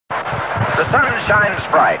The sun shines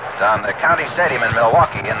bright on the county stadium in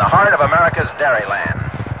Milwaukee, in the heart of America's dairyland.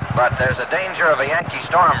 But there's a danger of a Yankee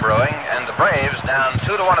storm brewing, and the Braves, down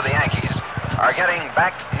 2-1 to the Yankees, are getting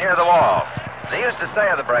back near the wall. They used to say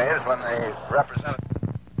of the Braves when they represented.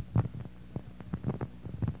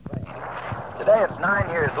 Today it's 9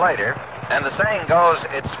 years later, and the saying goes,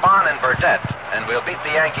 it's Spahn and Burdette, and we'll beat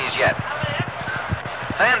the Yankees yet.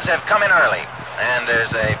 Fans have come in early, and there's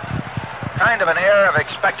a kind of an air of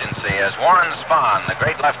expectancy as Warren Spahn, the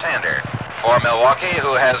great left-hander for Milwaukee,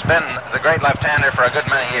 who has been the great left-hander for a good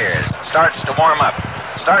many years, starts to warm up,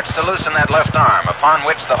 starts to loosen that left arm, upon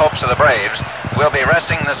which the hopes of the Braves will be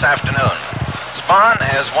resting this afternoon. Spahn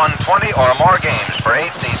has won 20 or more games for 8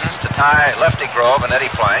 seasons to tie Lefty Grove and Eddie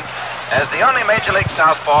Plank as the only Major League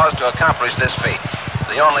southpaws to accomplish this feat.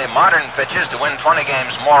 The only modern pitchers to win 20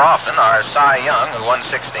 games more often are Cy Young, who won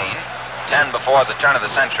 16, 10 before the turn of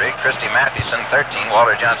the century, Christy Mathewson 13,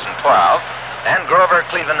 Walter Johnson 12, and Grover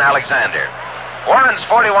Cleveland Alexander. Warren's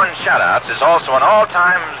 41 shutouts is also an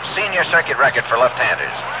all-time senior circuit record for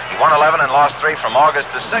left-handers. He won 11 and lost 3 from August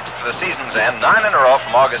the 6th to the season's end, 9 in a row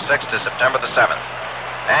from August 6th to September the 7th.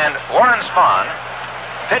 And Warren Spahn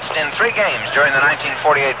pitched in 3 games during the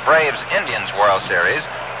 1948 Braves-Indians World Series.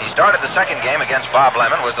 He started the second game against Bob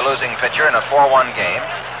Lemon, was the losing pitcher in a 4-1 game.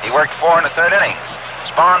 He worked 4 1/3 innings.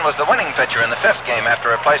 Spahn was the winning pitcher in the 5th game after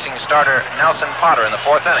replacing starter Nelson Potter in the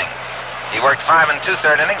 4th inning. He worked 5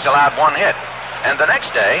 2/3 innings, allowed 1 hit. And the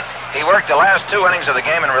next day, he worked the last 2 innings of the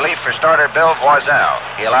game in relief for starter Bill Voiselle.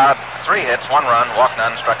 He allowed 3 hits, 1 run, walked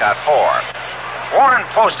none, struck out 4. Warren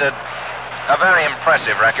posted a very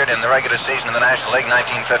impressive record in the regular season of the National League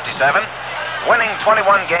 1957, winning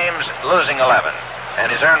 21 games, losing 11.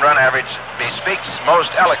 And his earned run average bespeaks most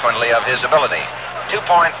eloquently of his ability,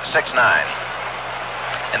 2.69.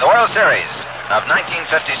 In the World Series of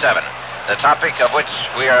 1957, the topic of which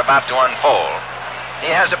we are about to unfold, he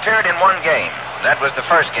has appeared in 1 game. That was the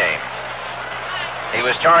first game. He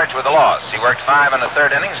was charged with a loss. He worked 5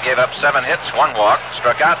 1/3 innings, gave up 7 hits, 1 walk,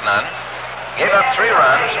 struck out none, gave up 3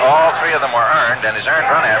 runs, all 3 of them were earned, and his earned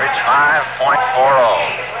run average 5.40.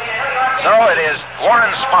 So it is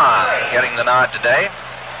Warren Spahn getting the nod today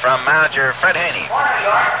from manager Fred Haney.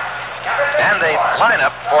 And the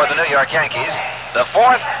lineup for the New York Yankees, the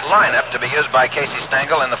 4th lineup to be used by Casey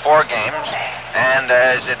Stengel in the 4 games, and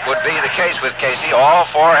as it would be the case with Casey, all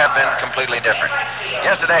 4 have been completely different.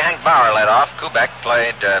 Yesterday, Hank Bauer led off. Kubek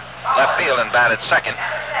played left field and batted second.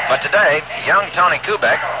 But today, young Tony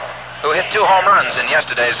Kubek, who hit 2 home runs in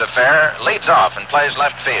yesterday's affair, leads off and plays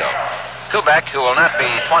left field. Kubek, who will not be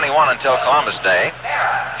 21 until Columbus Day,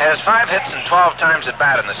 has 5 hits and 12 times at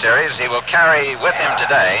bat in the series. He will carry with him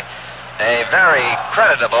today a very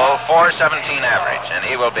creditable .417 average, and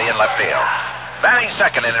he will be in left field. Batting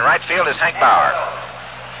second and in right field is Hank Bauer.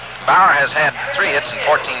 Bauer has had 3 hits and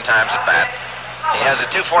 14 times at bat. He has a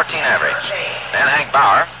 .214 average. And Hank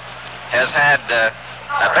Bauer has had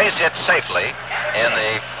a base hit safely in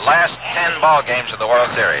the last 10 ball games of the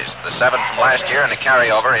World Series, the 7 from last year and a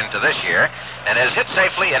carryover into this year, and has hit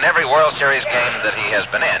safely in every World Series game that he has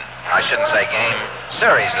been in. I shouldn't say game,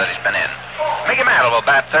 series that he's been in. Mickey Mantle will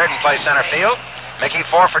bat third and play center field. Mickey,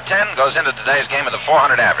 4 for 10, goes into today's game with a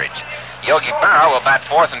 .400 average. Yogi Berra will bat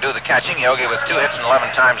 4th and do the catching. Yogi with 2 hits and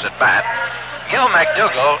 11 times at bat. Gil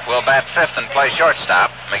McDougall will bat 5th and play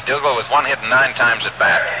shortstop. McDougall with 1 hit and 9 times at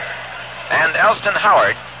bat. And Elston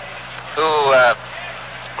Howard, who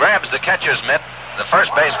grabs the catcher's mitt, the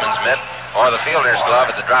first baseman's mitt, or the fielder's glove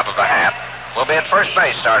at the drop of a hat, will be at first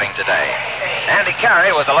base starting today. Andy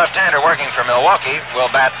Carey, with the left-hander working for Milwaukee, will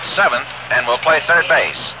bat 7th and will play third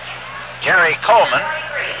base. Jerry Coleman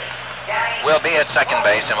will be at second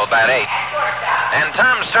base and will bat 8th. And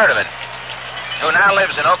Tom Sturdivant, who now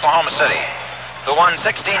lives in Oklahoma City, who won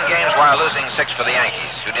 16 games while losing 6 for the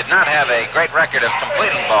Yankees, who did not have a great record of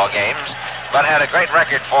completing ball games, but had a great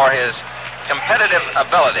record for his competitive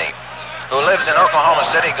ability, who lives in Oklahoma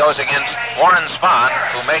City, goes against Warren Spahn,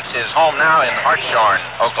 who makes his home now in Hartshorn,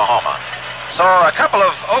 Oklahoma. So a couple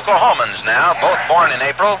of Oklahomans now, both born in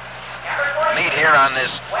April, meet here on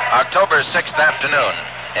this October 6th afternoon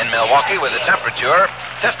in Milwaukee with a temperature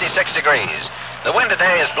 56 degrees. The wind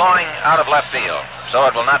today is blowing out of left field, so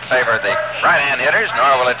it will not favor the right-hand hitters,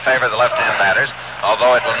 nor will it favor the left-hand batters,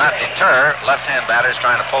 although it will not deter left-hand batters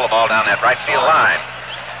trying to pull the ball down that right field line.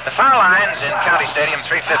 The foul lines in County Stadium,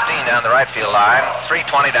 315 down the right field line,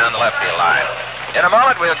 320 down the left field line. In a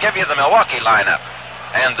moment, we'll give you the Milwaukee lineup.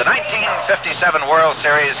 And the 1957 World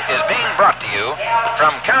Series is being brought to you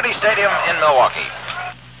from County Stadium in Milwaukee.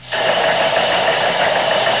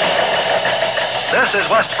 This is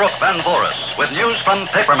Westbrook Van Boris with news from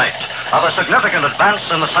Papermate, of a significant advance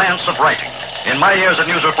in the science of writing. In my years of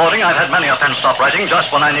news reporting, I've had many a pen stop writing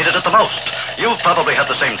just when I needed it the most. You've probably had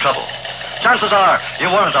the same trouble. Chances are you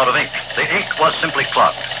weren't out of ink. The ink was simply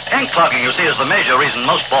clogged. Ink clogging, you see, is the major reason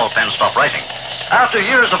most ball pens stop writing. After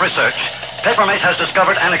years of research, Papermate has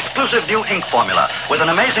discovered an exclusive new ink formula with an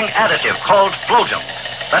amazing additive called Flogium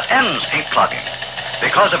that ends ink clogging.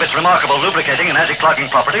 Because of its remarkable lubricating and anti-clogging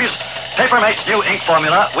properties, Papermate's new ink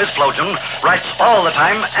formula with Flogium writes all the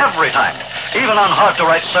time, every time, even on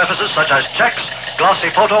hard-to-write surfaces such as checks, glossy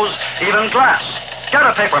photos, even glass. Get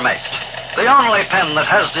a Papermate, the only pen that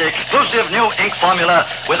has the exclusive new ink formula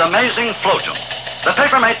with amazing Flogium. The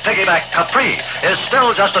Papermate Piggyback Capri is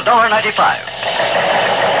still just $1.95.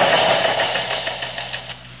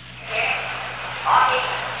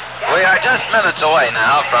 We are just minutes away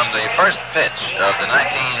now from the first pitch of the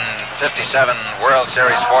 1957 World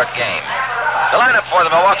Series fourth game. The lineup for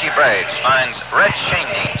the Milwaukee Braves finds Red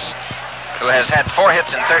Schoendienst, who has had 4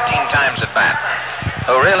 hits and 13 times at bat,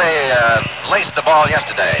 who really laced the ball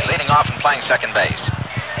yesterday, leading off and playing second base.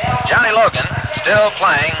 Johnny Logan, still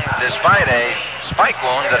playing despite a spike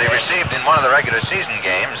wound that he received in one of the regular season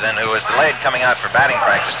games and who was delayed coming out for batting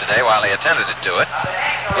practice today while he attended to it,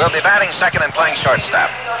 will be batting second and playing shortstop.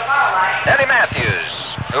 Eddie Matthews,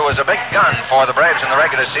 who was a big gun for the Braves in the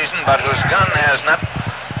regular season, but whose gun has not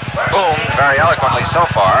boomed very eloquently so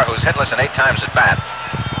far, who's hitless and 8 times at bat,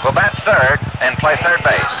 will bat third and play third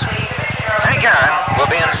base. Hank Aaron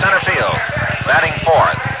will be in center field, batting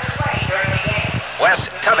fourth. Wes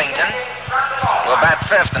Covington will bat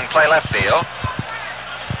fifth and play left field.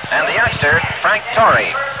 And the youngster, Frank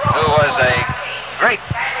Torrey, who was a great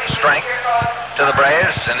strength to the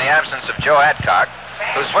Braves in the absence of Joe Adcock,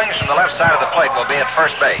 who swings from the left side of the plate, will be at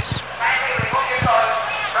first base.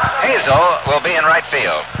 Hazel will be in right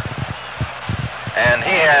field. And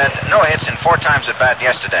he had no hits in 4 times at bat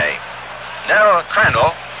yesterday. Nell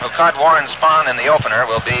Crandall, who caught Warren Spahn in the opener,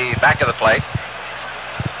 will be back of the plate.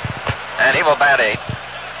 And he will bat 8th.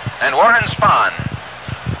 And Warren Spahn,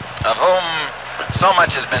 of whom so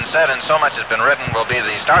much has been said and so much has been written, will be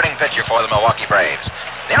the starting pitcher for the Milwaukee Braves.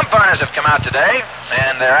 The umpires have come out today,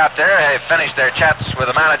 and they're out there. They've finished their chats with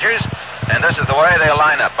the managers, and this is the way they'll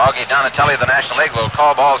line up. Augie Donatelli of the National League will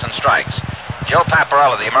call balls and strikes. Joe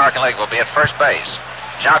Paparella of the American League will be at first base.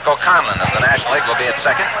 Jocko Conlon of the National League will be at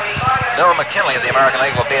second. Bill McKinley of the American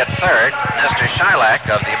League will be at third. Nestor Shilak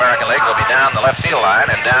of the American League will be down the left field line,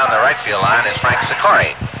 and down the right field line is Frank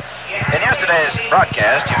Sikori. In yesterday's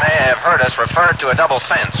broadcast, you may have heard us refer to a double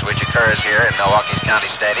fence which occurs here in Milwaukee's County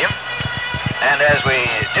Stadium. And as we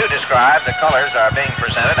do describe, the colors are being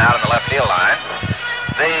presented out on the left field line.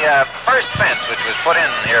 The first fence, which was put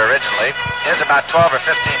in here originally, is about 12 or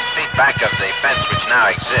 15 feet back of the fence which now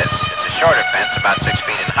exists. It's a shorter fence, about 6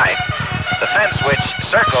 feet in height. The fence which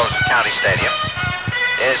circles County Stadium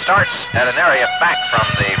starts at an area back from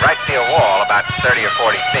the right field wall, about 30 or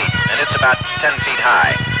 40 feet, and it's about 10 feet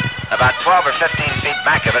high. About 12 or 15 feet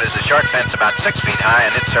back of it is a short fence about 6 feet high,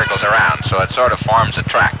 and it circles around, so it sort of forms a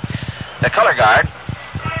track. The color guard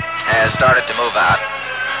has started to move out,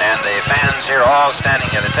 and the fans here all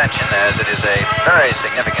standing at attention as it is a very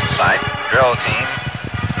significant sight. Drill team,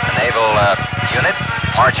 a naval unit,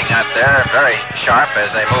 marching out there very sharp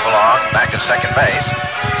as they move along back of second base.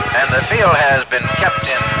 And the field has been kept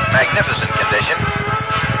in magnificent condition.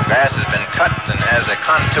 Grass has been cut and has a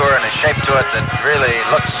contour and a shape to it that really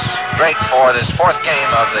looks great for this fourth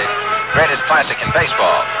game of the greatest classic in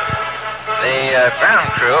baseball. The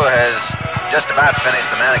ground crew has just about finished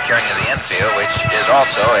the manicuring of the infield, which is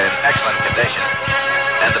also in excellent condition.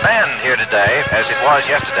 And the band here today, as it was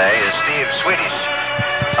yesterday, is Steve Sweety's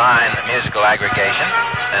fine musical aggregation,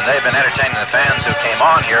 and they've been entertaining the fans who came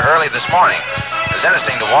on here early this morning. It was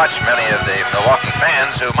interesting to watch many of the Milwaukee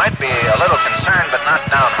fans who might be a little concerned but not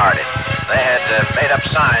downhearted. They had made up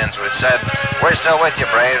signs which said, "We're still with you,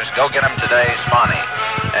 Braves. Go get them today, Spawny."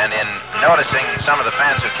 And in noticing some of the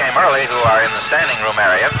fans who came early, who are in the standing room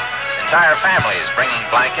area, entire families bringing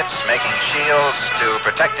blankets, making shields to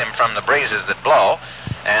protect him from the breezes that blow.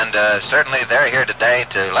 And certainly they're here today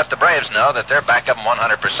to let the Braves know that they're back up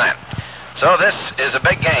 100%. So this is a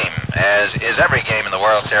big game, as is every game in the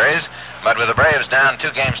World Series. But with the Braves down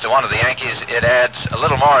 2-1 of the Yankees, it adds a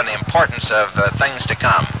little more in the importance of things to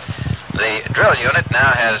come. The drill unit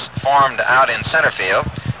now has formed out in center field.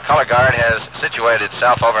 Color guard has situated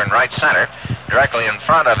itself over in right center, directly in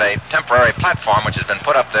front of a temporary platform which has been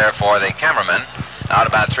put up there for the cameramen, out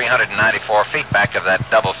about 394 feet back of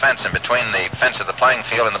that double fence in between the fence of the playing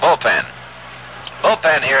field and the bullpen.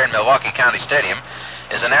 Bullpen here in Milwaukee County Stadium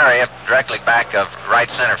is an area directly back of right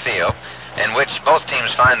center field in which both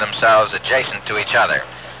teams find themselves adjacent to each other.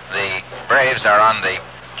 The Braves are on the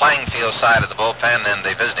playing field side of the bullpen and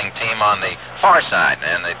the visiting team on the far side,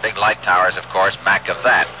 and the big light towers, of course, back of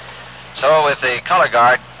that. So with the color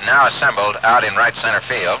guard now assembled out in right center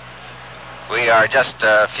field, we are just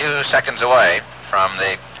a few seconds away from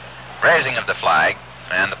the raising of the flag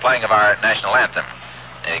and the playing of our national anthem.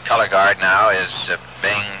 The color guard now is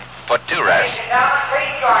being put to rest.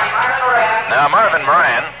 Now Marvin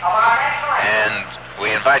Moran, and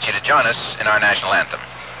we invite you to join us in our national anthem.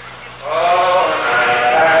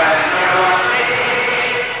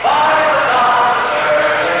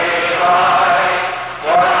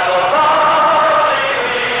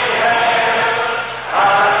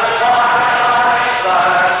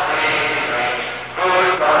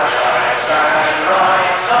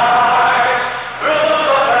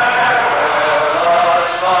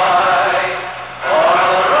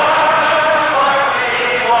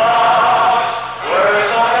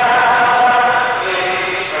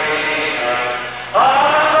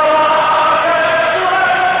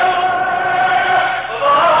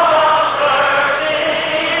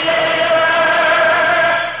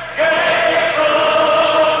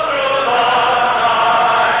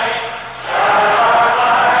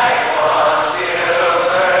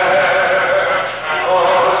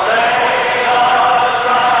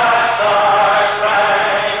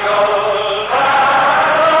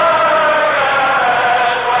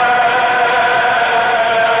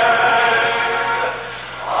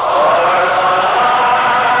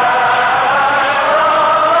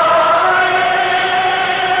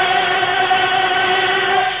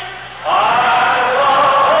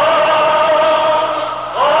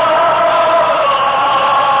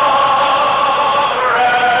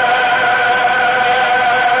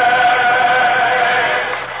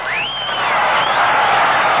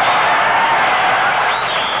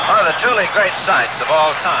 Great sights of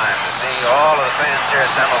all time to see all of the fans here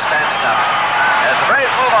assembled standing up as the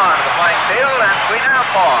Braves move on to the playing field, and we now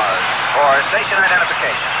pause for station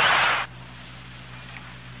identification.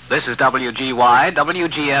 This is WGY,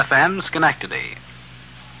 WGFM, Schenectady.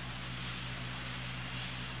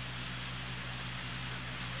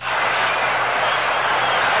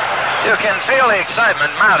 You can feel the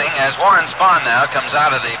excitement mounting as Warren Spahn now comes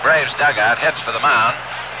out of the Braves dugout, heads for the mound,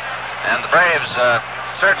 and the Braves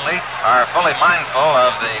certainly are fully mindful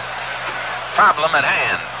of the problem at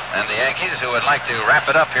hand. And the Yankees, who would like to wrap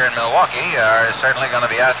it up here in Milwaukee, are certainly going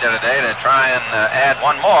to be out there today to try and add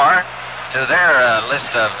one more to their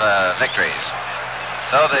list of victories.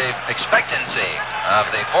 So the expectancy of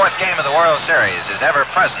the fourth game of the World Series is ever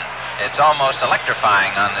present. It's almost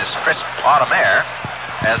electrifying on this crisp autumn air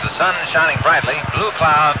as the sun is shining brightly, blue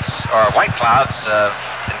clouds or white clouds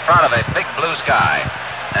in front of a big blue sky.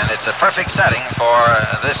 And it's a perfect setting for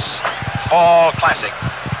this fall classic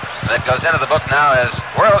that goes into the book now as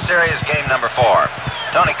World Series game number 4.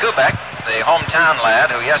 Tony Kubek, the hometown lad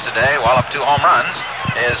who yesterday walloped 2 home runs,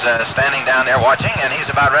 is standing down there watching, and he's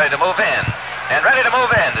about ready to move in. And ready to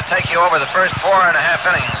move in to take you over the first 4.5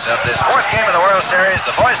 innings of this fourth game of the World Series,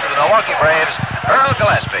 the voice of the Milwaukee Braves, Earl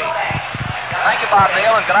Gillespie. Thank you, Bob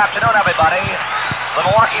Neal, and good afternoon, everybody. The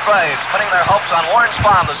Milwaukee Braves putting their hopes on Warren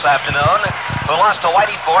Spahn this afternoon, who lost to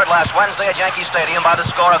Whitey Ford last Wednesday at Yankee Stadium by the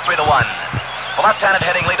score of 3-1. The left-handed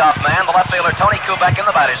hitting leadoff man, the left fielder Tony Kubek in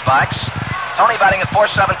the batter's box. Tony batting at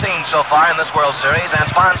 .417 so far in this World Series, and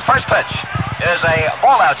Spahn's first pitch is a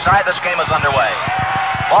ball outside. This game is underway.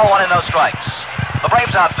 Ball 1 and no strikes. The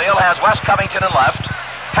Braves outfield has Wes Covington in left,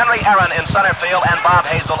 Henry Aaron in center field, and Bob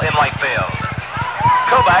Hazel in right field.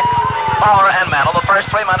 Kubek, Fowler, and Mantle, the first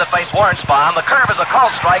 3 men to face Warren Spahn. The curve is a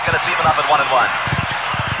called strike, and it's even up at 1-1.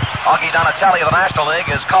 Augie Donatelli of the National League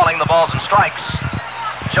is calling the balls and strikes.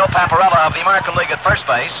 Joe Paparella of the American League at first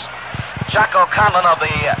base. Jacko Conlon of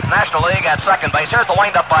the National League at second base. Here's the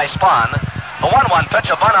windup by Spahn. The 1-1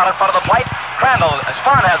 pitch, a bunt out in front of the plate.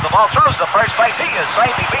 Spahn has the ball, throws to first base. He is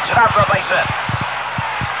safe. He beats it out for a base hit.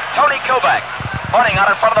 Tony Kubek, bunting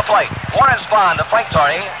out in front of the plate. Warren Spahn to Frank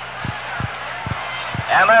Torrey.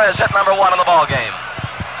 And there is hit number 1 in the ball game.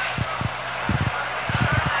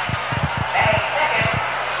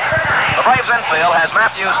 The Braves infield has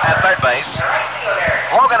Matthews at third base,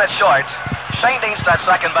 Logan at short, Shane Deast at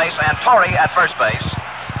second base, and Torrey at first base.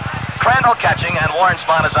 Crandall catching, and Warren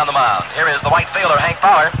Spahn is on the mound. Here is the right fielder, Hank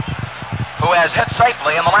Fowler, who has hit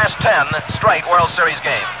safely in the last 10 straight World Series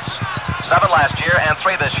games. 7 last year and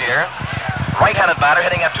 3 this year. Right-handed batter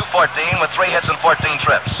hitting at .214 with 3 hits and 14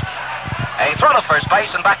 trips. A throw to first base,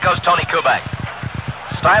 and back goes Tony Kubek.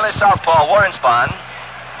 Stylish southpaw Warren Spahn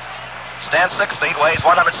stands 6 feet, weighs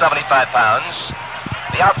 175 pounds.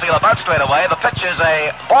 The outfield about straight away. The pitch is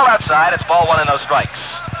a ball outside. It's ball 1 and no strikes.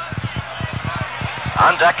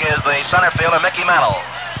 On deck is the center fielder, Mickey Mantle.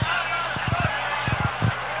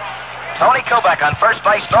 Tony Kubek on first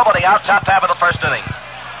base, nobody out, top half of the first inning.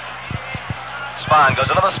 Spahn goes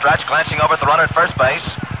into the stretch, glancing over at the runner at first base.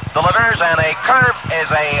 Delivers, and a curve is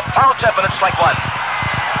a foul tip, and it's strike one.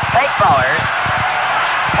 Hank Bauer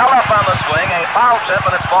held up on the swing, a foul tip,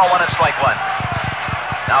 and it's ball one and strike one.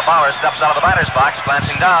 Now Bauer steps out of the batter's box,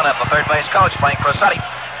 glancing down at the third base coach, Frank Crosetti.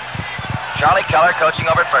 Charlie Keller coaching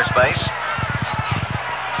over at first base.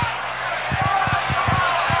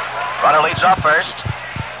 Runner leads off first.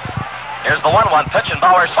 Here's the 1-1 pitch, and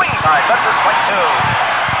Bauer swings hard. Misses, strike two.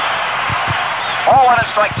 Ball one and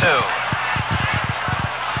strike two.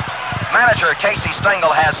 Manager Casey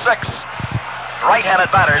Stengel has 6 right-handed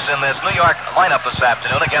batters in this New York lineup this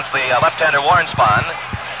afternoon against the left-hander Warren Spahn,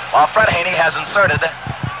 while Fred Haney has inserted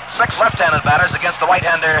 6 left-handed batters against the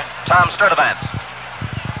right-hander Tom Sturdivant.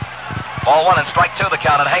 Ball one and strike two, the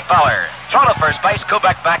count on Hank Bauer. Throw to first base,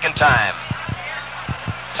 Kubek back in time.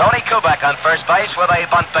 Tony Kubek on first base with a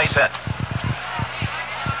bunt base hit.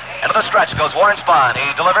 Into the stretch goes Warren Spahn. He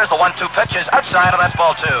delivers the 1-2 pitch is outside, and that's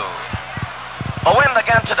ball two. The wind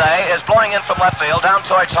again today is blowing in from left field down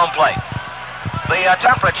towards home plate. The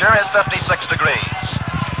temperature is 56 degrees.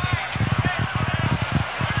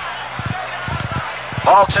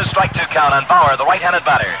 Ball two, strike two count on Bauer, the right-handed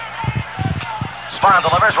batter. Spahn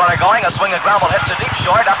delivers, runner going, a swing and ground ball hit to deep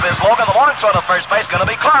short. Up is Logan, the long throw to first base, going to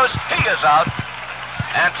be close. He is out.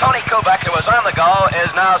 And Tony Kubek, who was on the go,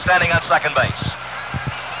 is now standing on second base.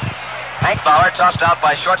 Hank Bauer tossed out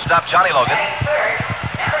by shortstop Johnny Logan.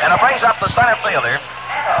 And it brings up the center fielder,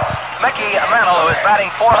 Mickey Mantle, who is batting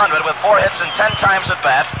 .400 with 4 hits and 10 times at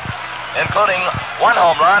bat, including 1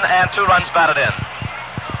 home run and 2 runs batted in.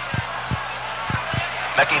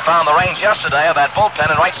 Mickey found the range yesterday of that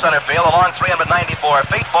bullpen in right center field along 394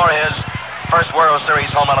 feet for his first World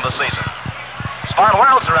Series home run of the season. Spahn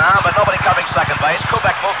whirls around, but nobody covering second base.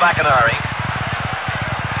 Kubek moved back in a hurry.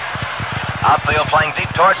 Outfield playing deep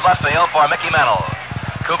towards left field for Mickey Mantle.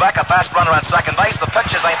 Kubek, a fast runner on second base. The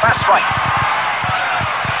pitch is a fast strike.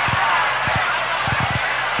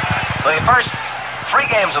 The first 3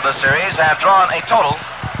 games of the series have drawn a total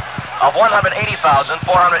of 180,482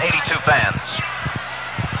 fans.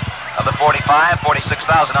 Of the 45,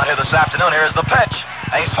 46,000 out here this afternoon, here is the pitch.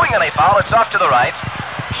 A swing and a foul. It's off to the right.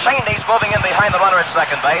 Shaney's moving in behind the runner at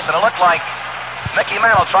second base, and it looked like Mickey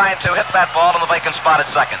Mantle trying to hit that ball in the vacant spot at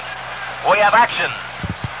second. We have action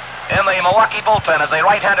in the Milwaukee bullpen as a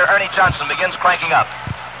right-hander, Ernie Johnson, begins cranking up.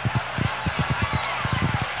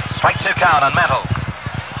 Strike two count on Mantle.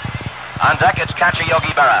 On deck, it's catcher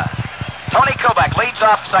Yogi Berra. Tony Kubek leads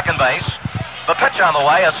off second base. The pitch on the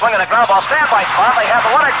way, a swing and a ground ball. Standby spot. They have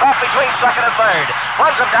the runner trapped between second and third.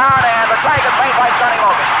 Runs him down, and the tag is made by Johnny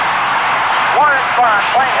Logan. Warren Spahn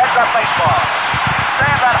playing heads-up baseball.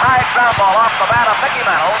 Stand that high ground ball off the bat of Mickey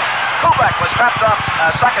Mantle. Kubek was trapped off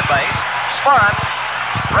second base. Spahn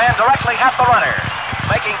ran directly at the runner,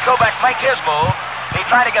 making Kubek make his move. He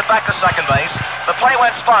tried to get back to second base. The play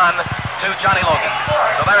went Spahn to Johnny Logan.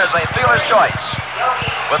 So there is a fielder's choice,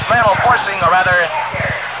 with Mantle forcing, or rather,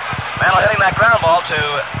 Mantle hitting that ground ball to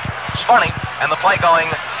Spunny, and the play going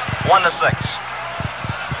 1-6.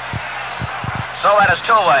 So that is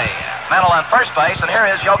two away. Mantle on first base, and here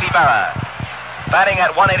is Yogi Berra, batting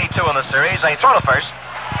at 182 in the series. A throw to first.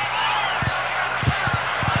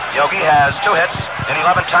 Yogi has 2 hits in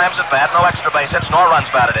 11 times at bat, no extra base hits, nor runs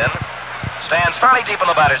batted in. Stands fairly deep in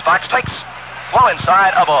the batter's box, takes low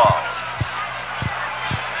inside, a ball.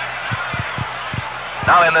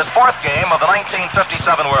 Now in this 4th game of the 1957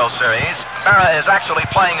 World Series, Berra is actually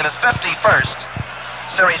playing in his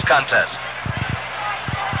 51st series contest.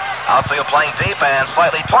 Outfield playing deep and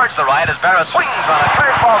slightly towards the right as Berra swings on a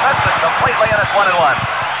curveball, missed it completely, and it's 1-1.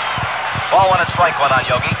 Ball one and strike one on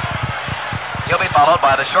Yogi. He'll be followed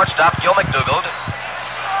by the shortstop, Gil McDougald.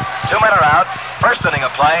 2 men are out, first inning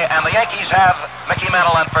of play, and the Yankees have Mickey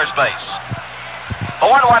Mantle on first base. The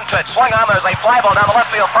 1-1 pitch, swing on, there's a fly ball down the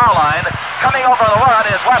left field foul line. Coming over the run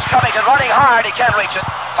is Wes Covington, running hard, he can't reach it.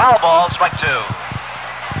 Foul ball, strike two.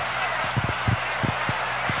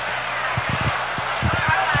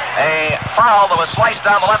 A foul that was sliced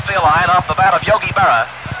down the left field line off the bat of Yogi Berra.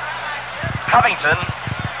 Covington,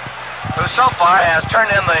 who so far has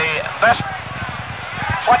turned in the best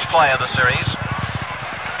clutch play of the series,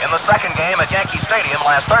 in the second game at Yankee Stadium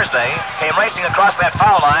last Thursday, came racing across that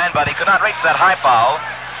foul line, but he could not reach that high foul.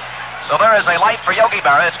 So there is a light for Yogi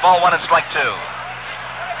Berra. It's ball one and strike two.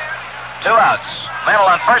 2 outs. Mantle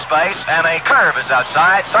on first base, and a curve is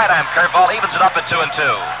outside. Sidearm curveball evens it up at 2-2.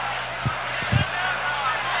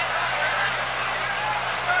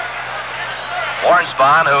 Warren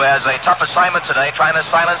Spahn, who has a tough assignment today, trying to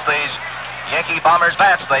silence these Yankee Bombers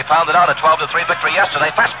bats. They pounded out a 12-3 victory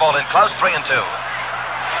yesterday. Fastball in close, 3-2.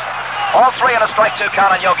 All three in a strike two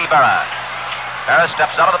count on Yogi Berra. Berra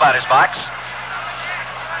steps out of the batter's box.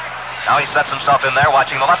 Now he sets himself in there,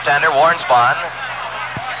 watching the left-hander, Warren Spahn.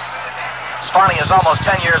 Sparny is almost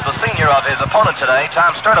 10 years the senior of his opponent today,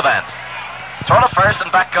 Tom Sturdivant. Throw to first,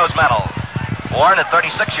 and back goes Mantle. Warren at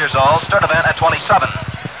 36 years old, Sturdivant at 27.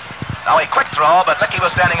 Now a quick throw, but Mickey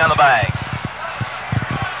was standing on the bag.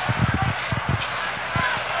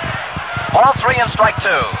 Ball three and strike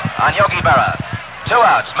two on Yogi Berra. 2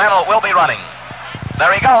 outs. Mantle will be running. There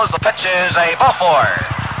he goes. The pitch is a ball four.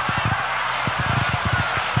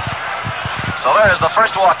 So there's the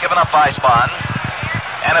first walk given up by Spahn.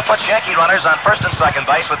 And it puts Yankee runners on first and second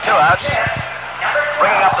base with 2 outs.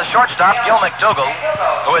 Bringing up the shortstop, Gil McDougall,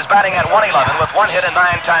 who is batting at 111 with 1 hit and 9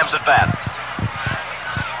 times at bat.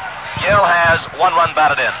 Gil has 1 run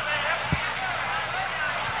batted in.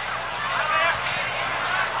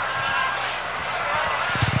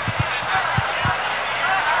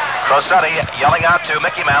 Rossetti yelling out to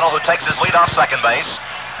Mickey Mantle, who takes his lead off second base.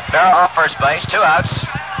 Berra off first base, 2 outs.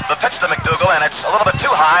 The pitch to McDougall, and it's a little bit too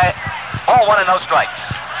high. Ball 1 and no strikes.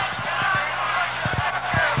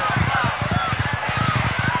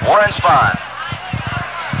 Warren Spahn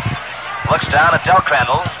looks down at Del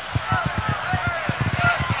Crandall.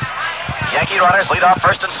 Yankee runners lead off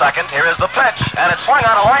first and second. Here is the pitch, and it's swung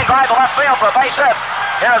on a line drive to left field for a base hit.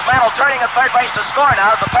 Here is Mantle turning at third base to score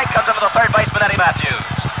now as the fake comes into the third baseman, Eddie Matthews.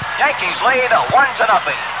 Yankees lead 1-0.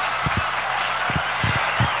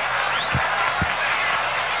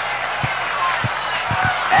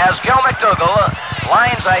 As Gil McDougall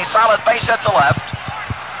lines a solid base hit to left,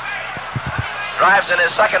 drives in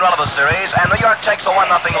his second run of the series, and New York takes a 1-0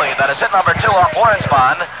 lead. That is hit number 2 off Warren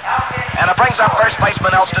Spahn, and it brings up first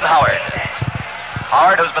baseman Elston Howard.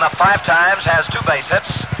 Howard, who's been up 5 times, has 2 base hits,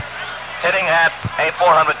 hitting at a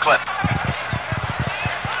 400 clip.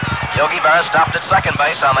 Yogi Berra stopped at second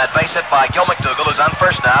base on that base hit by Gil McDougall, who's on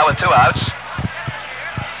first now with 2 outs.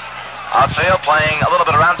 Outfield playing a little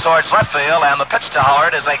bit around towards left field, and the pitch to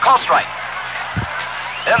Howard is a call strike.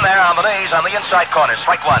 In there on the knees on the inside corner,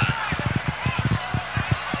 strike 1.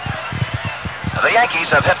 The Yankees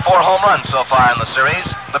have hit 4 home runs so far in the series.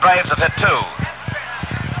 The Braves have hit 2.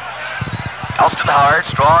 Elston Howard,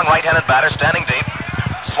 strong right-handed batter, standing deep.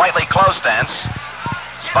 Slightly closed stance.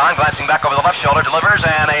 Spahn glancing back over the left shoulder, delivers,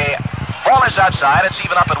 and a ball is outside. It's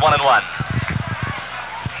even up at 1-1.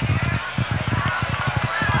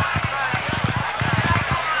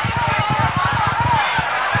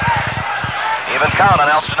 Even count on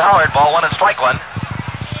Elston Howard, ball 1 and strike 1.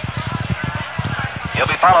 He'll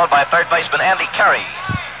be followed by third baseman Andy Carey.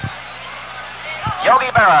 Yogi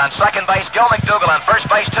Berra on second base, Gil McDougall on first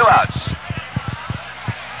base, 2 outs.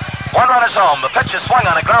 1 run is home. The pitch is swung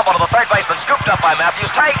on a ground ball to the third baseman, scooped up by Matthews,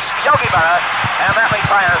 takes Yogi Berra, and that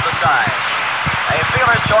retires the side. A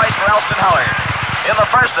fielder's choice for Elston Howard. In the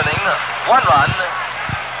first inning, 1 run,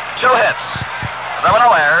 2 hits. There were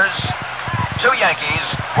no errors. 2 Yankees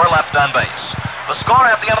were left on base. The score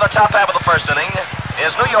at the end of the top half of the first inning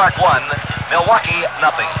is New York 1, Milwaukee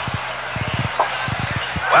 0.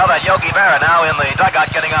 Well, that Yogi Berra now in the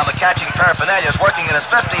dugout getting on the catching paraphernalia is working in his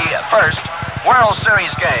 51st World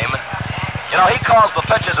Series game. You know, he calls the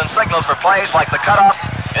pitches and signals for plays like the cutoff,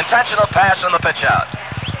 intentional pass, and the pitch out.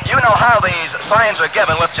 You know how these signs are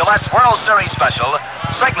given with Gillette's World Series special,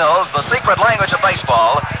 Signals, the secret language of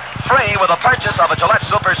baseball, free with a purchase of a Gillette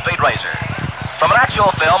Super Speed Razor. From an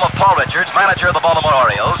actual film of Paul Richards, manager of the Baltimore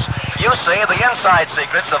Orioles, you see the inside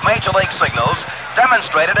secrets of Major League signals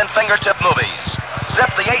demonstrated in fingertip movies. Zip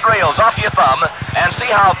the 8 reels off your thumb and see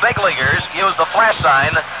how big leaguers use the flash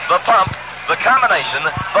sign, the pump, the combination,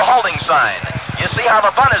 the holding sign. You see how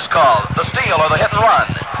the bunt is called, the steal or the hit and run.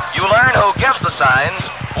 You learn who gives the signs,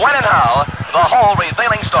 when and how, the whole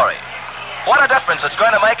revealing story. What a difference it's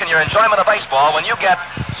going to make in your enjoyment of baseball when you get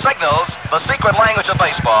Signals, the secret language of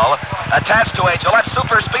baseball, attached to a Gillette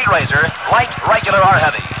Super Speed Razor, light, regular, or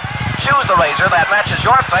heavy. Choose the razor that matches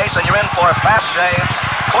your face and you're in for fast shaves,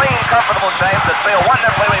 clean, comfortable shaves that feel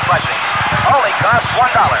wonderfully refreshing. Only costs $1.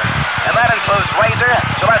 And that includes razor,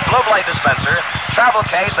 Gillette Blue Blade dispenser, travel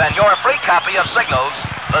case, and your free copy of Signals,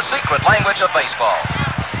 the secret language of baseball.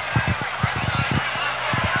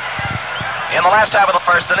 In the last half of the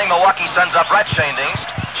first inning, Milwaukee sends up Red Shane Dienst,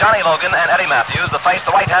 Johnny Logan, and Eddie Matthews to face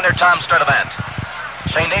the right-hander Tom Sturdivant.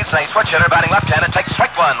 Shane Dienst, a switch hitter batting left-handed, takes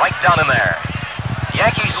strike 1 right down in there.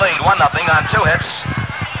 Yankees lead 1-0 on 2 hits,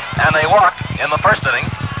 and they walk in the first inning.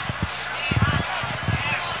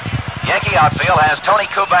 Yankee outfield has Tony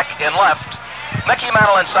Kubek in left, Mickey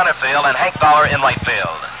Mantle in center field and Hank Bauer in right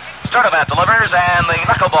field. Sturdivant delivers, and the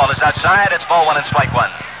knuckleball is outside. It's ball 1 and strike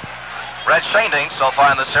 1. Red Shainding, so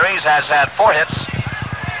far in the series, has had 4 hits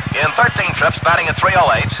in 13 trips, batting at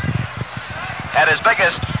 .308. Had his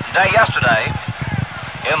biggest day yesterday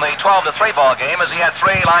in the 12-3 ball game as he had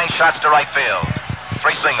 3 line shots to right field.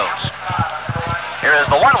 3 singles. Here is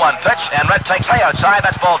the 1-1 pitch, and Red takes hay outside.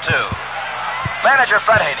 That's ball 2. Manager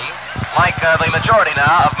Fred Haney, like the majority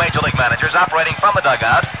now of Major League managers operating from the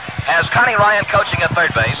dugout, has Connie Ryan coaching at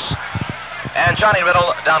third base and Johnny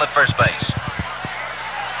Riddle down at first base.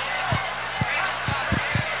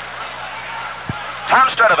 Tom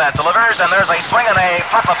Sturdivant delivers, and there's a swing and a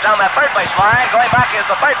pop-up down that third base line. Going back is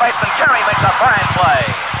the third baseman, Carey, makes a fine play.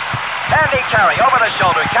 Andy Carey over the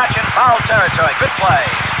shoulder, catching foul territory. Good play.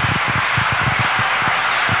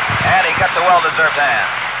 And he gets a well-deserved hand.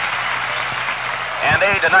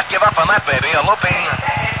 Andy did not give up on that baby. A looping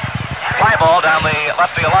fly ball down the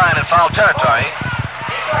left field line in foul territory.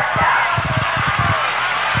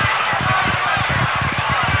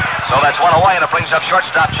 So that's 1 away, and it brings up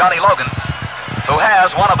shortstop Johnny Logan, who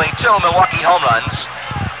has one of the 2 Milwaukee home runs.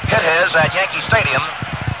 Hit his at Yankee Stadium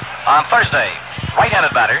on Thursday.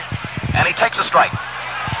 Right-handed batter, and he takes a strike.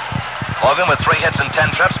 Logan with 3 hits in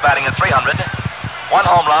 10 trips, batting at .300. 1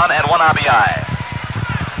 home run and 1 RBI.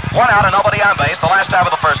 1 out and nobody on base, the last half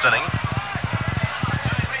of the first inning.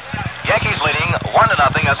 Yankees leading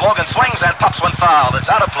 1-0 as Logan swings and pops one foul.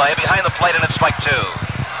 That's out of play behind the plate, and it's strike 2.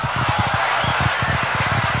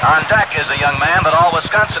 On deck is a young man that all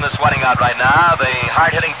Wisconsin is sweating out right now, the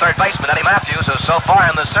hard-hitting third baseman, Eddie Matthews, who so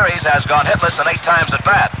far in the series has gone hitless and 8 times at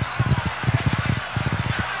bat.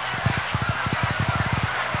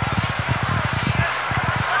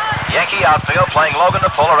 Yankee outfield playing Logan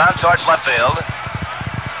to pull around towards left field.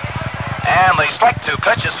 And the strike 2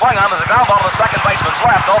 pitch is swung on. There's a ground ball to the second baseman's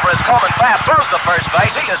left. Over is Coleman fast. Throws the first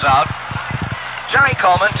base. He is out. Jerry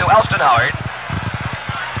Coleman to Elston Howard.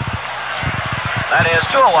 That is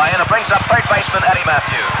 2 away, and it brings up third baseman Eddie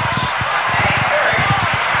Matthews.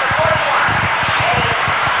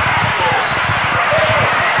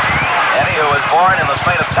 Eddie, who was born in the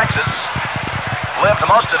state of Texas, lived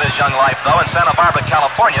most of his young life, though, in Santa Barbara,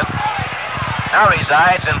 California. Now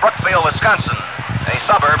resides in Brookfield, Wisconsin, a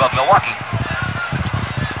suburb of Milwaukee.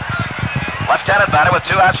 Left-handed batter with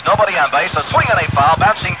 2 outs, nobody on base. A swing and a foul,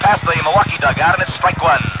 bouncing past the Milwaukee dugout, and it's strike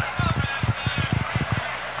 1.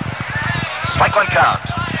 Strike 1 count.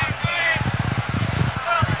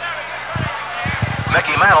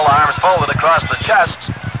 Mickey Mantle, arms folded across the chest,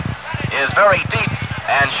 is very deep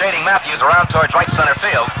and shading Matthews around towards right center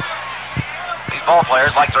field. These ball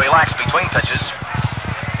players like to relax between pitches.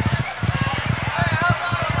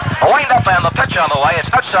 A wind-up and the pitch on the way.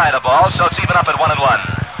 It's outside the ball, so it's even up at 1-1.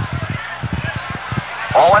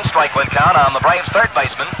 0-1 strike 1 count on the Braves' third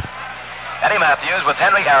baseman, Eddie Matthews, with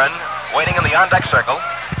Henry Aaron waiting in the on-deck circle.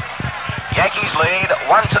 Yankees lead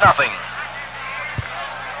 1-0.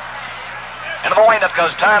 Into the wind-up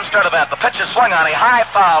goes Tom Sturdivant. The pitch is swung on, a high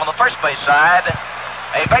foul on the first base side.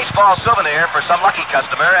 A baseball souvenir for some lucky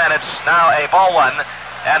customer, and it's now a ball 1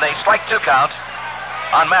 and a strike 2 count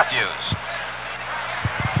on Matthews.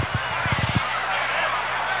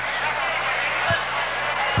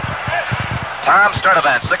 Tom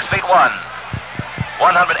Sturdivant, 6'1",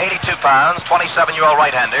 182 pounds, 27-year-old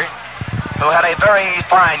right-hander, who had a very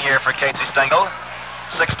fine year for Casey Stengel.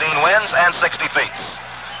 16 wins and 60 feats.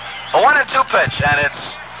 A 1-2 pitch, and it's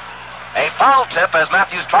a foul tip as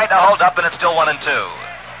Matthews tried to hold up, and it's still 1-2.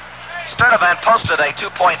 Sturdivant posted a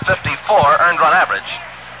 2.54 earned run average.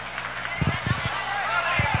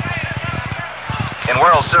 In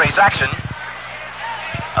World Series action,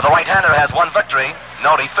 the right-hander has 1 victory,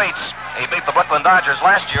 no defeats. He beat the Brooklyn Dodgers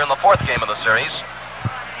last year in the 4th game of the series,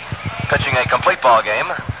 pitching a complete ball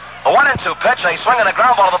game. A 1-2 pitch, a swing and a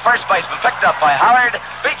ground ball to the first baseman, picked up by Howard,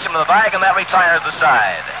 beats him to the bag, and that retires the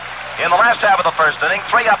side. In the last half of the first inning,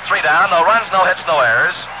 3 up, 3 down, no runs, no hits, no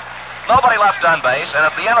errors. Nobody left on base, and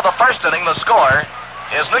at the end of the first inning, the score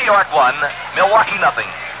is New York 1, Milwaukee 0.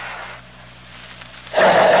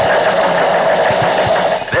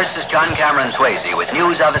 This is John Cameron Swayze with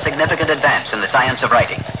news of a significant advance in the science of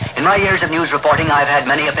writing. In my years of news reporting, I've had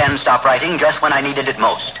many a pen stop writing just when I needed it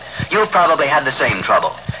most. You've probably had the same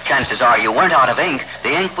trouble. Chances are you weren't out of ink.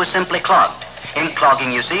 The ink was simply clogged. Ink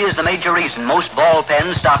clogging, you see, is the major reason most ball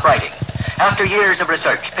pens stop writing. After years of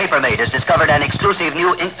research, Papermate has discovered an exclusive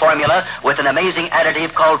new ink formula with an amazing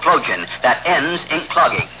additive called Flogen that ends ink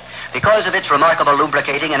clogging. Because of its remarkable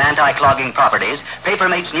lubricating and anti-clogging properties,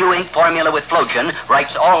 Papermate's new ink formula with Flogen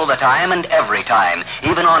writes all the time and every time,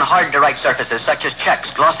 even on hard-to-write surfaces such as checks,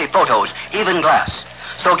 glossy photos, even glass.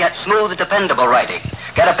 So get smooth, dependable writing.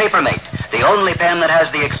 Get a Papermate, the only pen that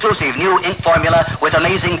has the exclusive new ink formula with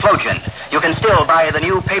amazing flow-gin. You can still buy the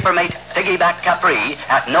new Papermate Piggyback Capri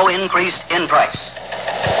at no increase in price.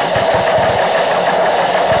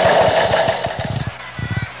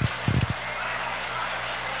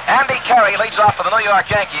 Andy Carey leads off for the New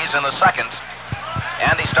York Yankees in the second.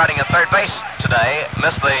 Andy starting at third base today.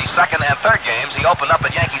 Missed the second and third games. He opened up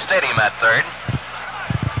at Yankee Stadium at third.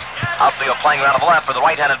 Outfield playing around the left for the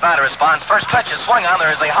right-handed batter. Responds. First pitch is swung on. There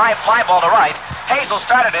is a high fly ball to right. Hazel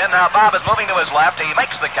started in. Now Bob is moving to his left. He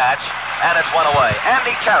makes the catch, and it's one away.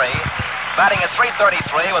 Andy Carey batting at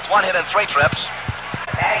 .333 with 1 hit and 3 trips.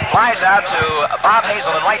 Flies out to Bob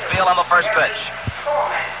Hazel in right field on the first pitch.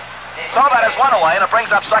 So that is one away, and it brings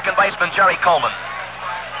up second baseman Jerry Coleman.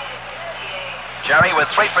 Jerry, with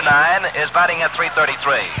 3 for 9, is batting at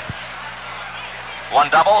 .333. One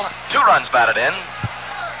double, 2 runs batted in.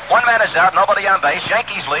 One man is out, nobody on base.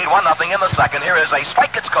 Yankees lead 1-0 in the second. Here is a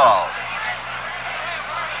strike that's called.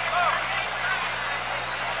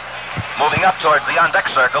 Moving up towards the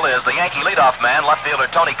on-deck circle is the Yankee leadoff man, left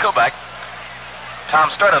fielder Tony Kubek.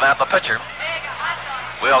 Tom Sturdivant, the pitcher.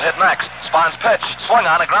 We'll hit next. Spahn's pitch. Swung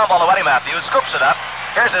on. A ground ball to Eddie Matthews. Scoops it up.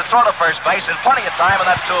 Here's his throw to first base in plenty of time, and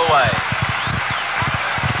that's 2 away.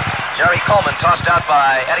 Jerry Coleman tossed out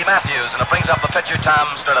by Eddie Matthews, and it brings up the pitcher, Tom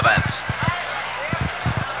Sturdivant.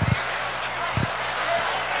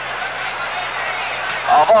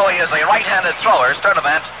 Although he is a right-handed thrower,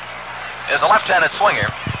 Sturdivant is a left-handed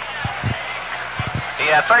swinger. He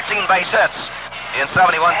had 13 base hits in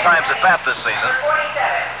 71 times at bat this season,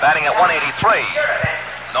 batting at .183.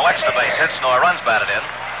 No extra base hits, nor runs batted in.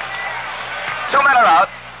 2 men are out.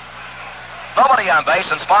 Nobody on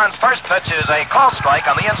base, and Spahn's first pitch is a call strike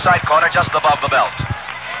on the inside corner just above the belt.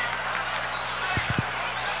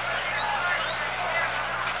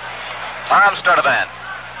 Tom Sturdivant,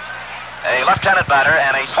 a left-handed batter,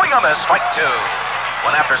 and a swing on this, strike 2.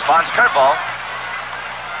 One after Spahn's curveball.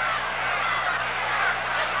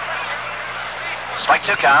 Strike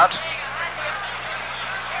 2 count.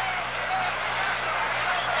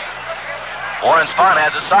 Warren Spahn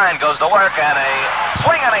has his sign, goes to work, and a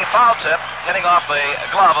swing and a foul tip hitting off the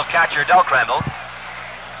glove of catcher Del Crandall.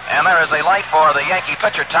 And there is a light for the Yankee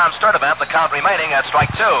pitcher Tom Sturdivant, the count remaining at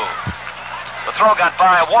strike 2. The throw got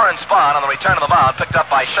by Warren Spahn on the return of the mound, picked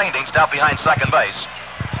up by Shane out behind second base.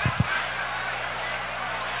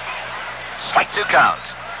 Strike 2 count.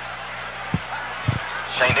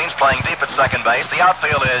 Shane Dean's playing deep at second base. The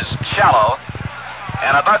outfield is shallow.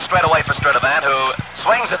 And about straight away for Sturdivant, who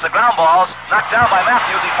swings. It's a ground ball. Knocked down by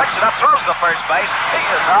Matthews. He picks it up, throws to first base. He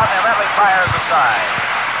is out, and that retires the side.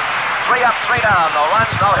 3 up, 3 down. No runs,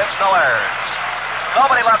 no hits, no errors.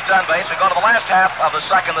 Nobody left on base. We go to the last half of the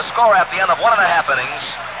second. The score at the end of 1.5 innings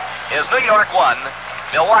is New York 1,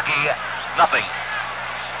 Milwaukee 0.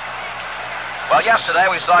 Well, yesterday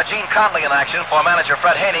we saw Gene Conley in action for manager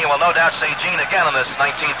Fred Haney. We'll no doubt see Gene again in this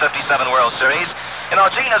 1957 World Series. You know,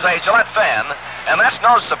 Gene is a Gillette fan, and that's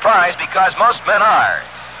no surprise because most men are.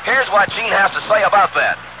 Here's what Gene has to say about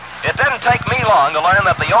that. It didn't take me long to learn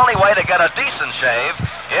that the only way to get a decent shave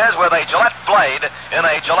is with a Gillette blade in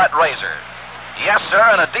a Gillette razor. Yes,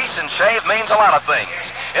 sir, and a decent shave means a lot of things.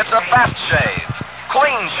 It's a fast shave,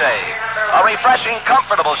 clean shave, a refreshing,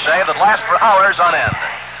 comfortable shave that lasts for hours on end.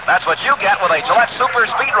 That's what you get with a Gillette Super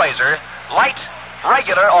Speed Razor, light,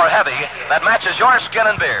 regular, or heavy, that matches your skin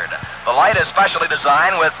and beard. The light is specially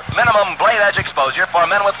designed with minimum blade edge exposure for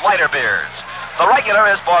men with lighter beards. The regular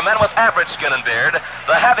is for men with average skin and beard.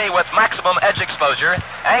 The heavy with maximum edge exposure,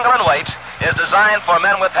 angle and weight, is designed for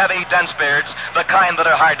men with heavy, dense beards, the kind that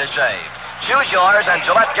are hard to shave. Choose yours, and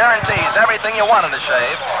Gillette guarantees everything you want in a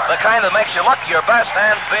shave, the kind that makes you look your best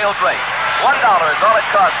and feel great. $1 is all it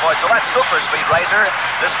costs for Gillette Super Speed Razor,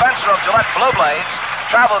 dispenser of Gillette Blue Blades,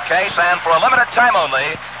 travel case, and for a limited time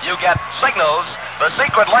only, you get Signals, the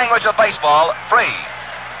secret language of baseball, free.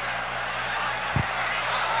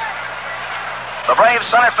 The Braves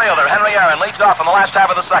center fielder, Henry Aaron, leads off in the last half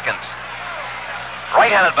of the second.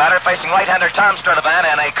 Right-handed batter facing right-hander Tom Sturdivant,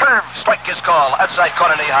 and a curve strike is called outside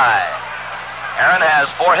corner knee high. Aaron has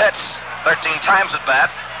 4 hits, 13 times at bat,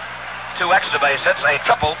 2 extra base hits, a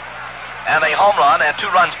triple, and a home run, and 2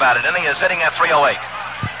 runs batted in. He is hitting at .308.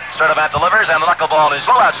 Sturdivant delivers, and the knuckleball is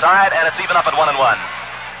low outside, and it's even up at 1-1.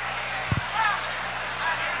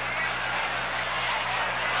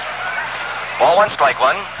 Ball 1, strike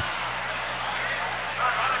 1.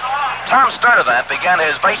 Tom Sturdivant began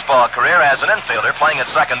his baseball career as an infielder, playing at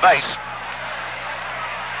second base.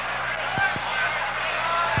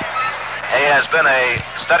 He has been a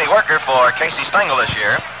steady worker for Casey Stengel this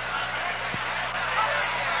year.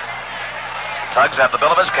 Tugs at the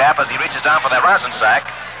bill of his cap as he reaches down for that rosin sack.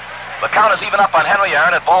 The count is even up on Henry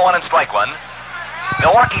Aaron at ball 1 and strike 1.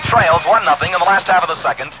 Milwaukee trails 1-0 in the last half of the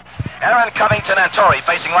second. Aaron, Covington, and Torrey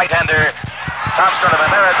facing right-hander Tom Sturdivant.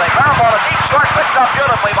 There is a ground ball, a deep short, picked up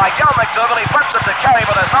beautifully by Gil McDougal. He flips it to Carey,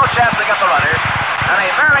 but there's no chance to get the runner. And a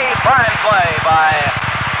very fine play by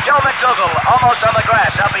Gil McDougal, almost on the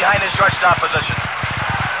grass, out behind his shortstop position.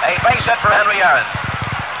 A base hit for Henry Aaron.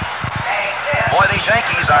 Boy, these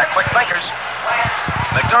Yankees are quick thinkers.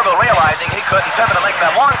 McDougal, realizing he couldn't pivot and make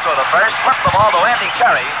that long throw to first, flipped the ball to Andy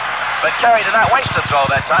Carey. But Carey did not waste a throw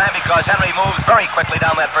that time because Henry moves very quickly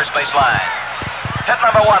down that first base line. Hit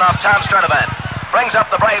number 1 off Tom Sturdivant. Brings up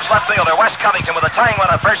the Braves left fielder, Wes Covington, with a tying run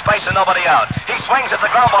at first base and nobody out. He swings at the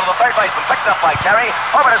ground ball to the third baseman, picked up by Carey.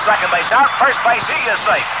 Over to second base, out. First base, he is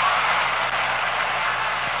safe.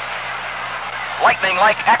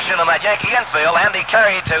 Lightning-like action in that Yankee infield. Andy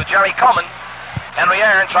Carey to Jerry Coleman. Henry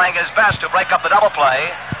Aaron trying his best to break up the double play.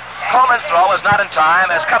 Coleman's throw is not in time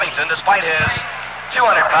as Covington, despite his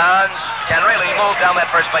 200 pounds, can really move down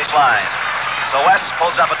that first base line. So West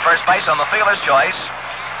pulls up at first base on the fielder's choice.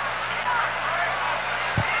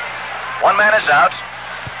 One man is out.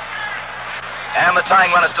 And the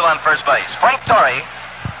tying run is still on first base. Frank Torrey,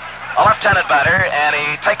 a left-handed batter, and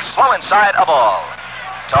he takes slow inside a ball.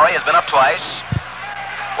 Torrey has been up twice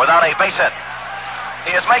without a base hit.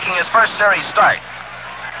 He is making his first series start.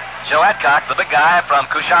 Joe Adcock, the big guy from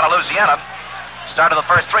Coushatta, Louisiana, started the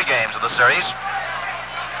first 3 games of the series.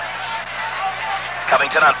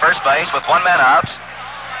 Covington on first base with one man out.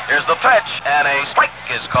 Here's the pitch, and a strike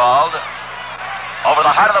is called. Over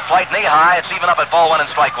the heart of the plate, knee high. It's even up at ball 1 and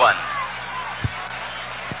strike 1.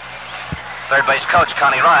 Third base coach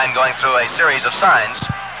Connie Ryan going through a series of signs.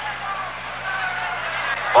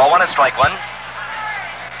 Ball 1 and strike 1.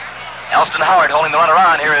 Elston Howard holding the runner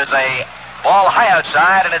on. Here is a ball high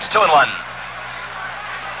outside, and it's 2-1.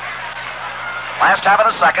 Last half of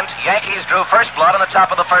the second, Yankees drew first blood in the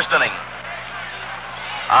top of the first inning.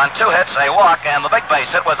 On 2 hits, a walk, and the big base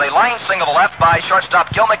hit was a line single to left by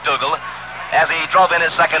shortstop Gil McDougal as he drove in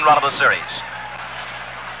his second run of the series.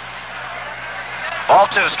 Ball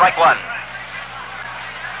 2, strike 1.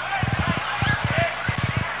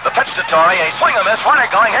 The pitch to Torrey, a swing and miss, runner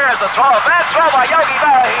going. Here is the throw. A bad throw by Yogi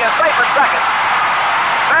Berra. He is safe at second.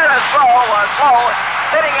 Berra's throw was slow,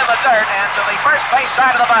 hitting in the dirt and to the first base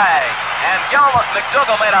side of the bag. And Gil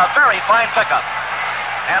McDougal made a very fine pickup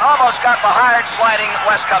and almost got the hard sliding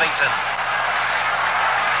Wes Covington.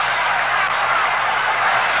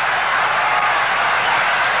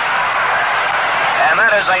 And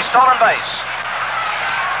that is a stolen base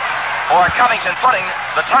for Covington, putting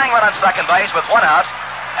the tying run on second base with one out,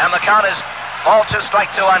 and the count is ball 2,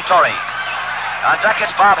 strike 2 on Torrey. On deck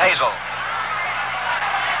it's Bob Hazel.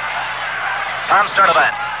 Tom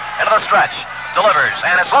Sturdivant into the stretch, delivers,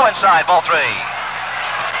 and it's low inside, ball 3.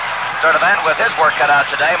 Sturdivant, with his work cut out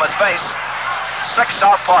today, must face 6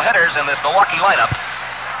 southpaw hitters in this Milwaukee lineup.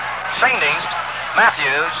 Shainingst,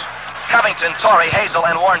 Matthews, Covington, Torrey, Hazel,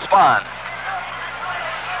 and Warren Spahn.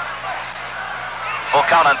 Full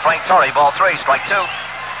count on Frank Torrey, ball 3, strike 2.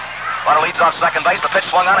 Runner leads off second base. The pitch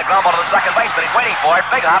swung on, a ground ball to the second base, but he's waiting for it.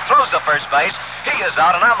 Big hop, throws to first base. He is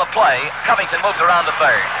out, and on the play, Covington moves around to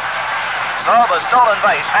third. So the stolen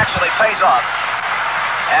base actually pays off,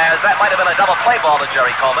 as that might have been a double play ball to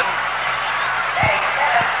Jerry Coleman.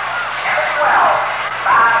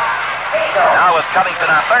 Now with Covington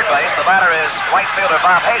on third base, the batter is right fielder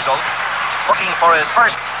Bob Hazel, looking for his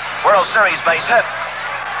first World Series base hit.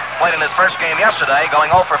 Played in his first game yesterday, going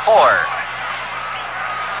 0 for 4.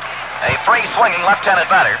 A free swinging left-handed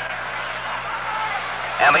batter.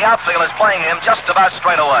 And the outfield is playing him just about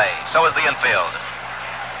straight away. So is the infield.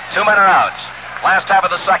 2 men are out. Last half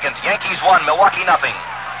of the second. Yankees 1, Milwaukee nothing.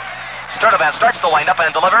 Sturdivant starts the windup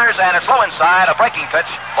and delivers, and it's low inside, a breaking pitch.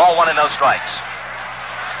 Ball 1 and no strikes.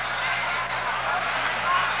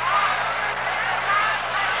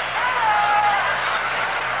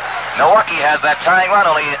 Milwaukee has that tying run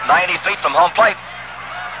only 90 feet from home plate.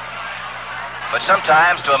 But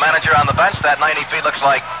sometimes to a manager on the bench, that 90 feet looks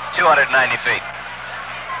like 290 feet.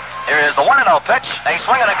 Here is the 1-0 pitch. A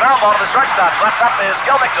swing and a ground ball to the shortstop. Left up is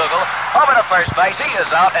Gil McDougal. Over to first base. He is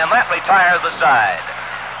out, and that retires the side.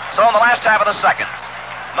 So in the last half of the second,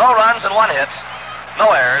 no runs and 1 hit, no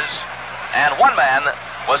errors, and 1 man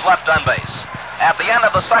was left on base. At the end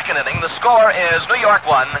of the second inning, the score is New York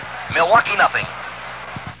 1, Milwaukee nothing.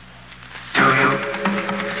 Do you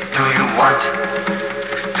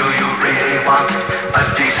really want a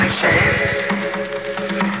decent shave?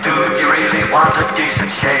 Do you really want a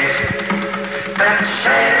decent shave? Then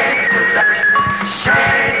shave that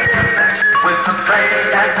with the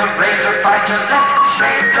blade and the razor. razor by Gillette,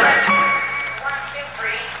 shave Gillette.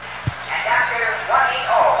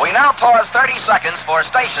 We now pause 30 seconds for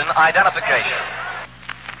station identification.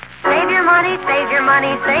 Save your money, save your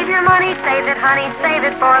money, save your money, save it, honey, save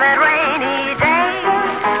it for that rainy day.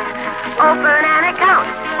 Open an account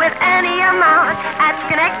with any amount at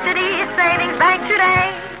Schenectady Savings Bank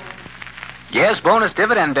today. Yes, bonus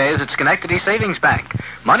dividend days at Schenectady Savings Bank.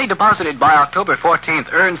 Money deposited by October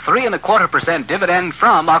 14th earns 3.25% dividend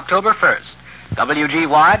from October 1st.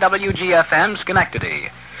 WGY, WGFM, Schenectady.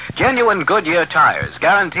 Genuine Goodyear tires,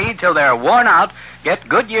 guaranteed till they're worn out. Get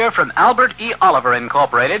Goodyear from Albert E. Oliver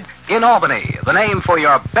Incorporated in Albany, the name for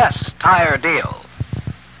your best tire deal.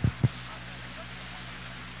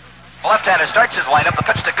 The left-hander starts his windup. The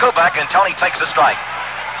pitch to Kubek, and Tony takes a strike.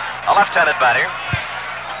 A left-handed batter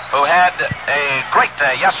who had a great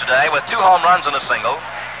day yesterday with 2 home runs and a single.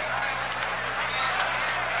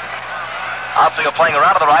 Outfield playing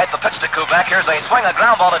around to the right. The pitch to Kubek. Here's a swing, a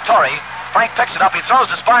ground ball to Torrey. Frank picks it up. He throws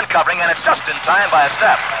the Spahn covering, and it's just in time by a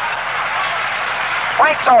step.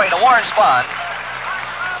 Frank Torrey to Warren Spahn.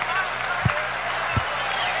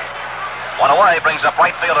 One away brings up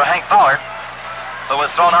right fielder Hank Bauer, who was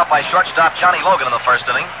thrown out by shortstop Johnny Logan in the first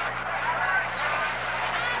inning.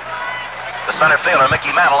 The center fielder,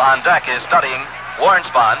 Mickey Mantle, on deck is studying Warren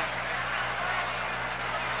Spahn.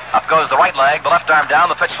 Up goes the right leg, the left arm down,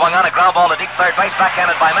 the pitch swung on, a ground ball to deep third base,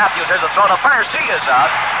 backhanded by Matthews. Here's a throw to first. He is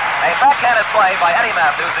out. A backhanded play by Eddie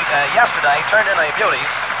Matthews yesterday turned in a beauty.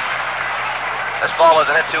 This ball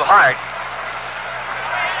wasn't hit too hard.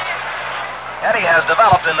 Eddie has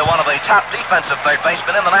developed into one of the top defensive third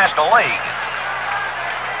basemen in the National League.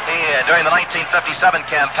 He, during the 1957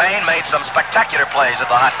 campaign, made some spectacular plays at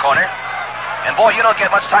the hot corner. And boy, you don't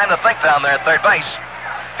get much time to think down there at third base.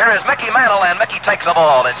 Here is Mickey Mantle, and Mickey takes the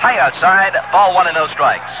ball. It's high outside, ball 1 and no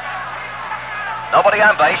strikes. Nobody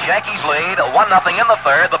on base. Yankees lead 1-0 in the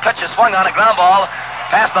third. The pitch is swung on, a ground ball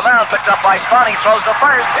past the mound, picked up by Spahn. He throws to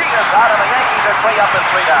first. He is out, and the Yankees are 3 up and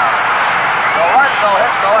 3 down. No runs, no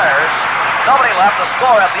hits, no errors. Nobody left. The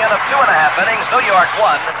score at the end of 2.5 innings. New York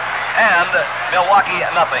 1 and Milwaukee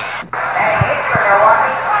 0.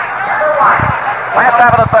 Last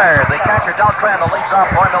half of the third, the catcher Del Crandall leads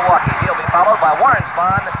off for Milwaukee. He'll be followed by Warren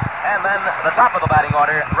Spahn, and then the top of the batting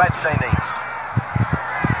order, Red Shane East.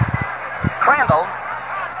 Crandall,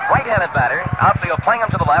 right-handed batter, outfield playing him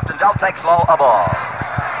to the left, and Del takes low a ball.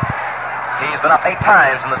 He's been up 8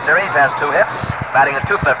 times in the series, has 2 hits, batting at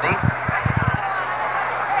 .250.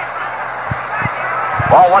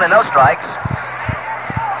 Ball 1 and no strikes.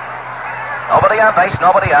 Nobody on base,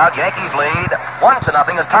 nobody out. Yankees lead 1-0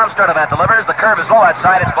 as Tom Sturdivant delivers. The curve is low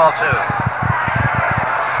outside. It's ball 2.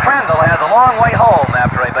 Crandall has a long way home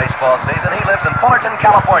after a baseball season. He lives in Fullerton,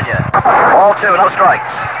 California. Ball 2, no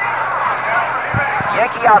strikes.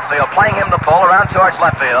 Yankee outfield playing him to pull around towards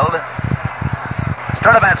left field.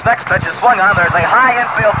 Sturdivant's next pitch is swung on. There's a high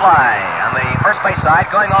infield fly on the first base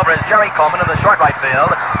side. Going over is Jerry Coleman in the short right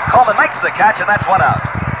field. Coleman makes the catch, and that's 1 out.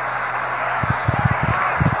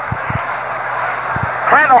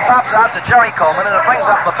 Crandall pops out to Jerry Coleman, and it brings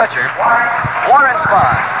up the pitcher, Warren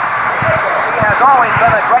Spahn. He has always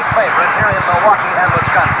been a great favorite here in Milwaukee and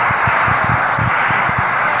Wisconsin.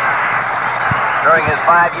 During his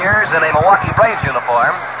 5 years in a Milwaukee Braves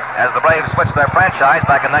uniform, as the Braves switched their franchise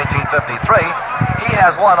back in 1953, he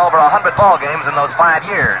has won over 100 ball games in those 5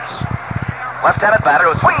 years. Left-handed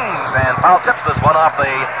batter who swings and foul tips this one off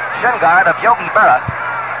the shin guard of Yogi Berra.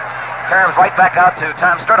 Turns right back out to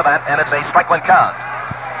Tom Sturdivant, and it's a strike 1 count.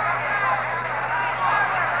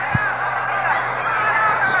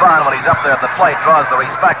 Spahn, when he's up there at the plate, draws the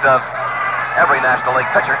respect of every National League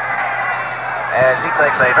pitcher, as he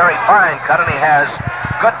takes a very fine cut, and he has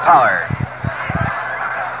good power.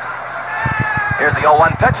 Here's the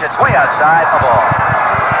 0-1 pitch. It's way outside the ball.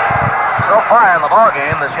 So far in the ball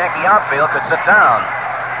game, this Yankee outfield could sit down,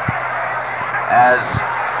 as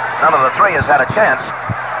none of the 3 has had a chance.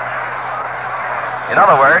 In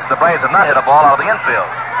other words, the Braves have not hit a ball out of the infield.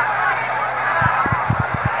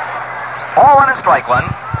 Ball 1 and strike 1.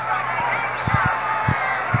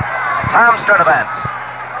 Tom Sturdivant.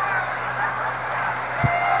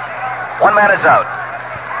 1 man is out.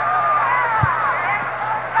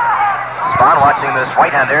 Spahn watching this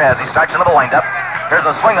right-hander as he starts into the windup. Here's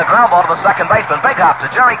a swing, a ground ball to the second baseman. Big hop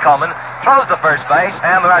to Jerry Coleman. Throws to first base,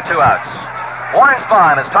 and there are 2 outs. Warren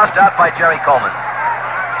Spahn is tossed out by Jerry Coleman.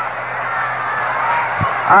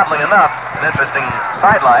 Oddly enough, an interesting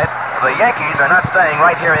sidelight, the Yankees are not staying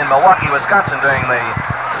right here in Milwaukee, Wisconsin during the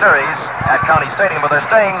series at County Stadium, but they're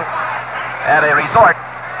staying at a resort,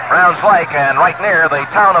 Browns Lake, and right near the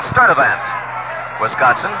town of Sturdivant,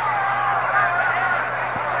 Wisconsin.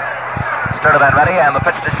 Sturdivant ready, and the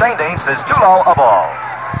pitch to Shane Deans is too low a ball.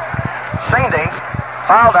 Shane Deans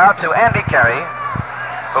fouled out to Andy Carey,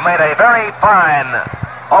 who made a very fine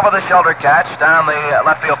over-the-shoulder catch down the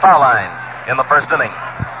left field foul line in the first inning.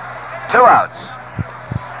 2 outs.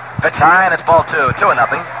 Pitch high, and it's ball 2, 2-0.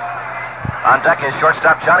 On deck is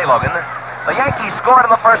shortstop Johnny Logan. The Yankees scored in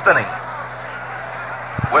the first inning,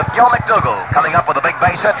 with Gil McDougall coming up with a big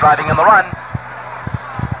base hit, driving in the run.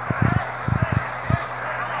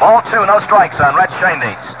 Ball 2, no strikes on Red Shane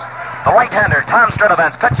Deans. The right-hander, Tom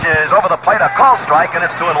Sturdivant's pitch is over the plate, a call strike, and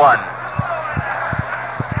it's 2-1.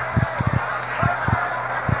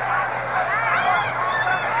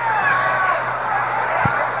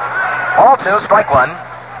 Ball 2, strike 1.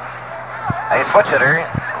 A switch hitter,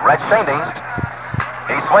 Red Shane Deans.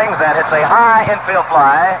 He swings and hits a high infield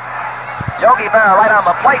fly. Yogi Berra right on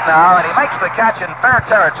the plate now, and he makes the catch in fair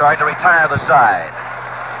territory to retire the side.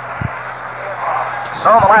 So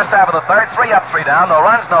in the last half of the third, 3 up, 3 down, no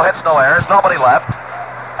runs, no hits, no errors, nobody left.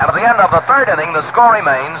 And at the end of the third inning, the score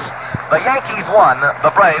remains the Yankees 1, the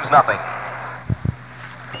Braves nothing.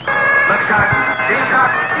 Look sharp, feel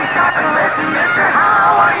sharp, be sharp and listen, mister.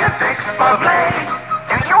 How are you fixed for play?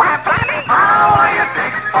 Do you have plenty? How are you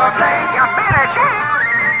fixed for play? You better check.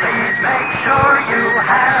 Please make sure you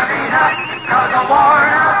have enough, 'cause a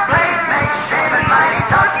worn-out blade makes shaving mighty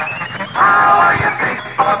tough. How are you fixed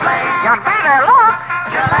for play? You better look.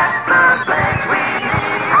 Gillette Blue Blades we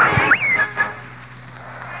need.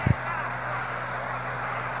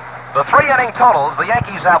 The 3 inning totals, the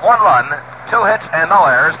Yankees have 1 run, 2 hits and no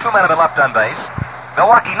errors, 2 men have been left on base.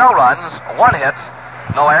 Milwaukee, no runs, 1 hit,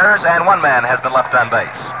 no errors, and 1 man has been left on base.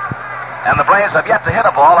 And the Braves have yet to hit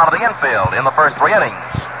a ball out of the infield in the first 3 innings.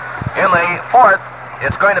 In the fourth,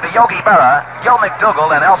 it's going to be Yogi Berra, Gil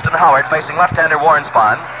McDougall, and Elston Howard facing left-hander Warren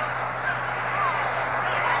Spahn.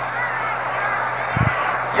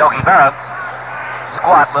 Yogi Berra,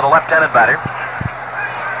 squat little left-handed batter.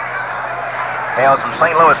 Hails from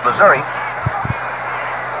St. Louis, Missouri.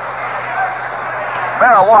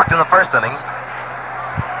 Berra walked in the first inning,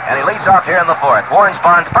 and he leads off here in the fourth. Warren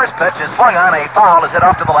Spahn's first pitch is swung on. A foul is hit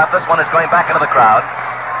off to the left. This one is going back into the crowd.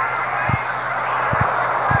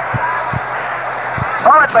 So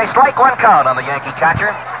it's a strike 1 count on the Yankee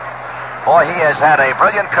catcher. Boy, he has had a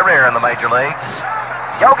brilliant career in the major leagues.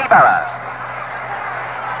 Yogi Berra.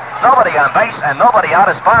 Nobody on base and nobody out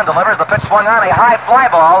as Spahn delivers. The pitch swung on, a high fly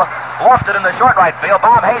ball, lofted in the short right field.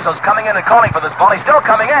 Bob Hazel's coming in and calling for this ball. He's still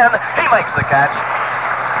coming in. He makes the catch.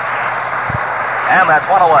 And that's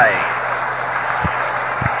 1 away.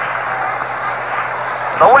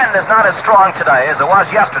 The wind is not as strong today as it was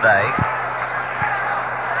yesterday.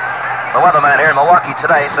 The weatherman here in Milwaukee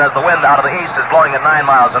today says the wind out of the east is blowing at 9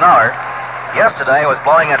 miles an hour. Yesterday it was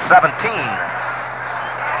blowing at 17.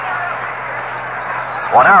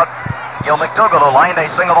 1 out. Gil McDougall, who lined a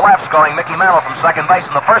single to left, scoring Mickey Mantle from second base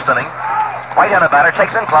in the first inning. Right-handed batter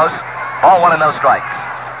takes in close. Ball 1 and no strikes.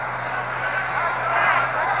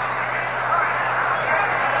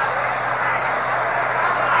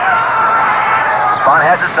 Spahn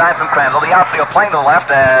has his sign from Crandall. The outfield playing to the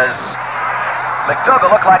left as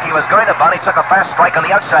McDougall looked like he was going to bunt. He took a fast strike on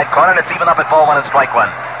the outside corner, and it's even up at ball 1 and strike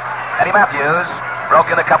 1. Eddie Matthews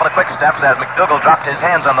broke in a couple of quick steps as McDougall dropped his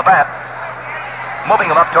hands on the bat, moving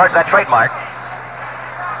him up towards that trademark.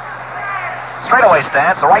 Straightaway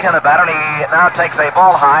stance, the right-handed batter, and he now takes a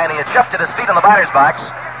ball high, and he had shifted his feet in the batter's box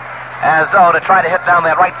as though to try to hit down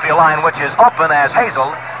that right field line, which is open as Hazel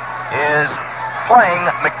is playing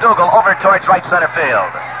McDougall over towards right center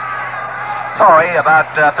field. Torrey about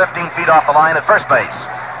 15 feet off the line at first base.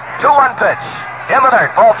 2-1 pitch. In the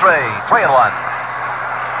dirt, ball 3, 3-1.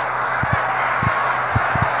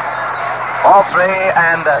 Ball 3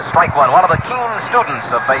 and strike 1. One of the keen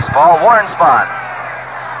students of baseball, Warren Spahn.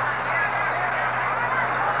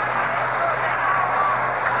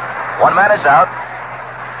 One man is out.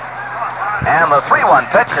 And the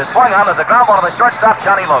 3-1 pitch is swung on as a ground ball to the shortstop,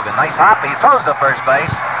 Johnny Logan. Nice hop. He throws to first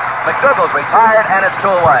base. McDougall's retired, and it's 2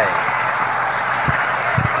 away.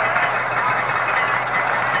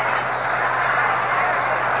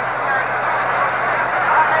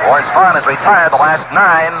 Warren Spahn has retired the last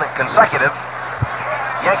 9 consecutive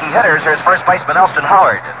Yankee hitters. Here's first baseman Elston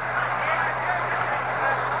Howard.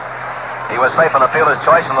 He was safe on the fielder's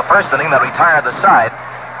choice in the first inning that retired the side.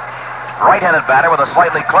 Right-handed batter with a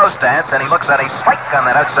slightly closed stance, and he looks at a spike on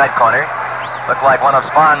that outside corner. Looked like one of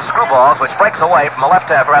Spahn's screwballs, which breaks away from a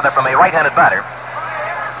from a right-handed batter.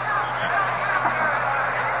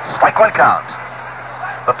 Strike 1 count.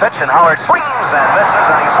 The pitch, and Howard swings and misses,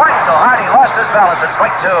 and he swings so hard he lost his balance at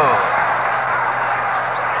strike 2.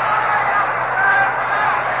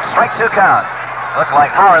 Strike 2 count. Looked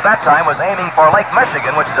like Howard that time was aiming for Lake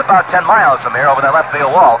Michigan, which is about 10 miles from here over that left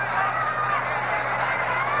field wall.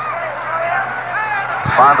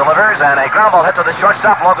 Spahn delivers, and a ground ball hit to the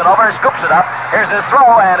shortstop. Logan over, scoops it up. Here's his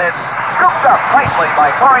throw, and it's scooped up nicely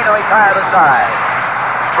by Corey to retire the side.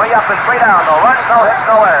 3 up and 3 down. No runs, no hits,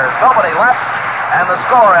 no errors. Nobody left, and the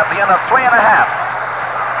score at the end of 3 1/2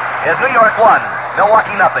 is New York 1,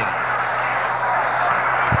 Milwaukee nothing.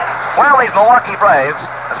 Well, these Milwaukee Braves,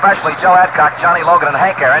 especially Joe Adcock, Johnny Logan, and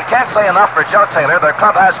Hank Aaron, can't say enough for Joe Taylor, their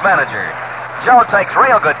clubhouse manager. Joe takes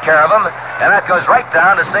real good care of them, and that goes right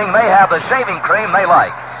down to seeing they have the shaving cream they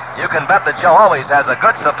like. You can bet that Joe always has a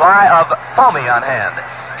good supply of foamy on hand.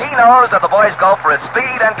 He knows that the boys go for its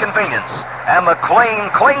speed and convenience, and the clean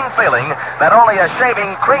feeling that only a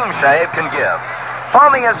shaving cream shave can give.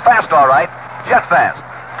 Foamy is fast, all right, jet fast.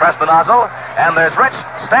 Press the nozzle, and there's rich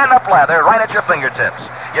stand-up lather right at your fingertips.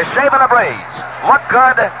 You shave in a breeze, look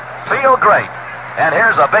good, feel great. And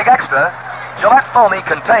here's a big extra. Gillette Foamy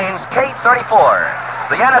contains K34,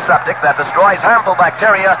 the antiseptic that destroys harmful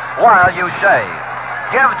bacteria while you shave.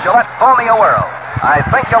 Give Gillette Foamy a whirl. I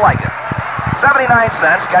think you'll like it. 79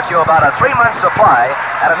 cents gets you about a 3-month supply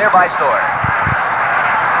at a nearby store.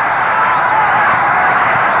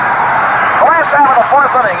 The last half of the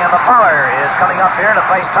 4th inning, and the power is coming up here to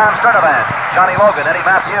face Tom Sturdivant, Johnny Logan, Eddie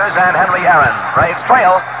Matthews, and Henry Aaron. Braves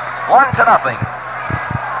trail 1-0.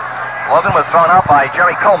 Logan was thrown out by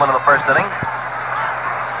Jerry Coleman in the first inning.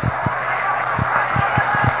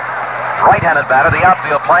 Right-handed batter, the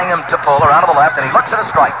outfield playing him to pull around to the left, and he looks at a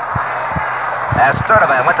strike. As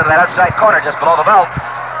Sturdivant went to that outside corner just below the belt.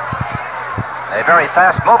 A very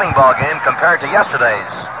fast-moving ball game compared to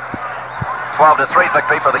yesterday's 12-3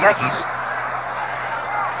 victory for the Yankees.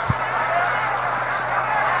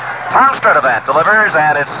 Tom Sturdivant delivers,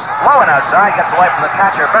 and it's low and outside, gets away from the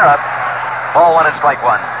catcher, Barrett. Ball 1 and strike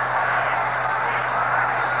 1.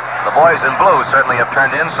 The boys in blue certainly have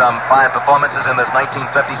turned in some fine performances in this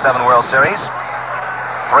 1957 World Series.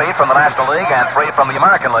 3 from the National League and 3 from the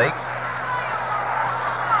American League.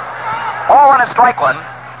 Ball 1 and strike 1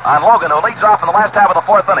 on Logan, who leads off in the last half of the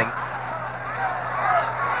 4th inning.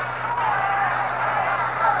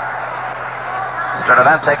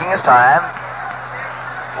 Sturdivant taking his time,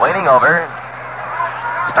 leaning over,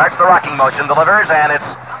 starts the rocking motion, delivers, and it's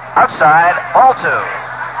outside, ball 2.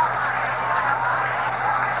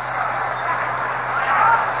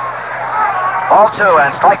 Ball 2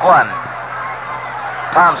 and strike 1.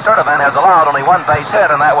 Tom Sturdivant has allowed only 1 base hit,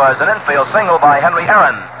 and that was an infield single by Henry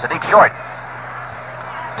Aaron to deep short.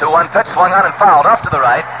 2-1 pitch swung on and fouled off to the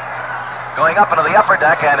right, going up into the upper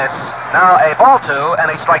deck, and it's now a ball 2 and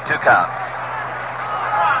a strike 2 count.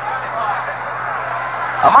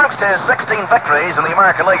 Amongst his 16 victories in the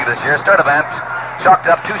American League this year, Sturdivant chalked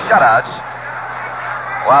up 2 shutouts,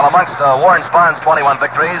 while amongst Warren Spahn's 21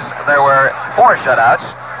 victories, there were 4 shutouts.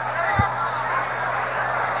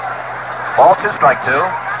 Ball 2, strike 2.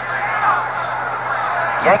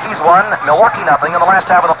 Yankees 1, Milwaukee nothing in the last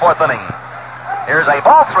half of the 4th inning. Here's a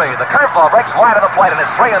ball 3. The curveball breaks wide of the plate, and it's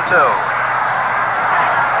 3-2.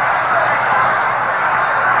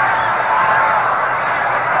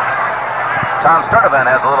 Tom Sturdivant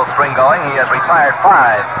has a little string going. He has retired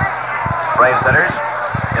 5 Braves hitters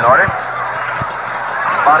in order.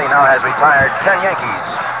 Spotty now has retired 10 Yankees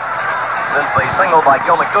since the single by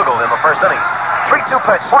Gil McDougall in the first inning. 3-2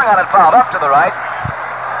 pitch, swung on and fouled up to the right,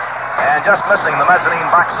 and just missing the mezzanine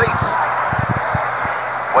box seats,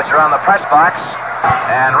 which are on the press box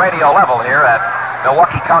and radio level here at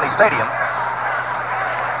Milwaukee County Stadium.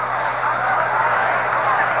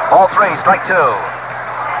 Ball 3, strike 2.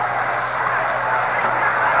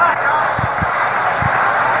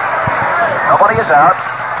 Nobody is out.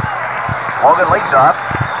 Logan leads off,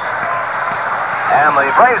 and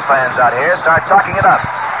the Braves fans out here start talking it up.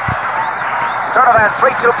 Sturdivant's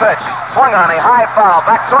 3-2 pitch, swung on a high foul,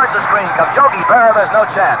 back towards the screen comes Yogi Berra, there's no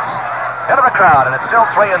chance. Into the crowd, and it's still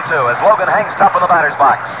 3-2 as Logan hangs tough in the batter's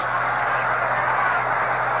box.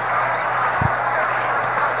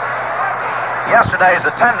 Yesterday's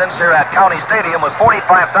attendance here at County Stadium was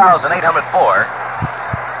 45,804,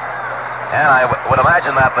 and I would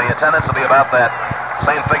imagine that the attendance will be about that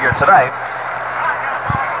same figure today.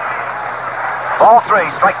 Ball 3,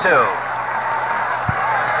 strike 2.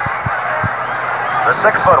 The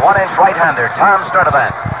 6-foot, 1-inch right-hander, Tom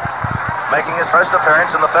Sturdivant, making his first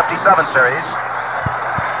appearance in the 57 series.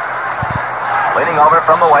 Leaning over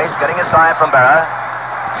from the waist, getting a sign from Berra.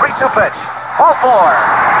 3-2 pitch, ball 4.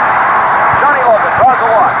 Johnny Logan draws a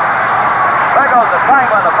walk. There goes the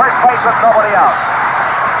triangle on the first base with nobody out.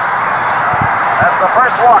 That's the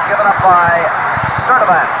first walk given up by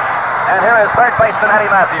Sturdivant. And here is third baseman Eddie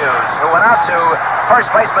Matthews, who went out to first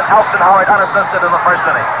baseman Elston Howard unassisted in the first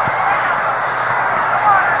inning.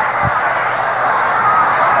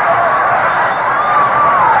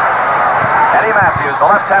 Eddie Matthews, the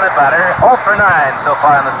left-handed batter, 0 for 9 so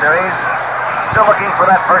far in the series. Still looking for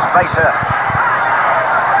that first base hit.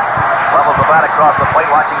 Levels the bat across the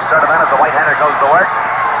plate, watching Sturdivant as the right-hander goes to work.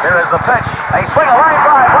 Here is the pitch. A swing, a line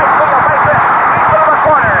drive, right field, base hit. Deep into the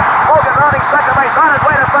corner. Logan rounding second base, on his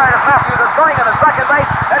way to third as Matthews is going into second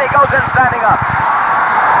base, and he goes in standing up.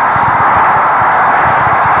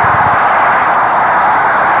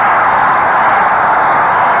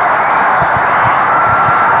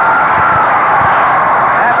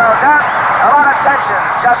 And no doubt, a lot of tension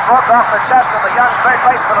just broke off the chest of the young third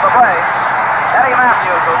baseman of the Braves. Eddie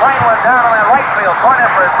Matthews, who lined one down on that right field corner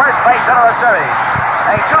for his first base hit of the series.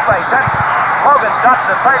 A two-base hit. Logan stops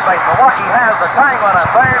at third base. Milwaukee has the tying run on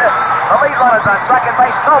third. The lead runner's on second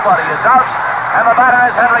base. Nobody is out. And the batter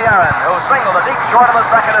is Henry Aaron, who singled a deep short in the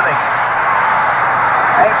second inning.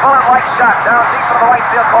 A bullet-like shot down deep into the right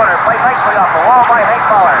field corner. Played nicely off the wall by Hank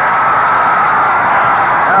Bauer.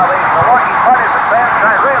 Now the Milwaukee partisan fans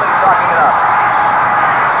are really talking it up.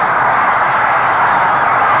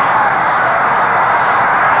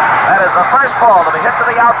 That is the first ball to be hit to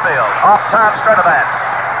the outfield. Off Tom Sturdivant.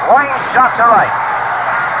 Line shot to right.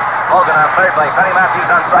 Logan on third base. Eddie Matthews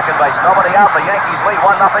on second base. Nobody out. The Yankees lead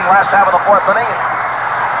 1-0 last half of the fourth inning.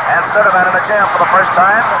 And Sturdivant in the jam for the first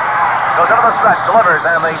time. Goes into the stretch, delivers,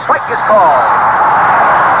 and the strike is called.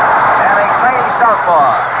 And a training southpaw.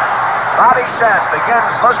 Bobby Shantz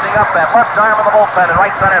begins loosening up that left arm in the bullpen in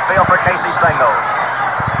right center field for Casey Stengel.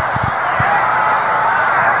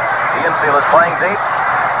 The infield is playing deep.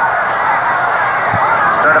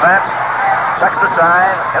 Sturdivant checks the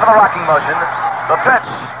sign into the rocking motion. The pitch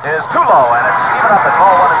is too low, and it's even up at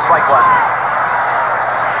ball one and strike one.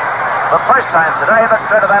 The first time today that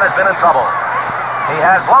Sturdivant has been in trouble. He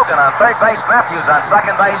has Logan on third base, Matthews on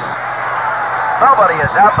second base. Nobody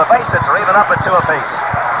is out. The base hits are even up at 2 apiece.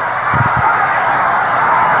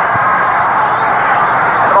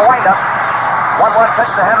 Into the windup. 1-1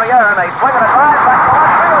 pitch to Henry Aaron. They swing and a drive back to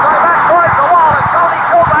left field. Going back towards the wall. It's Tony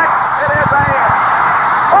Kubek. It is a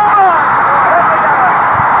home run. Henry Aaron.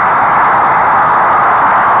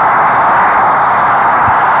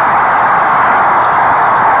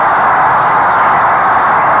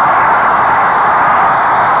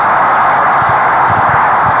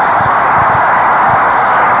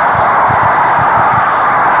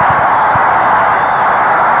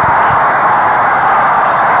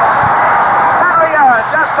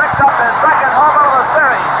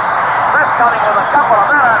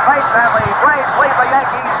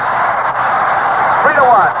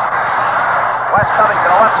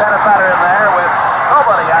 Left-handed batter in there with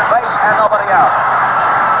nobody on base and nobody out.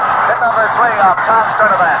 Hit number 3 off Tom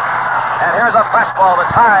Sturdivant. And here's a fastball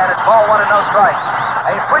that's high, and it's ball one and no strikes.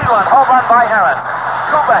 A free run, home run by Aaron.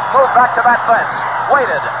 Kubek moved back to that fence,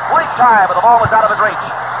 waited, leaped high, but the ball was out of his reach.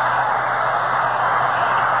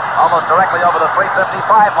 Almost directly over the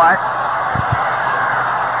 355 mark.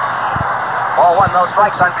 Ball one, no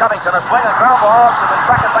strikes on Covington. A swing, a ground ball to the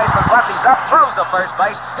second baseman's left. He's up, throws to first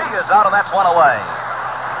base. He is out, and that's one away.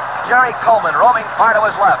 Jerry Coleman roaming far to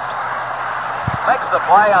his left. Makes the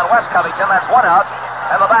play on Wes Covington. That's one out.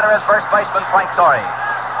 And the batter is first baseman Frank Torrey.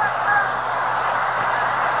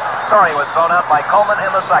 Torrey was thrown out by Coleman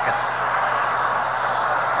in the second.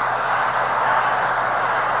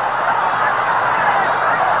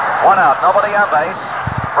 One out, nobody on base.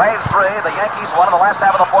 Braves 3, the Yankees 1 in the last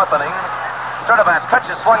half of the fourth inning. Sturdivant's pitch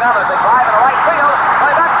is swung out. There's a drive in the right field.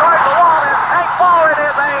 Play back towards the wall is Hank Bauer. It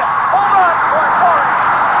is a home run for Torrey.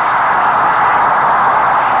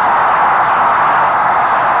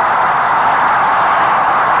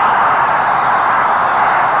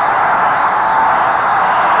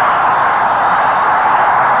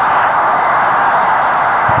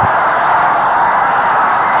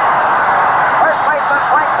 First baseman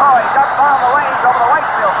Frank Torrey just found the range over the right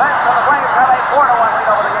field fence, and the Braves have a 4-1 lead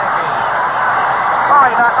over the Yankees.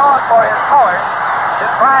 Torrey, not known for his power,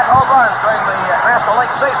 hit 5 home runs during the National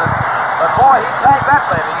League season. But boy, he tagged that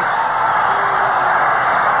baby.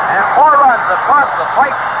 And 4 runs across the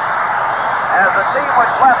plate as the team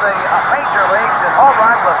which led the major leagues in home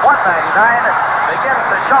runs with 199 begins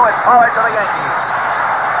to show its power to the Yankees.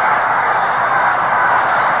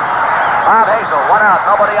 Bob Hazel, 1 out,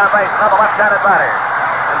 nobody on base, another left-handed batter.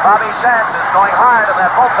 And Bobby Shantz is throwing hard in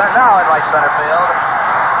that bullpen now in right center field.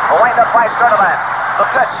 A wind-up by Sturdivant. The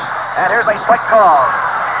pitch, and here's a strike call.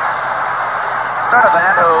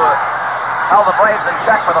 Sturdivant, who held the Braves in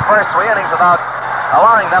check for the first 3 innings without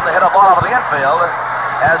allowing them to hit a ball over the infield,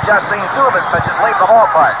 has just seen two of his pitches leave the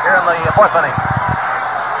ballpark here in the fourth inning.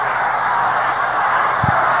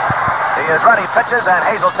 He is ready, pitches, and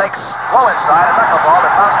Hazel takes low inside a knuckleball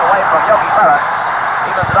that bounced away from Yogi Berra.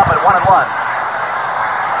 Evens it up at 1-1.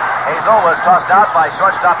 Hazel was tossed out by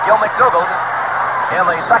shortstop Gil McDougald in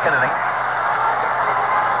the second inning.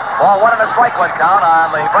 Ball 1 and a strike one count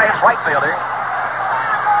on the Braves right fielder.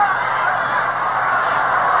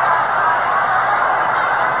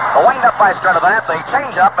 The wind up by Sturdivant, the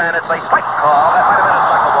change up, and it's a strike call. That might have been his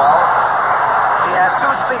knuckleball. He has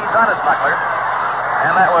two speeds on his knuckler.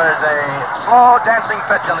 And that was a slow dancing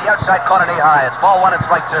pitch on the outside corner knee high. It's ball 1 and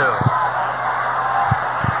strike 2.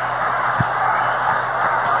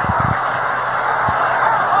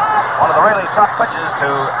 One of the really tough pitches to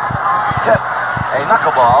hit a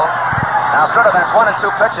knuckleball. Now Sturdivant's 1 and 2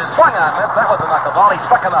 pitches swung on him. That was a knuckleball. He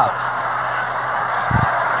struck him out.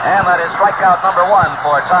 And that is strikeout number 1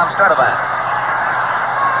 for Tom Sturdivant.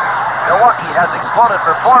 Milwaukee has exploded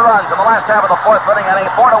for 4 runs in the last half of the fourth inning and a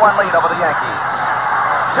 4-1 lead over the Yankees.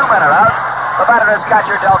 2 men are out. The batter is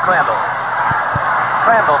catcher Del Crandall.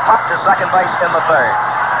 Crandall popped to second base in the third.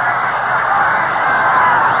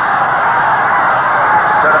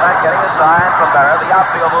 Sturdivant getting a sign from Berra. The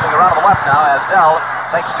outfield moving around to the left now as Del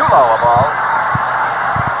takes too low a ball.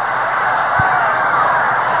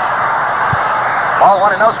 Ball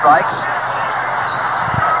 1 and no strikes.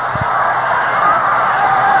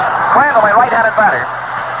 Crandall, a right-handed batter.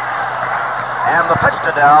 And the pitch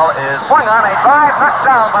to Dell is swung on, a drive knocked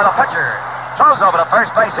down by the pitcher. Throws over to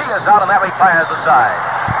first base. He is out, and that retires the side.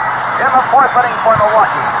 In the fourth inning for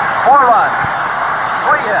Milwaukee, 4 runs,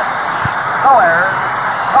 3 hits, no errors,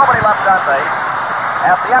 nobody left on base.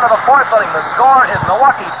 At the end of the fourth inning, the score is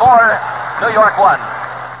Milwaukee 4, New York 1.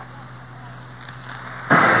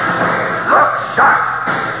 Look sharp.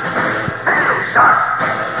 Feel sharp.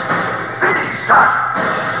 Be sharp.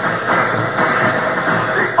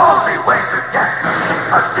 The only way to get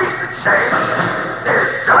a decent shave is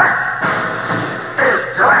Gillette. Shave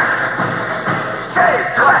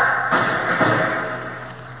Gillette.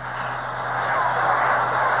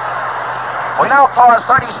 We now pause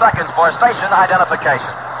 30 seconds for station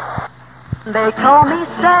identification. They call me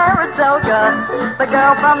Saratoga, the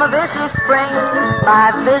girl from the Vichy Spring.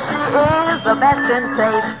 My Vichy is the best in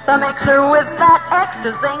taste, the mixer with that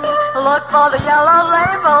extra zing. Look for the yellow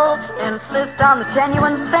label, insist on the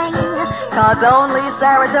genuine thing, 'cause only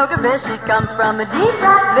Saratoga Vichy comes from the deep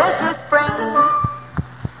Vichy Spring.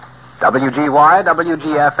 WGY,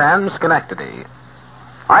 WGFM, Schenectady.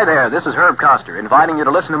 Hi there, this is Herb Coster, inviting you to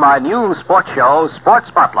listen to my new sports show, Sports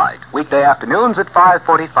Spotlight, weekday afternoons at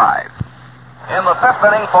 5:45. In the fifth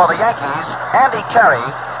inning for the Yankees, Andy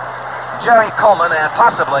Carey, Jerry Coleman, and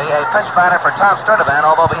possibly a pinch batter for Tom Sturdivant,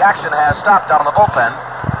 although the action has stopped down in the bullpen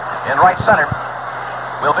in right center,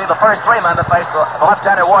 will be the first 3 men to face the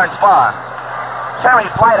left-hander Warren Spahn. Carey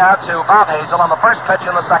flied out to Bob Hazel on the first pitch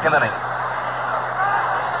in the second inning.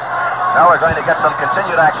 Now we're going to get some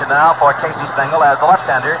continued action now for Casey Stengel as the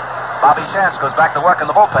left-hander, Bobby Chance, goes back to work in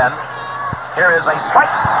the bullpen. Here is a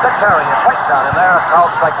strike to Carey, a strike down in there,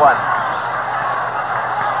 called strike 1.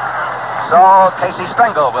 So Casey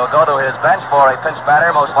Stengel will go to his bench for a pinch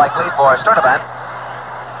batter, most likely for Sturdivant.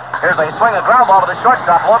 Here's a swing, a ground ball to the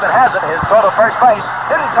shortstop. Logan has it. His throw to first base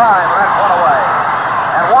in time, and that's 1 away.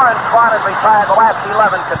 And Warren Spahn has retired the last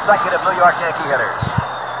 11 consecutive New York Yankee hitters.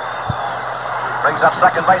 Brings up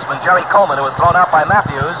second baseman Jerry Coleman, who was thrown out by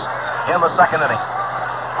Matthews in the second inning.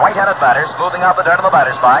 Right-handed batter, smoothing out the dirt in the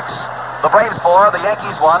batter's box. The Braves 4, the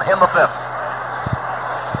Yankees 1 in the fifth.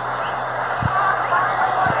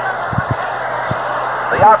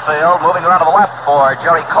 The outfield moving around to the left for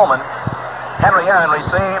Jerry Coleman. Henry Aaron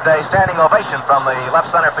received a standing ovation from the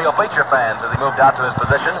left center field bleacher fans as he moved out to his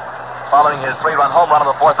position following his 3-run home run in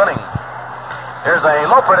the fourth inning. Here's a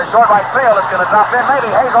looper to short right field. It's going to drop in. Maybe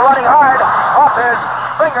Hazel running hard off his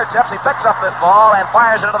fingertips. He picks up this ball and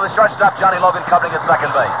fires it into the shortstop, Johnny Logan, covering at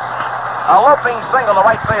second base. A looping single to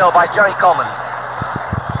right field by Jerry Coleman.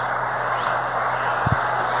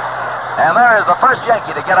 And there is the first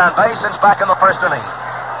Yankee to get on base since back in the first inning.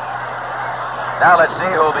 Now let's see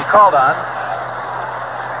who will be called on.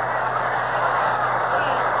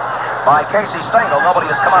 By Casey Stengel. Nobody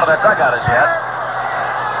has come out of that dugout as yet.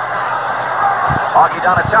 Augie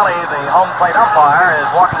Donatelli, the home plate umpire, is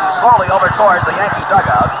walking slowly over towards the Yankee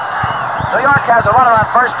dugout. New York has a runner on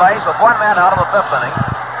first base with 1 man out in the fifth inning.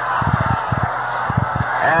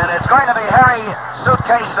 And it's going to be Harry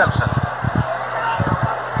Suitcase Simpson.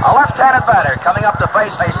 A left-handed batter coming up to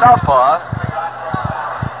face a southpaw,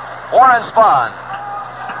 Warren Spahn.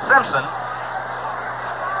 Simpson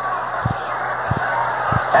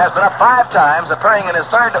has been up 5 times, appearing in his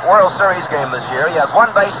 3rd World Series game this year. He has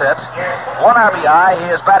 1 base hit, 1 RBI. He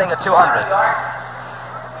is batting at 200.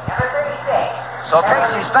 So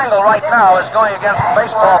Casey Stengel right now is going against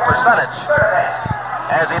baseball percentage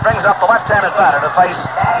as he brings up the left-handed batter to face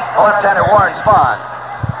the left-hander Warren Spahn.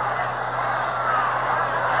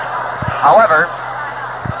 However,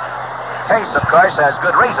 Case, of course, has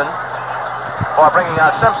good reason for bringing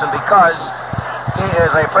out Simpson because he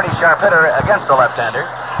is a pretty sharp hitter against the left-hander.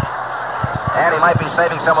 And he might be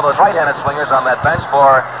saving some of those right-handed swingers on that bench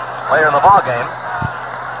for later in the ball game.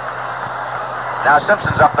 Now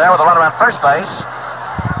Simpson's up there with a runner on first base.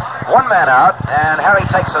 1 man out, and Harry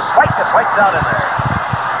takes a strike. It's right down in there.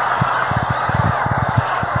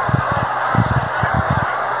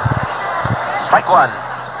 Strike 1.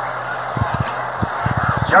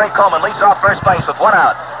 Jerry Coleman leads off first base with 1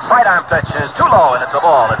 out. Sidearm pitch is too low, and it's a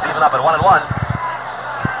ball. It's even up at 1-1.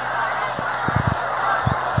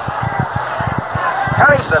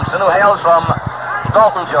 Harry Simpson, who hails from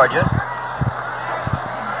Dalton, Georgia,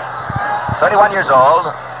 31 years old,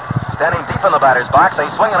 standing deep in the batter's box. A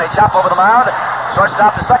swing and a chop over the mound.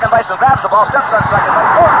 Shortstop to second baseman grabs the ball, steps on second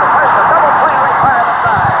base, goes to first, a double play right by the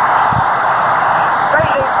side.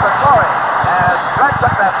 Savings for Torrey as Fred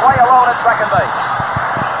took that play alone at second base.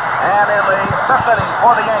 And in the 5th inning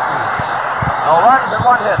for the Yankees, no runs and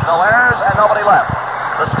 1 hit, no errors, and nobody left.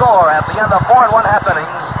 The score at the end of 4 1/2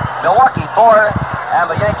 innings, Milwaukee 4 and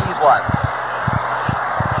the Yankees 1.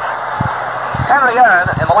 Henry Aaron,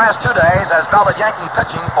 in the last 2 days, has belted Yankee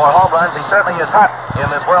pitching for home runs. He certainly is hot in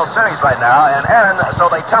this World Series right now. And Aaron, so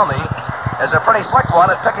they tell me, is a pretty slick one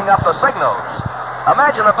at picking up the signals.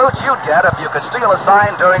 Imagine the boots you'd get if you could steal a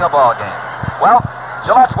sign during a ball game. Well,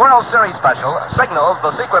 Gillette's World Series special, Signals,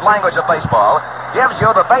 the secret language of baseball, gives you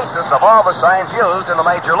the basis of all the signs used in the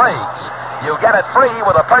major leagues. You get it free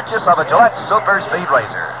with a purchase of a Gillette Super Speed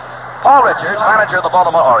Razor. Paul Richards, manager of the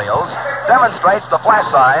Baltimore Orioles, demonstrates the flash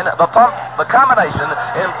sign, the pump, the combination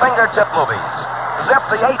in fingertip movies. Zip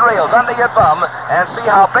the 8 reels under your thumb and see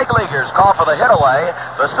how big leaguers call for the hit away,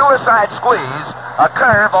 the suicide squeeze, a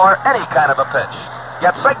curve, or any kind of a pitch.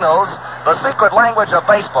 Get Signals, the secret language of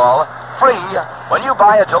baseball, free when you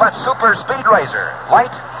buy a Gillette Super Speed Razor.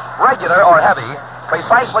 Light, regular, or heavy,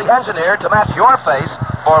 precisely engineered to match your face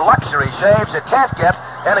for luxury shaves you can't get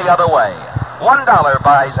any other way. $1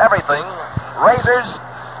 buys everything: razors,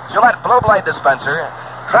 Gillette Blue Blade dispenser,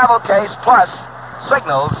 travel case, plus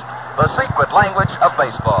Signals, the secret language of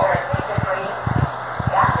baseball.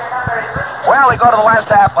 Well, we go to the last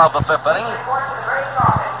half of the 5th inning,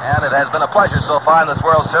 and it has been a pleasure so far in this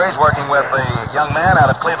World Series working with the young man out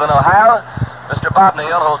of Cleveland, Ohio, Mr. Bob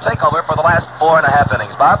Neal, who will take over for the last 4 1/2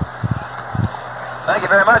 innings. Bob? Thank you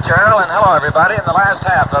very much, Earl, and hello, everybody. In the last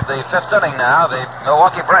half of the 5th inning now, the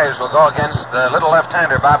Milwaukee Braves will go against the little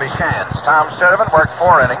left-hander, Bobby Shands. Tom Sturdivant worked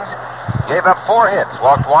 4 innings, gave up 4 hits,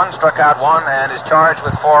 walked 1, struck out 1, and is charged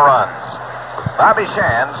with 4 runs. Bobby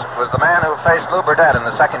Shands was the man who faced Lou Burdett in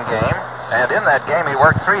the second game, and in that game he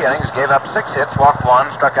worked 3 innings, gave up 6 hits, walked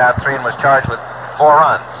 1, struck out 3, and was charged with 4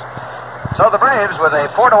 runs. So the Braves with a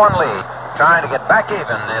 4-1 lead, trying to get back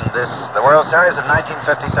even in the World Series of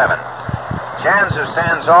 1957. Shands, who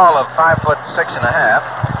stands all of 5'6.5",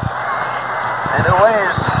 and who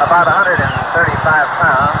weighs about 135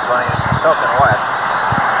 pounds when he's soaking wet,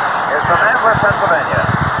 is from Antwerp, Pennsylvania.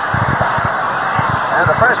 And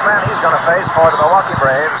the first man he's going to face for the Milwaukee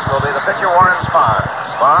Braves will be the pitcher Warren Spahn.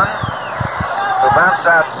 Spahn, who bounced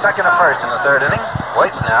out second to first in the 3rd inning,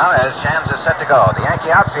 waits now as Shands is set to go. The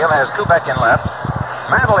Yankee outfield has Kubek in left,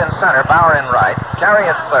 Mantle in center, Bauer in right, Carey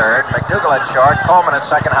at 3rd, McDougal at short, Coleman at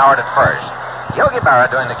 2nd, Howard at 1st. Yogi Berra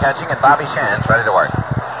doing the catching, and Bobby Shands ready to work.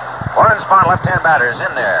 Warren Spahn, left-hand batter, is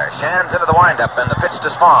in there. Shands into the windup, and the pitch to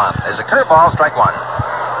Spahn. There's a curveball, strike 1.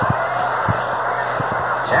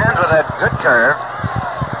 Shands with that good curve,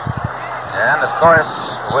 and of course,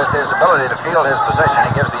 with his ability to field his position,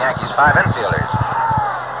 he gives the Yankees 5 infielders.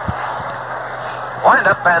 Wind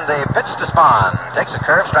up, and the pitch to Spahn. Takes a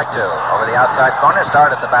curve, strike 2. Over the outside corner,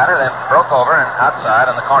 started the batter, then broke over and outside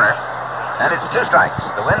on the corner. And it's 2 strikes.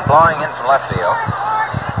 The wind blowing in from left field.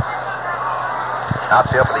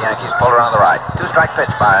 Outfield for the Yankees, pulled around the right. 2-strike pitch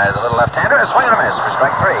by the little left-hander. A swing and a miss for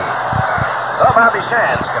strike 3. So Bobby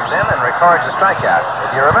Shands comes in and records a strikeout.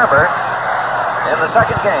 If you remember, in the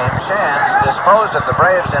second game, Shands disposed of the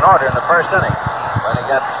Braves in order in the 1st inning when he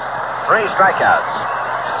got 3 strikeouts.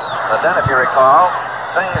 But then, if you recall,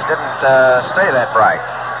 things didn't stay that bright.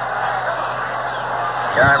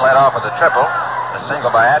 Guerin led off with a triple. A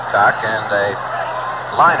single by Adcock, and a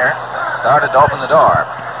liner started to open the door.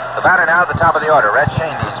 The batter now at the top of the order, Red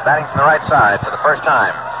Shandy, batting from the right side for the first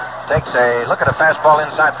time. takes a look at a fastball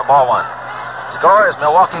inside for ball one. Score is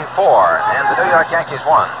Milwaukee 4 and the New York Yankees 1.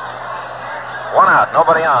 One out,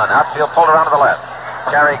 nobody on. Outfield pulled around to the left.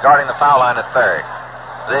 Terry guarding the foul line at third.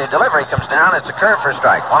 The delivery comes down. It's a curve for a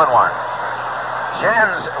strike. 1-1.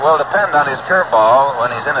 Shands will depend on his curveball when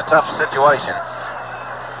he's in a tough situation.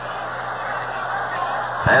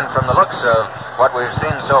 And from the looks of what we've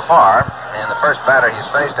seen so far, in the first batter he's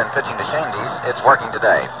faced and pitching to Shandes, it's working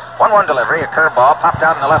today. 1-1 delivery, a curveball, popped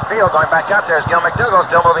out in the left field, going back out there is Gil McDougall,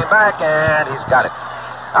 still moving back, and he's got it.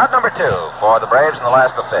 Out number 2 for the Braves in the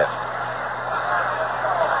last of the fifth.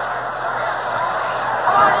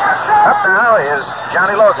 Up now is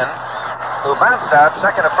Johnny Logan, who bounced out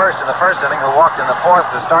second to first in the first inning, who walked in the fourth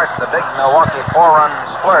to start the big Milwaukee 4-run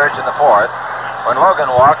splurge in the fourth, when Logan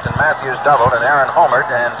walked and Matthews doubled and Aaron homered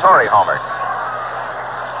and Torrey homered.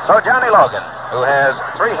 So Johnny Logan, who has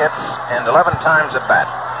 3 hits and 11 times at bat,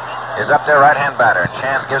 is up there, right-hand batter, and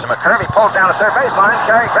Chance gives him a curve. He pulls down the third baseline.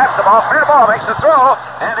 Carey grabs the ball, fair ball, makes the throw,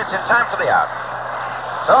 and it's in time for the out.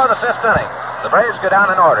 So the fifth inning, the Braves go down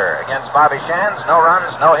in order against Bobby Shands. No runs,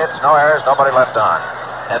 no hits, no errors, nobody left on.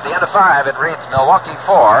 At the end of 5, it reads Milwaukee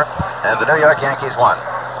 4 and the New York Yankees 1.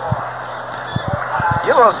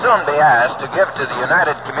 You will soon be asked to give to the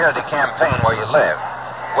United Community Campaign where you live.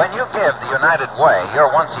 When you give the United Way, your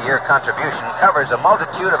once-a-year contribution covers a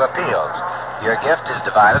multitude of appeals. Your gift is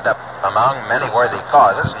divided up among many worthy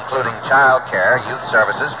causes, including child care, youth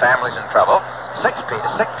services, families in trouble, sick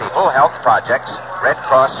people, health projects, Red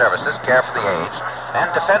Cross services, care for the aged, and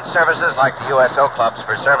defense services like the USO clubs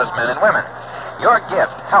for servicemen and women. Your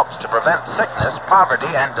gift helps to prevent sickness, poverty,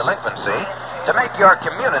 and delinquency, to make your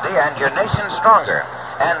community and your nation stronger.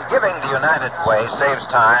 And giving the United Way saves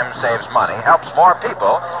time, saves money, helps more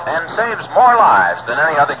people, and saves more lives than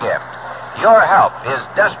any other gift. Your help is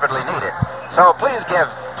desperately needed. So please give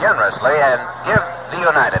generously and give the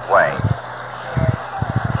United Way.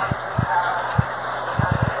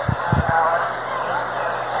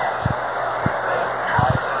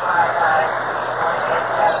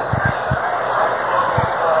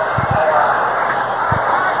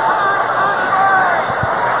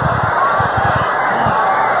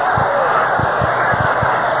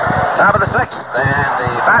 Top of the sixth, and the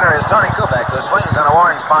batter is Tony Kubek, who swings on a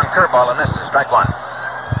Warren Spahn curveball and misses. Strike 1.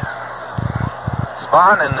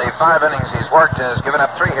 Spahn, in the 5 innings he's worked, has given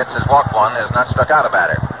up 3 hits, has walked 1, has not struck out a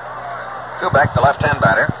batter. Kubek, the left-hand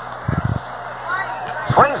batter,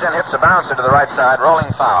 swings and hits a bouncer to the right side, rolling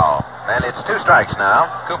foul. And it's 2 strikes now.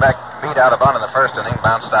 Kubek beat out a bunt in the first inning,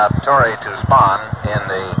 bounced out Torrey to Spahn in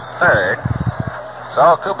the third.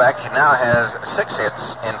 So Kubek now has 6 hits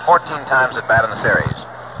in 14 times at bat in the series.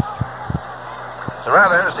 It's a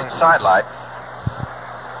rather interesting sidelight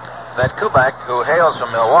that Kubek, who hails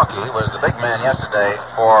from Milwaukee, was the big man yesterday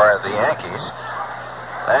for the Yankees.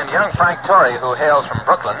 And young Frank Torrey, who hails from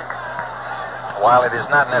Brooklyn, while it is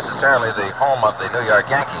not necessarily the home of the New York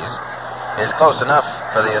Yankees, is close enough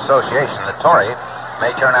for the association that Torrey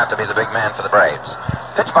may turn out to be the big man for the Braves.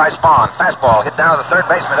 Pitch by Spahn, fastball, hit down to the third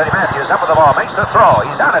baseman, Eddie Matthews, up with the ball, makes the throw.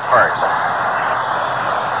 He's out at first.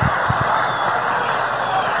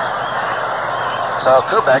 So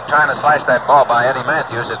Kubek, trying to slice that ball by Eddie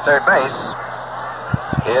Matthews at third base,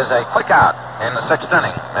 is a quick out in the 6th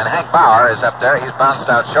inning. And Hank Bauer is up there. He's bounced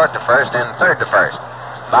out short to first and third to first.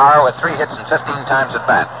 Bauer with 3 hits and 15 times at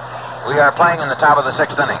bat. We are playing in the top of the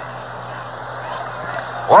 6th inning.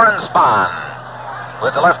 Warren Spahn,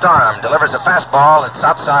 with the left arm, delivers a fastball. It's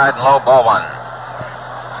outside and low, ball 1.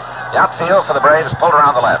 The outfield for the Braves pulled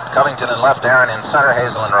around the left. Covington in left, Aaron in center,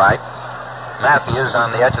 Hazel in right. Matthews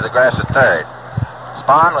on the edge of the grass at third.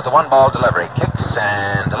 Spahn with the 1-ball delivery. Kicks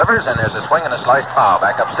and delivers, and there's a swing and a sliced foul.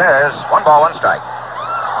 Back upstairs, 1 ball, 1 strike.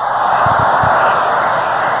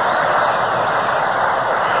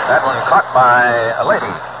 That one caught by a lady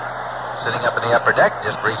sitting up in the upper deck,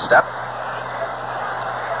 just reached up.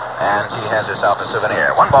 And she has herself a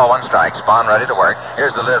souvenir. 1 ball, 1 strike. Spahn ready to work.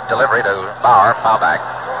 Here's the delivery to Bauer, foul back.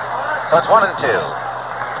 So it's 1-2.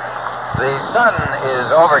 The sun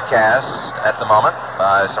is overcast at the moment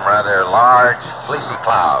by some rather large, fleecy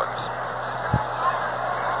clouds.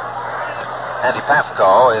 Andy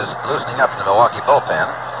Pafko is loosening up in the Milwaukee bullpen.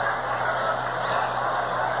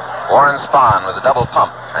 Warren Spahn with a double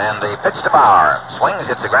pump, and the pitch to Bauer. Swings,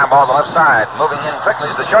 hits the ground ball to the left side. Moving in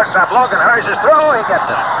quickly is the shortstop, Logan. Hurries his throw, he gets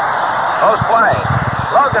it. Close play.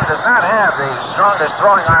 Logan does not have the strongest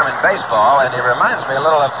throwing arm in baseball, and he reminds me a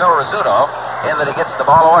little of Phil Rizzuto in that he gets the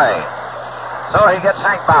ball away. So he gets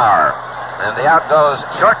Hank Bauer. And the out goes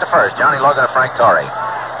short to first. Johnny Logan of Frank Torrey.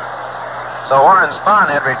 So Warren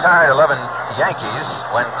Spahn had retired 11 Yankees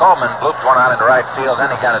when Coleman blooped one out into right field.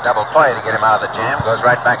 Then he got a double play to get him out of the jam. Goes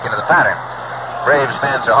right back into the pattern. Braves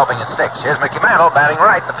fans are hoping it sticks. Here's Mickey Mantle batting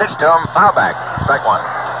right. The pitch to him. Foul back. Strike one.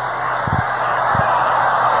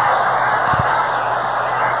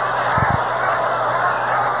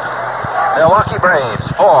 Milwaukee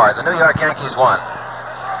Braves 4. The New York Yankees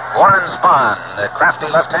 1. Warren Spahn, the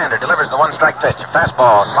crafty left-hander, delivers the one-strike pitch.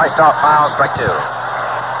 Fastball sliced off foul. Strike two.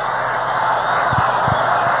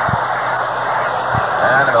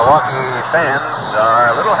 And the Milwaukee fans are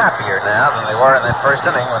a little happier now than they were in that first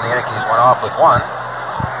inning when the Yankees went off with one.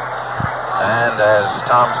 And as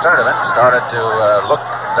Tom Sturdivant started to look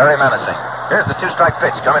very menacing. Here's the two-strike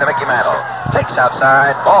pitch coming to Mickey Mantle. Takes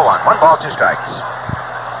outside. Ball one. 1 ball, 2 strikes.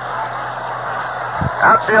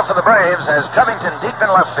 Outfield for the Braves has Covington deep in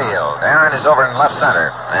left field. Aaron is over in left center.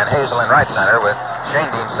 And Hazel in right center with Shane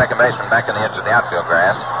Dean, second baseman, back on the edge of the outfield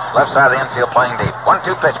grass. Left side of the infield playing deep.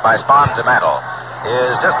 1-2 pitch by Spahn to Mantle.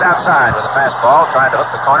 Is just outside with a fastball. Tried to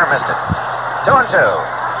hook the corner, missed it. 2-2.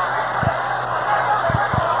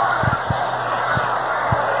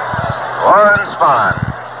 Warren Spahn.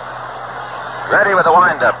 Ready with the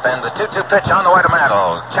windup, and the 2-2 pitch on the way to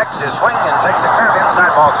Mantle. Checks his swing and takes a curve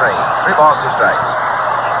inside ball 3. 3 balls, 2 strikes.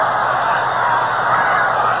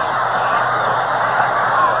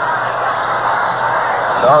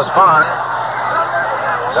 So Spahn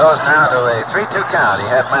goes now to a 3-2 count. He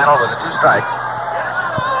had Mantle with a 2-strike.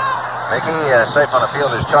 Mickey safe on the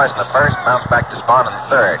fielder's choice in the first. Bounce back to Spahn in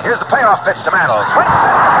the third. Here's the payoff pitch to Mantle. Swing. And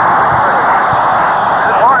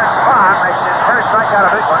Warren Spahn makes his first strikeout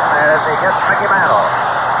of big one as he gets Mickey Mantle.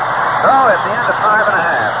 So at the end of 5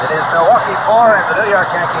 1/2, it is Milwaukee 4 and the New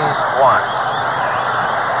York Yankees 1.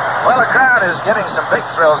 Well, the crowd is getting some big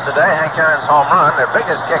thrills today. Hank Aaron's home run. Their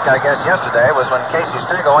biggest kick, I guess, yesterday was when Casey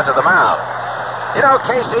Stengel went to the mound. You know,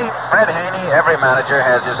 Casey, Fred Haney, every manager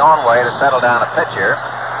has his own way to settle down a pitcher.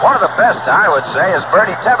 One of the best, I would say, is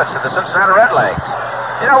Bertie Tebbetts of the Cincinnati Redlegs.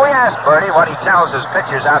 You know, we asked Bertie what he tells his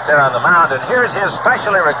pitchers out there on the mound, and here's his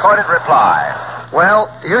specially recorded reply. Well,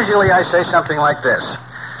 usually I say something like this.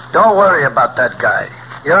 Don't worry about that guy.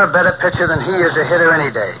 You're a better pitcher than he is a hitter any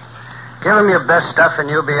day. Give him your best stuff and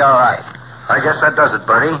you'll be all right. I guess that does it,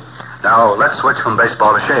 Bertie. Now, let's switch from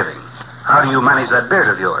baseball to shaving. How do you manage that beard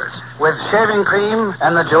of yours? With shaving cream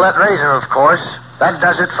and the Gillette razor, of course. That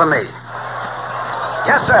does it for me.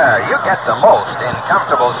 Yes, sir. You get the most in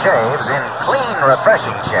comfortable shaves, in clean,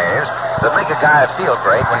 refreshing shaves that make a guy feel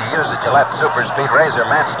great when you use the Gillette Super Speed Razor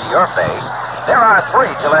matched to your face. There are 3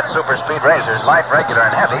 Gillette Super Speed Razors, light, regular,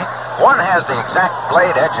 and heavy. One has the exact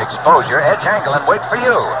blade edge exposure, edge angle, and weight for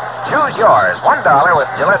you. Choose yours. $1 with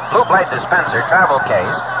Gillette Blue Blade Dispenser, travel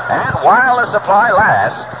case, and while the supply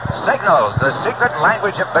lasts, signals the secret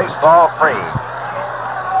language of baseball free.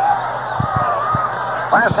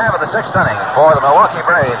 Last half of the 6th inning for the Milwaukee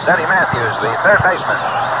Braves, Eddie Matthews, the third baseman,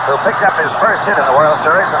 who picked up his first hit in the World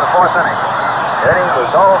Series in the 4th inning. Eddie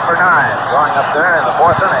was 0 for 9 going up there in the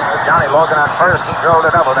 4th inning with Johnny Logan on first. He drilled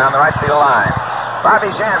a double down the right field line.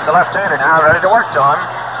 Bobby Shands, the left-hander, now ready to work to him.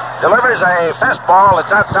 Delivers a fastball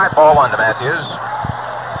that's outside ball 1 to Matthews.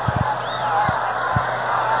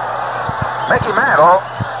 Mickey Mantle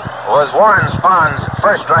was Warren Spahn's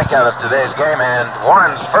first strikeout of today's game and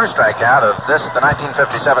Warren's first strikeout of the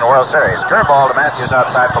 1957 World Series. Curveball to Matthews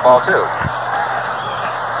outside for ball 2.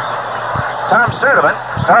 Tom Sturdivant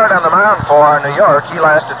started on the mound for New York. He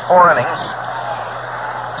lasted 4 innings.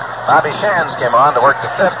 Bobby Shands came on to work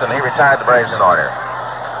the 5th, and he retired the Braves in order.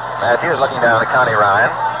 Matthews looking down at Connie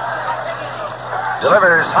Ryan.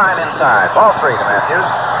 Delivers high and inside. Ball 3 to Matthews.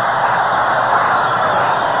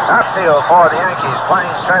 Outfield for the Yankees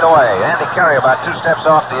playing straight away. Andy Carey about 2 steps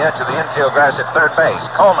off the edge of the infield grass at third base.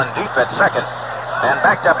 Coleman deep at second. And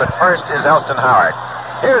backed up at first is Elston Howard.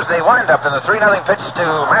 Here's the windup in the 3-0 pitch to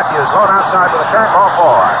Matthews. Low outside with a curve, ball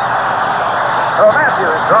 4. So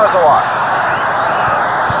Matthews draws a walk.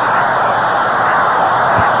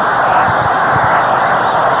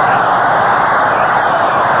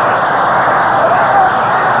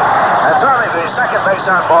 That's only the second base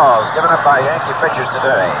on balls given up by Yankee pitchers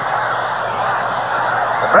today.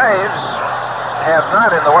 The Braves have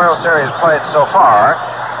not in the World Series played so far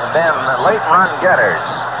been late run getters.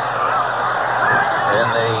 In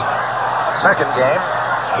the second game,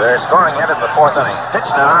 they're scoring it in the 4th inning. Pitch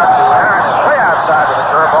now to Aaron is way outside with a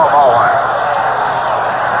curveball, ball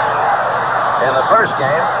 1. In the first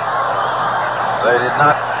game, they did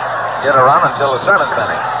not get a run until the 7th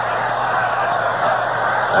inning.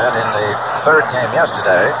 And in the third game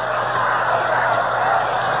yesterday,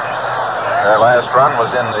 their last run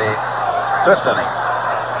was in the 5th inning.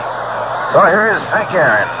 So here's Hank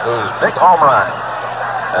Aaron, whose big home run,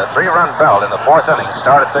 a 3-run belt in the 4th inning,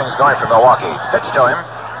 started things going for Milwaukee. Pitch to him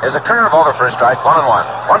is a curve over for a strike,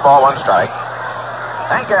 1-1. 1 ball, 1 strike.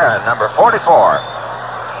 Hank Aaron, number 44.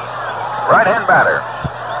 Right-hand batter.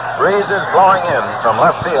 Breeze is blowing in from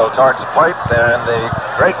left field towards the plate there in the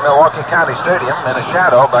great Milwaukee County Stadium in a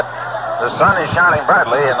shadow, but the sun is shining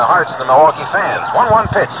brightly in the hearts of the Milwaukee fans. 1-1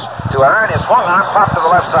 pitch to Aaron. He swung on, popped to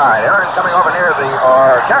the left side. Aaron coming over near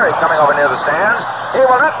Carey coming over near the stands. He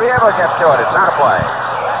will not be able to get to it. It's out of play.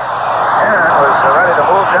 Aaron was ready to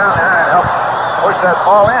move down there and help push that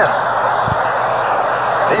ball in.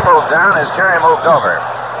 He moved down as Carey moved over,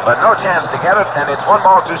 but no chance to get it, and it's 1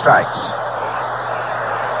 ball, 2 strikes.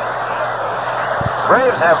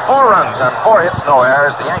 Braves have 4 runs on 4 hits, no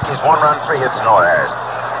errors. The Yankees 1 run, 3 hits, no errors.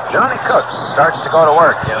 Johnny Cooks starts to go to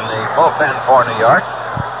work in the bullpen for New York.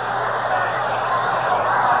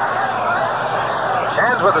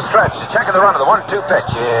 Shands with a stretch. The check of the run of the 1-2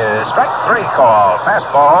 pitch is strike 3 call.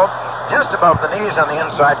 Fastball just above the knees on the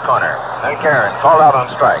inside corner. Hank Aaron called out on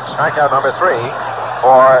strike. Strikeout number 3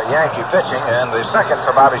 for Yankee pitching and the second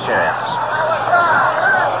for Bobby Shands.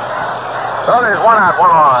 So there's 1 out, 1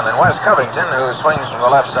 on, and Wes Covington, who swings from the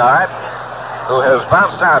left side, who has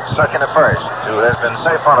bounced out second at first, who has been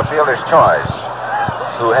safe on a fielder's choice,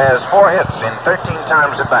 who has 4 hits in 13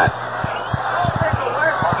 times at bat.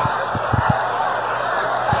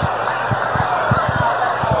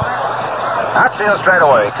 Outfield straight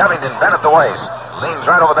away. Covington bent at the waist, leans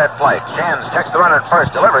right over that plate. Shands checks the runner at first,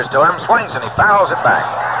 delivers to him, swings, and he fouls it back.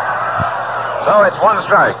 So it's 1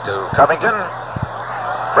 strike to Covington.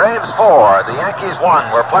 Braves 4, the Yankees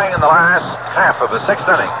 1. We're playing in the last half of the 6th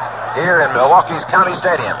inning here in Milwaukee's County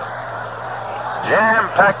Stadium.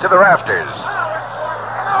 Jam-packed to the rafters.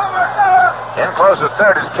 In close at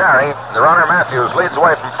third is Carey. The runner Matthews leads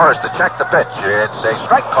away from first to check the pitch. It's a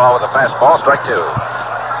strike call with a fastball, strike 2.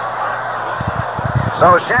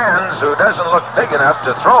 So Shands, who doesn't look big enough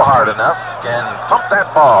to throw hard enough, can pump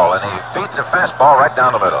that ball, and he feeds a fastball right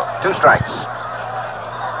down the middle. 2 strikes.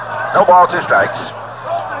 No ball, 2 strikes.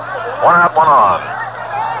 1 out, 1 on.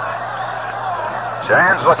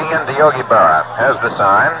 Shands looking into Yogi Berra. Has the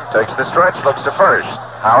sign. Takes the stretch. Looks to first.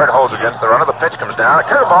 Howard holds against the runner. The pitch comes down. A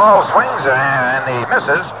curveball swings and he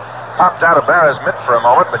misses. Popped out of Berra's mitt for a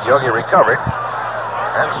moment, but Yogi recovered.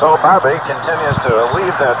 And so Bobby continues to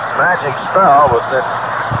weave that magic spell with that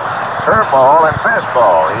curveball and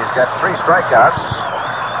fastball. He's got 3 strikeouts.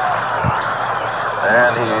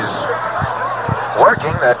 And he's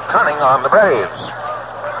working that cunning on the Braves.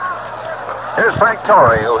 Here's Frank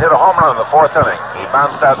Torrey, who hit a home run in the 4th inning. He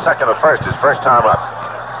bounced out second at first, his first time up.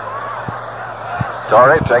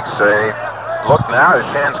 Torrey takes a look now as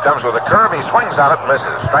Shands comes with a curve. He swings on it and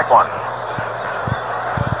misses. Strike 1.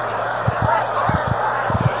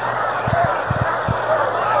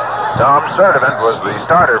 Tom Sturdivant was the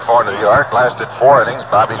starter for New York. Lasted 4 innings.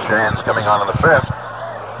 Bobby Shands coming on in the 5th.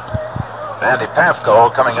 Andy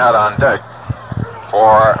Pafko coming out on deck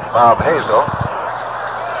for Bob Hazel.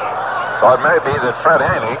 So it may be that Fred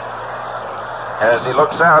Haney, as he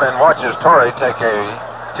looks out and watches Torrey take a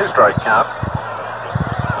 2-strike count,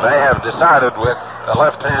 they have decided with the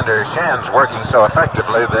left-hander Shands working so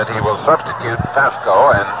effectively that he will substitute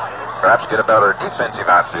Pafko and perhaps get a better defensive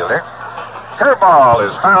outfielder. Curveball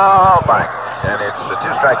is fouled back, and it's a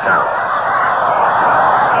 2-strike count.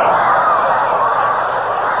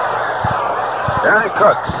 Johnny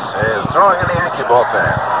Cooks is throwing in the Yankee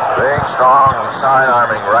bullpen. Big, strong,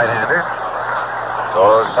 side-arming right-hander.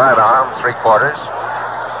 Goes sidearm, 3/4.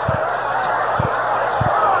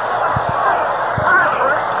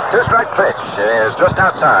 2-strike pitch is just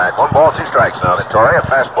outside. 1 ball, 2 strikes now to Torrey. A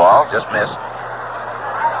fastball, just missed.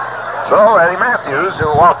 So Eddie Matthews,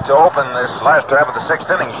 who walked to open this last half of the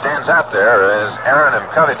 6th inning, stands out there as Aaron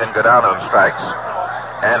and Covington go down on strikes.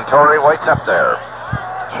 And Torrey waits up there.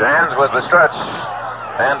 Shands with the stretch.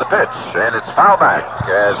 And the pitch, and it's foul back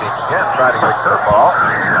as he again tried to get a curveball.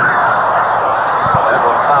 That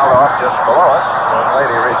one fouled off just below us. One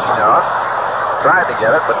lady reaching out. Tried to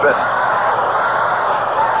get it, but didn't.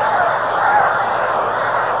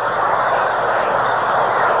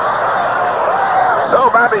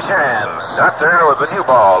 So Bobby Shands out there with the new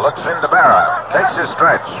ball. Looks into Berra. Takes his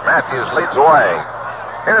stretch. Matthews leads away.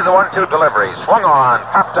 Here's the 1-2 delivery. Swung on,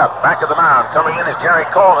 popped up, back of the mound. Coming in is Gary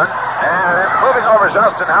Coleman. And moving over is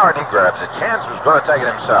Elston Howard. He grabs it. Chance was going to take it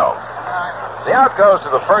himself. The out goes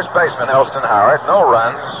to the first baseman, Elston Howard. No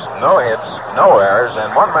runs, no hits, no errors,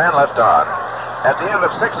 and 1 man left on. At the end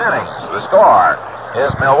of 6 innings, the score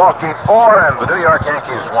is Milwaukee 4 and the New York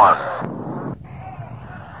Yankees 1.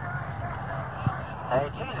 A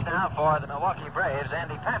change now for the Milwaukee Braves.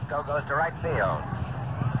 Andy Pasco goes to right field.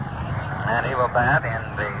 And he will bat in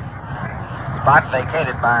the spot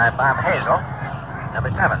vacated by Bob Hazel, number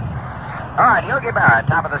 7. All right, Yogi Berra,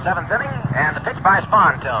 top of the 7th inning, and the pitch by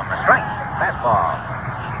Spahn to him. A strike, fastball,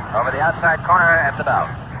 over the outside corner at the belt.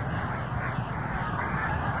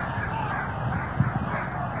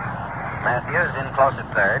 Matthews in close at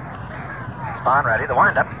third. Spahn ready. The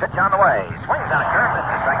windup, pitch on the way. Swings on a curve,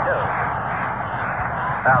 misses, strike 2.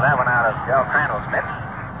 Fouled that one out of Joe Crandall's mitt.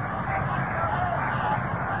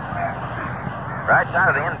 Right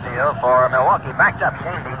side of the infield for Milwaukee. Backed up.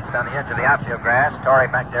 Shane Deans on the edge of the outfield grass. Torrey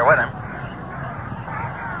back there with him.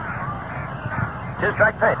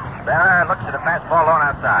 2-strike pitch. Berra looks at a fastball low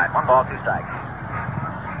and outside. 1 ball, 2 strikes.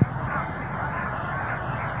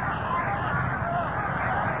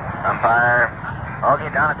 Umpire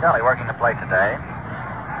Ogie Donatelli working the plate today.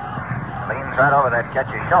 Leans right over that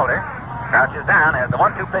catcher's shoulder. Crouches down as the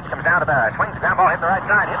 1-2 pitch comes down to Berra. Swings the ground ball, hit the right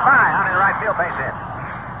side. Hit by out in the right field, base hit.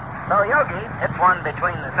 So Yogi hits one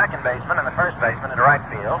between the second baseman and the first baseman in the right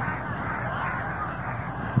field.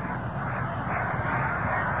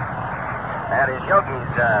 That is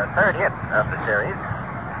Yogi's third hit of the series.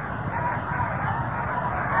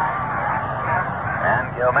 And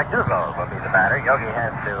Gil McDougall will be the batter. Yogi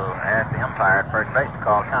had to ask the umpire at first base to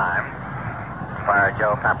call time. Umpire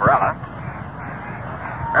Joe Paparella.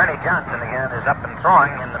 Ernie Johnson again is up and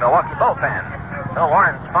throwing in the Milwaukee bullpen. So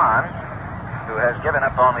Warren Spahn, who has given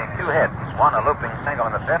up only 2 hits, one a looping single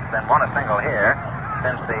in the 5th and one a single here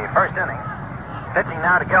since the first inning. Pitching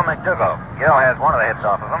now to Gil McDougall. Gil has one of the hits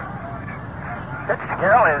off of him. Pitch to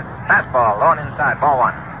Gil is fastball, low and inside, ball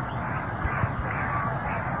 1.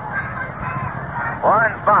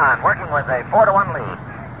 Warren Spahn working with a 4-1 lead.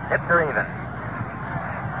 Hits are even.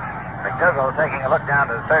 McDougall taking a look down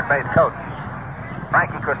to the third base coach,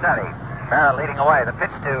 Frankie Crissetti. Berra leading away. The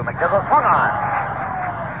pitch to McDougall swung on.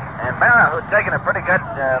 And Berra, who'd taken a pretty good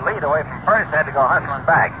lead away from first, had to go hustling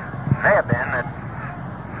back. May have been that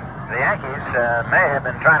the Yankees may have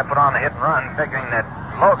been trying to put on the hit and run, figuring that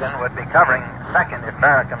Logan would be covering second if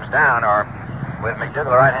Berra comes down, or with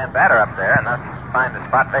McDougall, the right-hand batter, up there, and thus find the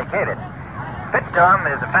spot vacated. Pitch to him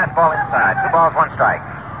is a fastball inside. 2 balls, 1 strike.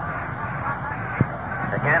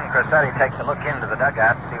 Again, Crissetti takes a look into the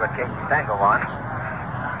dugout to see what Casey Stengel wants.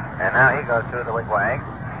 And now he goes through the wigwag.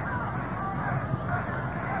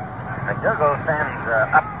 McDougall stands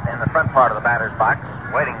up in the front part of the batter's box,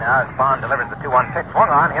 waiting now as Spahn delivers the 2-1 pitch. Swung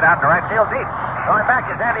on, hit out in the right field deep. Going back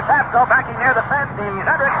is Andy Pasco, backing near the fence. He's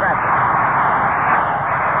under expressed.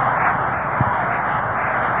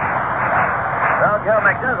 So Gil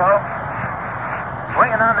McDougall,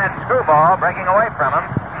 swinging on that screwball, breaking away from him,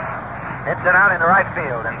 hits it out into right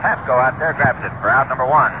field, and Pasco out there grabs it for out number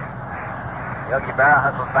 1. Yogi Berra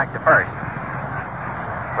hustles back to first.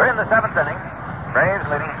 We're in the 7th inning. Braves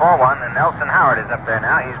leading 4-1, and Nelson Howard is up there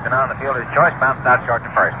now. He's been on the fielder's choice, bounced out short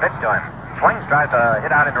to first. Pitch to him. Swings, tries to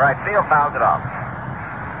hit out into right field, fouls it off.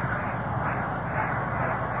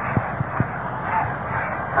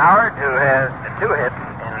 Howard, who has 2 hits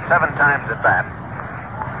in 7 times at bat.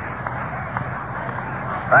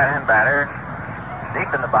 Right-hand batter, deep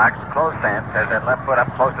in the box, closed stance, has that left foot up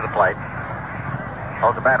close to the plate.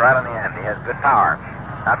 Holds the bat right on the end. He has good power.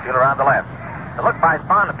 Outfield around the left. The look by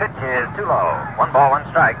Spahn, the pitch is too low. 1 ball, 1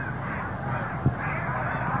 strike.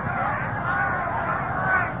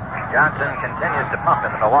 Johnson continues to pump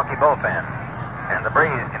in the Milwaukee bullpen. And the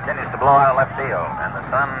breeze continues to blow out of left field. And the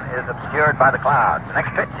sun is obscured by the clouds. The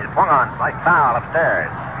next pitch is swung on, slight foul upstairs.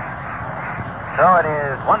 So it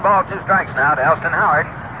is 1 ball, 2 strikes now to Elston Howard.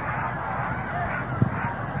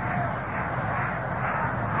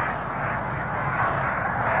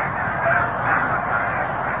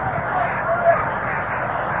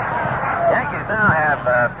 Yankees now have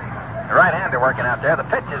the right-hander working out there. The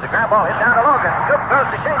pitch is a ground ball hit down to Logan. Scoop throws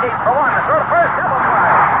to Shane Deans for 1. The throw to first, double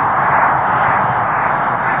play.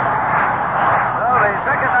 So the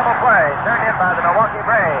second double play turned in by the Milwaukee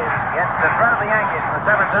Braves gets in front of the Yankees in the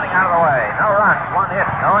 7th inning out of the way. No runs, 1 hit,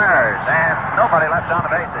 no errors, and nobody left on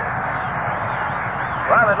the bases.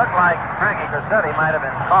 Well, it looked like Frankie Crissetti might have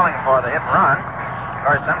been calling for the hit and run. Of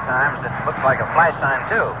course, sometimes it looks like a flash sign,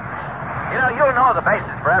 too. You know, you'll know the bases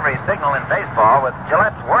for every signal in baseball with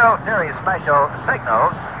Gillette's World Series Special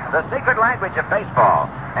Signals, the secret language of baseball.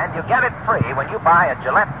 And you get it free when you buy a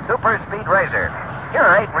Gillette Super Speed Razor. Here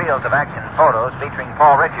are 8 reels of action photos featuring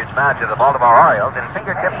Paul Richards' match of the Baltimore Orioles in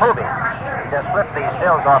fingertip movies. You just flip these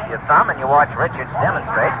stills off your thumb and you watch Richards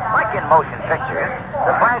demonstrate, like in motion pictures,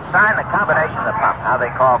 the flash sign, the combination of the pump, how they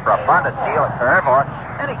call for a bunt, a steal, a curve, or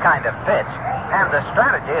any kind of pitch. And the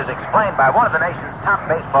strategy is explained by one of the nation's top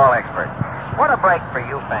baseball experts. what a break for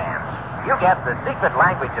you fans. You get the secret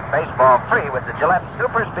language of baseball free with the Gillette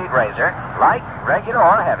Super Speed Razor, light, regular,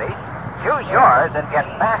 or heavy. Choose yours and get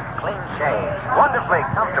fast, clean shaves. Wonderfully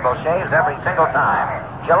comfortable shaves every single time.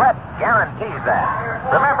 Gillette guarantees that.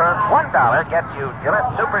 Remember, $1 gets you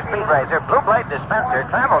Gillette Super Speed Razor Blue Blade Dispenser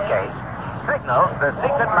Travel Case. Signals the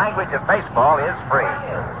secret language of baseball is free.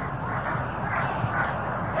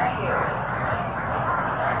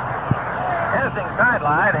 Interesting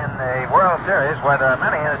sidelight in the World Series, where there are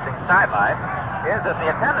many interesting sidelights, is that the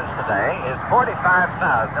attendance today is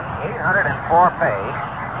 45,804 paid,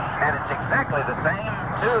 and it's exactly the same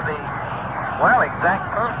to the, exact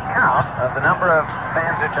count of the number of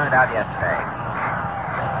fans who turned out yesterday.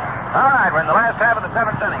 All right, we're in the last half of the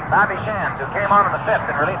seventh inning. Bobby Shand, who came on in the fifth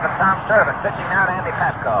in relief of Tom Servant, pitching now to Andy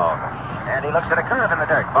Pasco. And he looks at a curve in the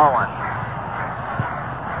dirt, ball one.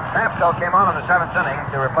 Pasco came on in the seventh inning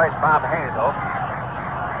to replace Bob Hazel.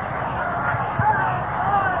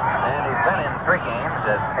 And he's been in 3 games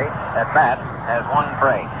as 8 at-bats, has 1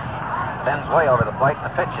 break. Bends way over the plate, and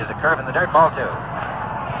the pitch is a curve in the dirt, ball 2.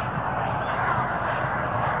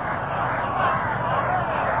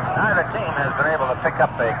 Neither team has been able to pick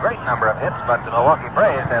up a great number of hits, but the Milwaukee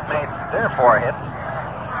Braves have made their 4 hits,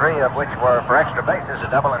 3 of which were for extra bases,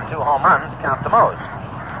 a double and 2 home runs, count the most.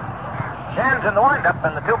 Shands in the windup,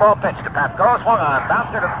 and the 2-ball pitch to Pasco, swung on,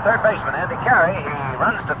 bouncer to the third baseman, Andy Carey. He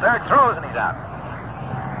runs to third, throws, and he's out.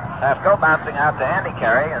 Pasco bouncing out to Andy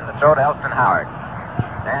Carey, and the throw to Elston Howard.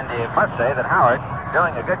 And you must say that Howard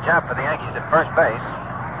doing a good job for the Yankees at first base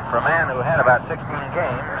for a man who had about 16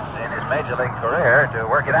 games in his major league career to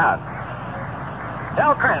work it out.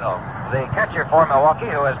 Del Crandall, the catcher for Milwaukee,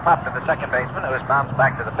 who has popped to the second baseman, who has bounced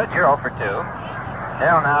back to the pitcher, 0 for 2.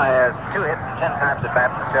 Del now has 2 hits and 10 times at bat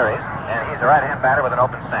in the series, and he's a right-hand batter with an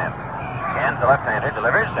open stance. And the left-hander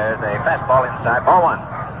delivers. There's a fastball inside, ball 1.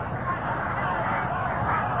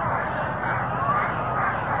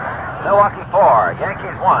 Milwaukee 4,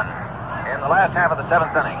 Yankees 1 in the last half of the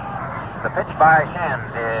seventh inning. The pitch by Shams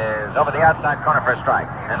is over the outside corner for a strike.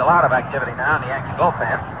 And a lot of activity now in the Yankee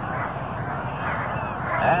bullpen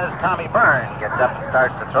as Tommy Byrne gets up and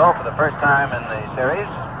starts to throw for the first time in the series,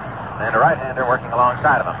 and a right-hander working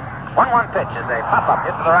alongside of him. 1-1 pitch is a pop-up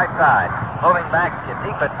hit to the right side. Moving back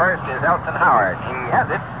deep at first is Elston Howard. He has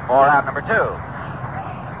it for out number 2.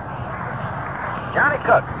 Johnny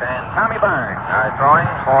Cook and Tommy Byrne are throwing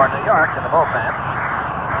for New York in the bullpen.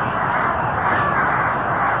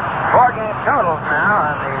 4 game totals now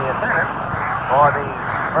on the attendance for these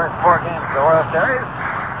first 4 games of the World Series.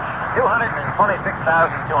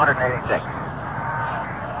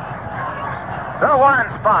 226,286. So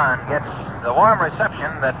Warren Spahn gets the warm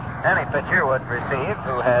reception that any pitcher would receive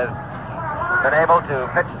who has been able to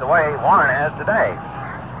pitch the way Warren has today.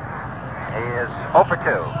 He is 0 for 2.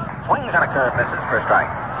 Swings on a curve, misses for a strike.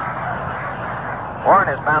 Warren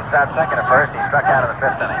has bounced out second at first. He struck out in the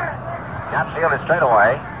 5th inning. Got fielded straight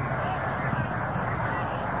away.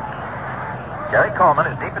 Gary Coleman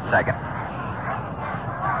is deep at second.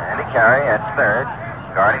 Andy Carey at third,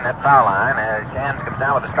 guarding that foul line as Shams comes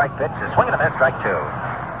down with a strike pitch. A swing and a miss, strike 2.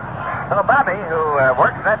 So Bobby, who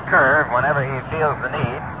works that curve whenever he feels the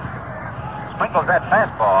need, sprinkles that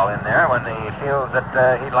fastball in there when he feels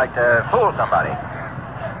that he'd like to fool somebody.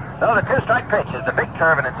 So the 2-strike pitch is the big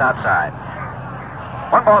curve, and it's outside.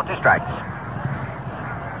 1 ball, 2 strikes.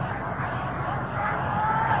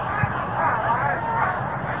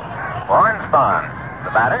 Warren Spahn,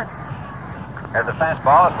 the batter, has a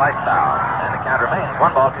fastball, a slice foul, and the count remains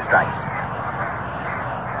 1 ball, 2 strikes.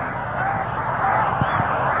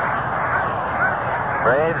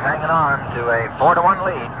 Braves hanging on to a 4-1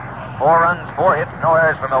 lead. 4 runs, 4 hits, no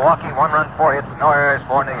errors for Milwaukee. 1 run, 4 hits, no errors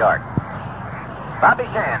for New York. Bobby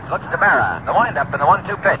Shantz looks to Berra. The windup and the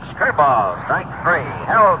 1-2 pitch. Curveball, strike 3.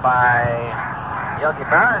 Held by Yogi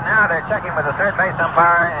Berra. Now they're checking with the third base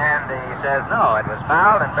umpire, and he says no, it was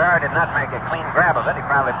fouled, and Berra did not make a clean grab of it. He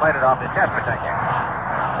probably played it off his chest protector.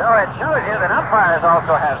 So it shows you that umpires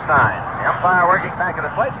also have signs. The umpire working back at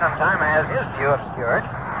the plate sometime has his view obscured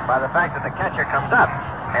by the fact that the catcher comes up.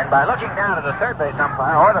 And by looking down to the third base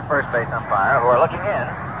umpire or the first base umpire who are looking in,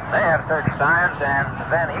 they have certain signs, and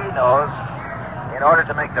then he knows, in order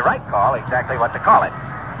to make the right call, exactly what to call it.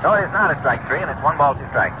 So it is not a strike 3, and it's 1 ball, 2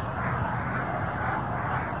 strikes.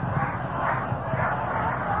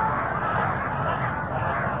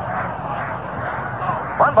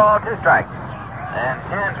 One ball, 2 strikes. And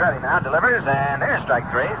Shans ready now, delivers, and there's strike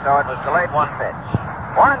 3, so it was delayed 1 pitch.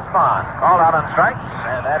 Warren Spahn called out on strikes,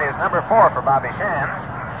 and that is number 4 for Bobby Shans.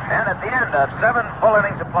 And at the end of 7 full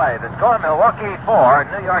innings of play, the score: Milwaukee 4,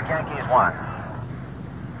 New York Yankees 1.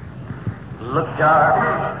 Look sharp,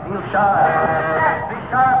 feel sharp. Be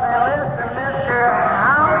sharp and listen, mister.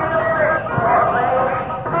 How you fit for play?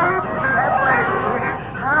 That play.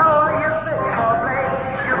 How you fit for play?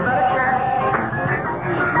 You better check.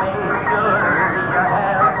 Make sure you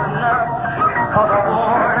have enough. For the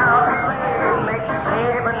worn out play makes you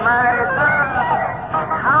save and mighty tough.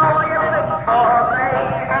 How you fit for play?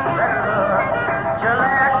 Your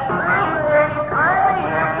last play,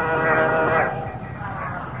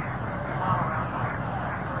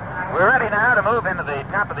 We're ready now to move into the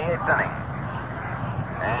top of the 8th inning.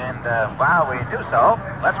 And while we do so,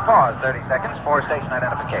 let's pause 30 seconds for station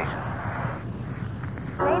identification.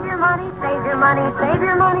 Save your money, save your money, save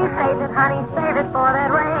your money, save it, honey, save it for that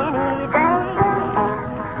rainy day.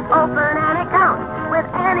 Open an account with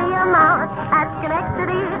any amount at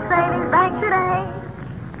Schenectady Savings Bank today.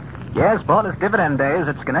 Yes, bonus dividend days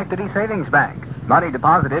at Schenectady Savings Bank. Money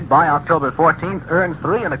deposited by October 14th earns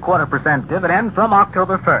 3.25% dividend from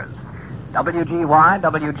October 1st. WGY,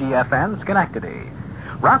 WGFN, Schenectady.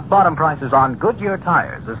 Rock bottom prices on Goodyear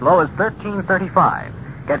tires as low as $13.35.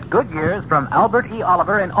 Get Goodyears from Albert E.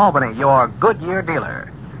 Oliver in Albany, your Goodyear dealer.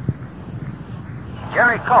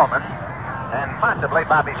 Jerry Coleman and possibly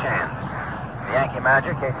Bobby Shands. The Yankee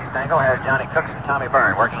manager, Casey Stengel, has Johnny Cooks and Tommy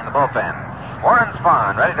Byrne working in the bullpen. Warren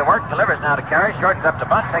Spahn, ready to work, delivers now to Carey, shortens up to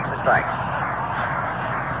bunt, takes the strike.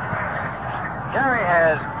 Carey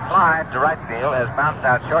has flied to right field, has bounced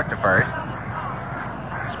out short to first.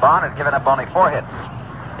 Spahn has given up only 4 hits.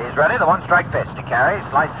 He's ready, the 1-strike pitch to Carey.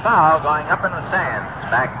 Slice foul going up in the stands.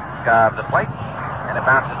 Back of the plate, and it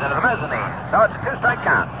bounces into the mezzanine. So it's a 2-strike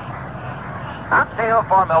count. Outfield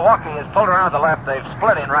for Milwaukee is pulled around the left. They've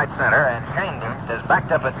split in right center, and Shane is backed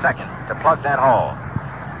up at second to plug that hole.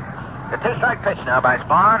 The 2-strike pitch now by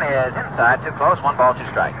Spahn is inside, too close, 1 ball, 2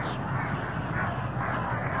 strikes.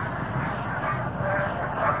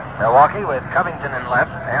 Milwaukee with Covington in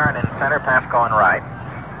left, Aaron in center, Pasco in right.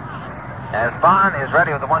 As Spahn is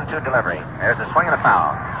ready with the 1-2 delivery. There's a swing and a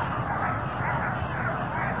foul.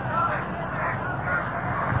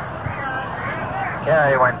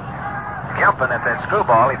 Carey went jumping at that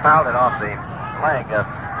screwball. He fouled it off the leg of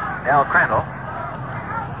Al Crandall.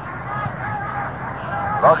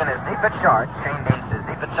 Logan is deep at short. Shane Deans is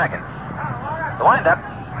deep at second. The windup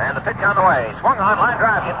and the pitch on the way. Swung on, line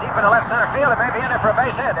drive, hit deep into left center field. It may be in there for a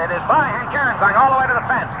base hit. It is by Hank Aaron going all the way to the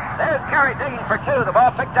fence. There's Carey digging for 2. The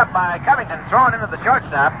ball picked up by Covington, thrown into the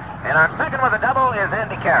shortstop. And on second with a double is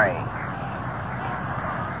Andy Carey.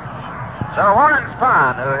 So Warren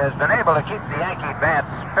Spahn, who has been able to keep the Yankee bats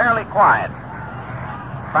fairly quiet,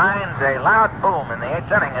 finds a loud boom in the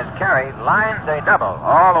 8th inning as Carey lines a double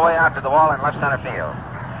all the way out to the wall in left center field.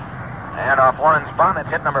 And off Warren Spahn, it's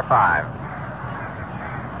hit number 5.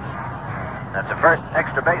 That's the first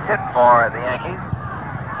extra base hit for the Yankees.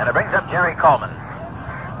 And it brings up Jerry Coleman.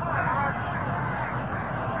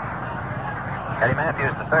 Eddie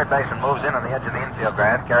Matthews, the third baseman, moves in on the edge of the infield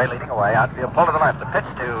grass. Carey leading away. Outfield pull to the left. The pitch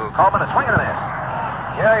to Coleman, a swing and a miss.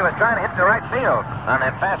 Jerry was trying to hit to right field on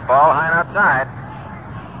that fastball high and outside.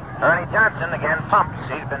 Ernie Johnson again pumps.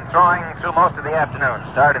 He's been throwing through most of the afternoon.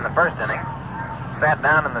 Started in the first inning. Sat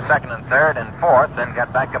down in the second and third and fourth, then got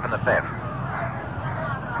back up in the 5th.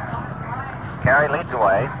 Carey leads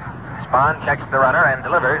away. Spahn checks the runner and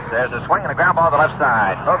delivers. There's a swing and a ground ball to the left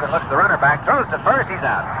side. Logan looks the runner back, throws to first. He's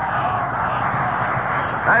out.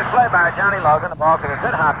 Nice play by Johnny Logan. The ball took a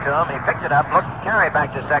good hop to him. He picked it up, looked Carey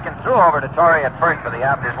back to second, threw over to Torrey at first for the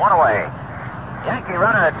out. There's 1 away. Yankee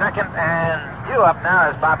runner at second, and due up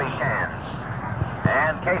now is Bobby Shands.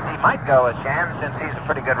 And Casey might go with Shands since he's a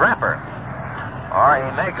pretty good rapper. Or he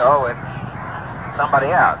may go with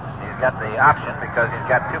somebody else. He's got the option because he's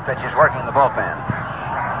got 2 pitches working in the bullpen.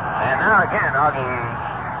 And now again, Augie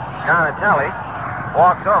Donatelli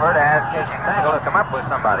walks over to ask Casey Stengel to come up with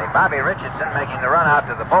somebody. Bobby Richardson making the run out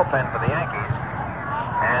to the bullpen for the Yankees.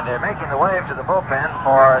 And they're making the wave to the bullpen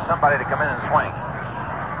for somebody to come in and swing.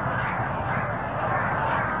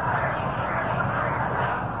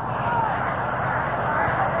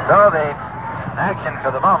 So the action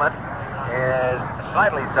for the moment is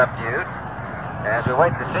slightly subdued as we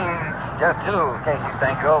wait to see just who Casey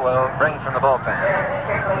Stengel will bring from the bullpen.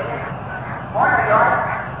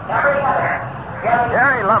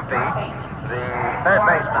 Jerry Lumpy, the third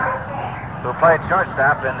baseman, who played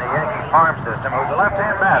shortstop in the Yankee farm system, who's a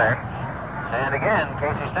left-hand batter. And again,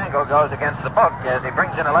 Casey Stengel goes against the book as he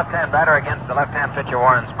brings in a left-hand batter against the left-hand pitcher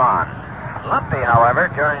Warren Spahn. Lumpy, however,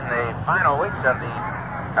 during the final weeks of the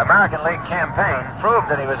American League campaign, proved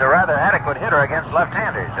that he was a rather adequate hitter against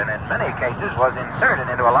left-handers, and in many cases was inserted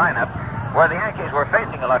into a lineup where the Yankees were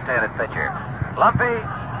facing a left-handed pitcher. Lumpy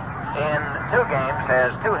in 2 games, has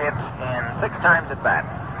 2 hits in 6 times at bat.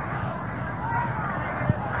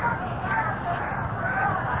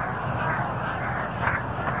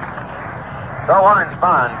 So Warren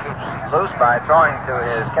Spahn keeps loose by throwing to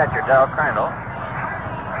his catcher, Del Crandall.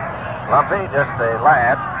 Lumpy, just a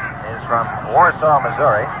lad, is from Warsaw,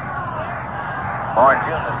 Missouri. Born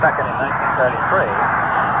June the 2nd in 1933.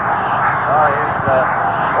 So he's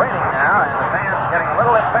waiting now, and the fans getting a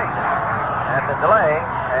little impatient at the delay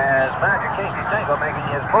as manager Casey Stengel, making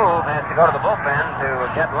his move, has to go to the bullpen to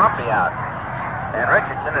get Lumpy out. And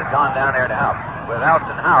Richardson has gone down there to help, with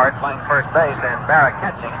Elston Howard playing first base and Barrett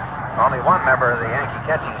catching. Only one member of the Yankee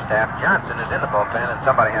catching staff, Johnson, is in the bullpen, and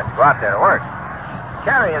somebody has to go out there to work.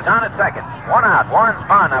 Carey is on at second. 1 out. Warren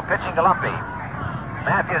Spahn now pitching to Lumpy.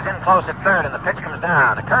 Matthews in close at third, and the pitch comes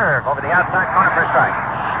down. A curve over the outside corner for a strike.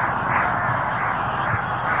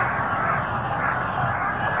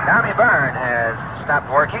 Tommy Byrne has stopped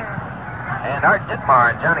working, and Art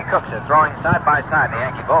Ditmar and Johnny Cooks are throwing side by side in the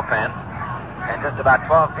Yankee bullpen. And just about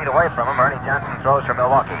 12 feet away from him, Ernie Johnson throws for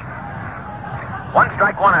Milwaukee. 1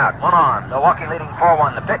 strike, 1 out, 1 on. Milwaukee leading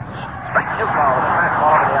 4-1. The pitch. Strike 2 ball with a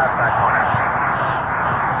fastball over the outside corner.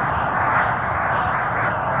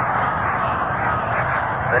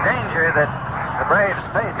 The danger that the Braves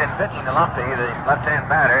face in pitching to Lumpy, the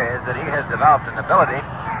left-hand batter, is that he has developed an ability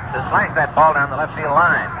to slice that ball down the left field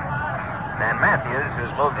line. And Matthews,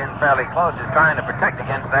 who's moved in fairly close, is trying to protect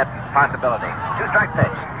against that possibility. 2-strike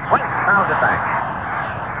pitch. Swings, fouls it back.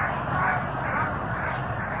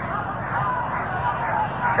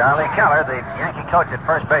 Charlie Keller, the Yankee coach at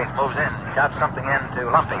first base, moves in, shouts something in to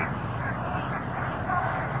Lumpy.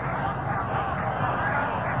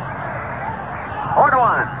 Four to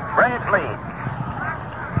 1, Braves lead.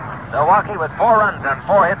 Milwaukee with 4 runs on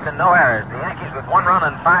 4 hits and no errors. The Yankees with 1 run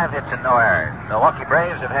on 5 hits and no errors. Milwaukee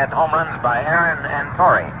Braves have had home runs by Aaron and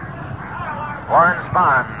Torrey. Warren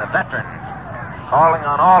Spahn, the veteran, calling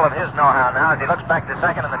on all of his know-how now as he looks back to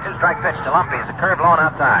second, and the 2-strike pitch to Lumpy is a curve low and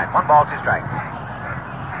outside. 1 ball, 2 strikes.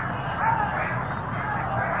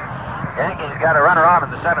 Yankees got a runner on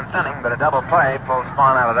in the 7th inning, but a double play pulled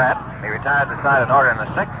Spahn out of that. He retired the side in order in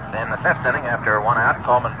the 6th. In the 5th inning, after 1 out,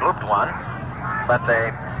 Coleman blooped 1. But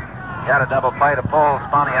they got a double play to pull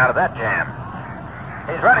Spahny out of that jam.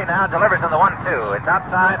 He's ready now, delivers on the 1-2. It's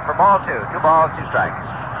outside for ball 2. 2 balls, 2 strikes.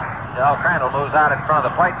 Del Crandall moves out in front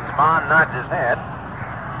of the plate. Spahn nods his head,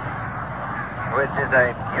 which is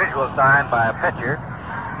a usual sign by a pitcher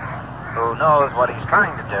who knows what he's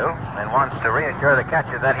trying to do and wants to reassure the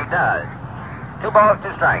catcher that he does. 2 balls,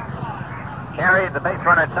 2 strikes. Carey, the base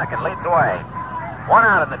runner at second, leads the way. 1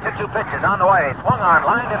 out, and the 2-2 pitch is on the way. Swung on,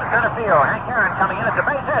 lined into center field. Hank Aaron coming in. It's a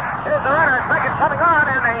base hit. Here's the runner at second coming on,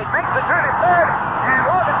 and he makes the turn at third, and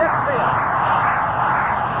Logan didn't field.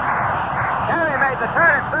 Carey made the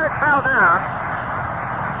turn at third, fell down.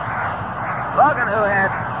 Logan, who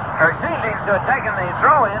seemed to have taken the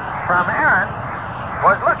throw in from Aaron,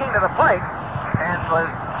 was looking to the plate and was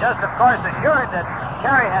just, of course, assured that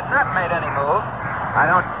Carey had not made any move. I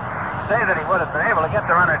don't say that he would have been able to get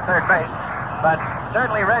the runner at third base, but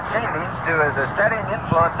certainly Red Chambers, who is a steadying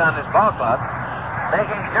influence on this ball club,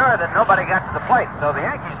 making sure that nobody got to the plate. So the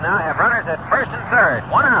Yankees now have runners at first and third.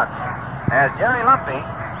 1 out as Jerry Lumpy,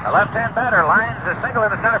 a left-hand batter, lines a single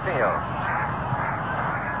into center field.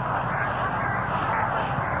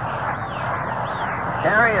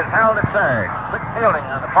 Carey is held at third. Quick fielding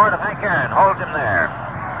on the part of Hank Aaron holds him there.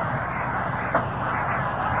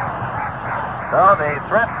 So the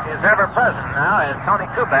threat is ever present now as Tony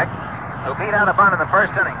Kubek, who beat out a bunt in the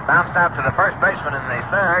 1st inning, bounced out to the first baseman in the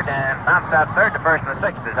 3rd, and bounced out third to first in the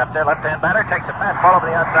 6th. Is up there, left-hand batter, takes a fastball over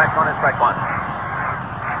the outside corner, strike 1.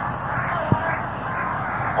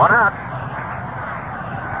 1 out.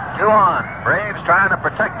 2 on. Braves trying to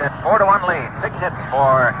protect that 4-1 lead. 6 hits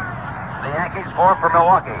for the Yankees, 4 for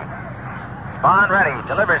Milwaukee. Spahn ready,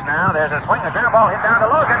 delivers now. There's a swing, a ground ball hit down to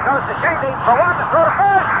Logan, goes to Shady for 1 to throw to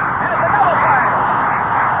first, and it's a double play.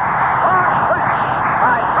 Long stretch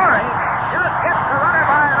by Torrey, just gets the runner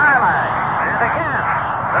by an eyelash. And again,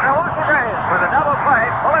 the Milwaukee Braves with a double play,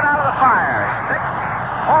 pull it out of the fire.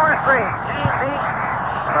 6-4-3.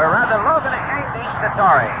 Logan exchanged to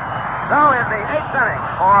Torrey. So in the 8th inning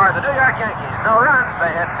for the New York Yankees, no runs,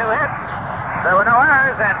 they had 2 hits. There were no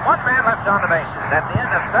errors, and 1 man left on the bases. At the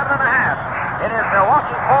end of 7 1/2, it is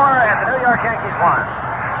Milwaukee 4 and the New York Yankees 1.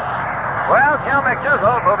 Well, Gil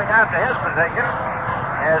McDougall, moving out to his position,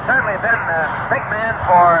 has certainly been a big man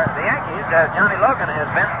for the Yankees, as Johnny Logan has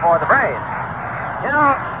been for the Braves. You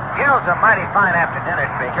know, Gil's a mighty fine after-dinner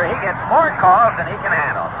speaker. He gets more calls than he can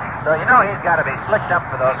handle. So you know he's got to be slicked up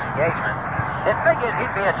for those engagements. It figures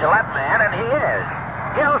he'd be a Gillette man, and he is.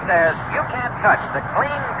 Gil says you can't touch the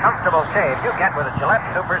clean, comfortable shave you get with a Gillette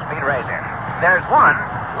Super Speed Razor. There's one,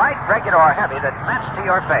 light, regular, or heavy, that's matched to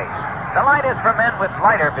your face. The light is for men with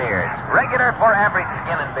lighter beards, regular for average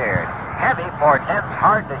skin and beard, heavy for dense,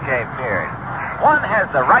 hard-to-shave beard. One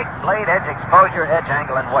has the right blade edge exposure, edge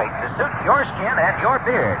angle, and weight to suit your skin and your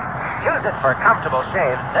beard. Use it for comfortable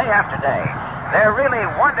shaves day after day. They're really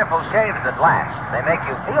wonderful shaves that last. They make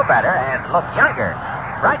you feel better and look younger.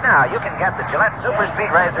 Right now, you can get the Gillette Super Speed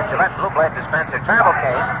Razor, Gillette Blue Blade Dispenser travel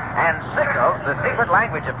case, and Signals, the secret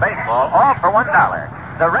language of baseball, all for $1.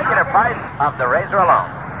 The regular price of the razor alone.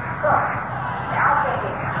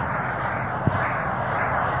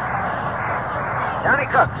 Johnny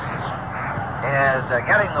Cooks is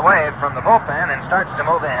getting the wave from the bullpen and starts to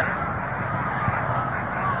move in.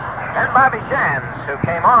 And Bobby Shantz, who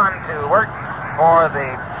came on to work for the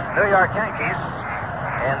New York Yankees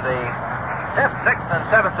in the 5th, 6th, and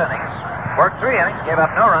 7th innings, worked 3 innings, gave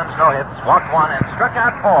up no runs, no hits, walked 1, and struck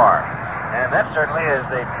out 4. And that certainly is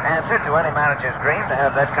the answer to any manager's dream to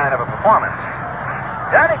have that kind of a performance.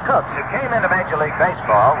 Johnny Cooks, who came into Major League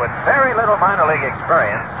Baseball with very little minor league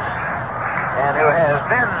experience, and who has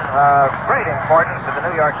been of great importance to the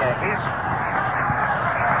New York Yankees,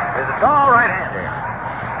 is a tall right-hander.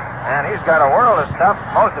 And he's got a world of stuff.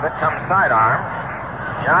 Most of it comes sidearm.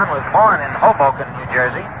 John was born in Hoboken, New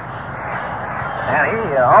Jersey. And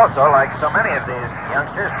he also, like so many of these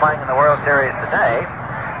youngsters playing in the World Series today,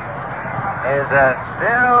 is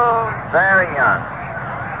still very young.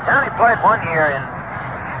 Johnny played 1 year in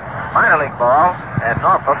minor league ball at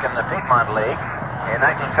Norfolk in the Piedmont League in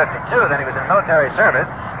 1952. Then he was in military service.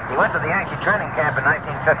 He went to the Yankee training camp in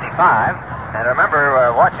 1955. And I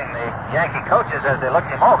remember watching the Yankee coaches as they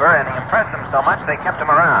looked him over, and he impressed them so much they kept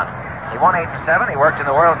him around. He won 8-7. He worked in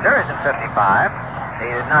the World Series in 55.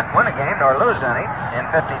 He did not win a game nor lose any. In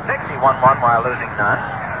 56, he won 1 while losing none.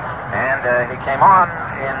 And he came on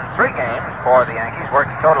in 3 games for the Yankees,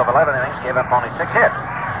 worked a total of 11 innings, gave up only 6 hits.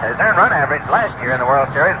 His earned run average last year in the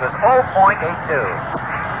World Series was 0.82.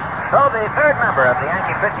 So the third member of the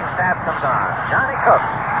Yankee pitching staff comes on, Johnny Cooks,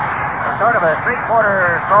 a sort of a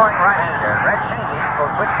 3-quarter throwing right-hander. Red Shaney will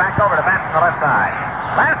switch back over to bat from the left side.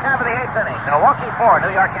 Last half of the 8th inning, Milwaukee 4,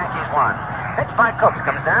 New York Yankees 1. Pitch by Cooks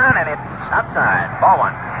comes down, and it's outside. Ball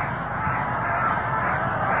 1.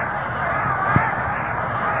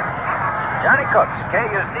 Johnny Cooks,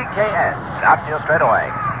 K-U-C-K-S, outfield straight away.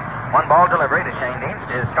 1 ball delivery to Shane Dienst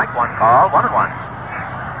is strike 1 call, 1-1.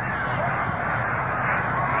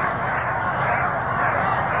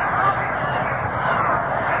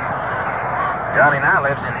 Johnny now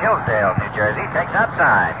lives in Hillsdale, New Jersey. Takes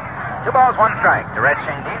outside. 2 balls, 1 strike to Red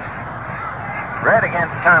Shane Dienst. Red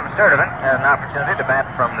against Tom Sturdivant had an opportunity to bat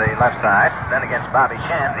from the left side. Then against Bobby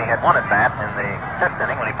Shantz, he had 1 at bat in the 5th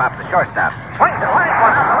inning when he popped the shortstop. Swings and lines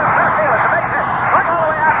 1 out to left center field. It's a base hit. Run all the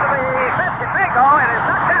way out to the 5th. It may go. It is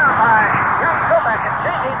knocked down by young Kovac, and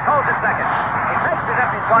Shane Dienst holds at second. He fakes as if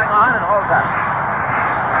he's going on and holds up.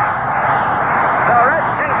 So Red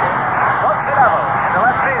Shane Dienst floats the level into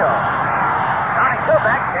left field.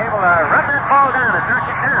 Kovac able to run that ball down and knock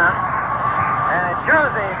it down. And it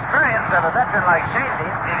shows the experience of a veteran like Shane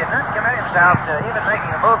Dienst. He did not commit himself to even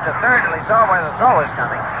making a move to third till he saw where the throw was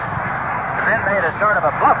coming. And then made a sort of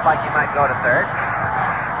a bluff like he might go to third.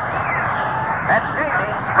 That's Shane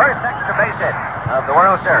Dienst's first extra base hit of the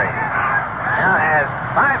World Series. Now has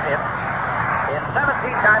 5 hits in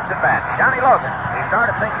 17 times at bat. Johnny Logan, he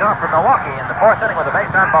started things off for Milwaukee in the 4th inning with a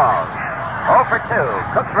base on balls. 0 for 2.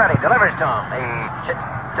 Cooks ready, delivers to him. He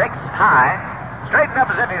takes high, straightened up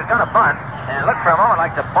as if he was going to bunt, and looked for a moment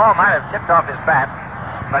like the ball might have tipped off his bat,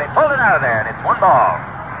 but he pulled it out of there, and it's 1 ball.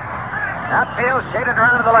 Outfield shaded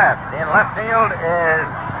around to the left. In left field is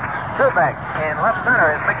Kubek. In left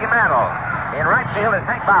center is Mickey Mantle. In right field is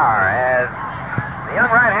Hank Bauer as the young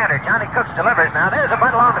right-hander, Johnny Cooks, delivers. Now there's a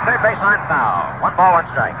bunt along the third baseline foul. 1 ball, 1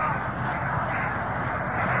 strike.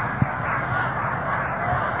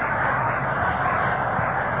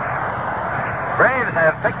 Braves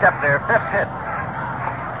have picked up their 5th hit.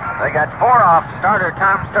 They got 4 off starter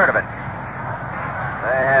Tom Sturdivant.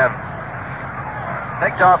 They have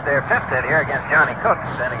picked off their 5th hit here against Johnny Cooks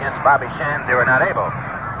and against Bobby Shantz, who were not able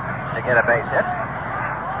to get a base hit.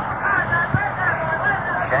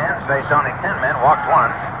 Shantz faced only 10 men, walked 1,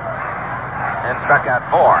 and struck out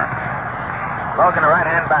 4. Logan, a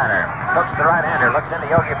right-hand batter. Cooks, the right-hander, looks into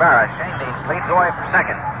Yogi Berra. Shane Dienst leads away from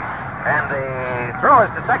second. And the throw is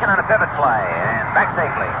to second on a pivot play, and back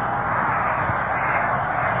safely.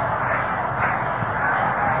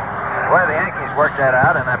 The way the Yankees work that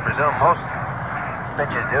out, and I presume most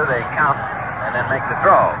pitchers do, they count and then make the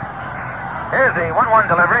throw. Here's the 1-1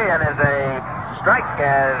 delivery, and is a strike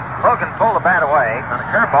as Logan pulled the bat away on a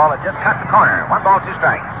curveball that just cut the corner. 1 ball, 2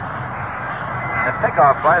 strikes. The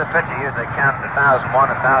pickoff play, the pitcher usually counts 1,001,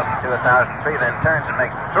 1,002, 1,003, then turns and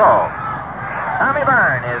makes the throw. Tommy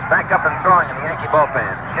Byrne is back up and throwing in the Yankee bullpen.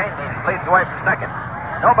 Shane Dean leads away from second.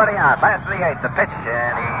 Nobody out. Last of the 8th, the pitch,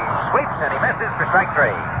 and he sweeps and he misses for strike 3.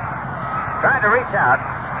 Tried to reach out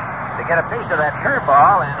to get a piece of that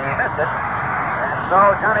curveball, and he missed it. And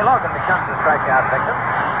so Johnny Logan becomes the strikeout victim.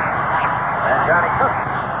 And Johnny Cook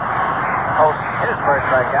posts his first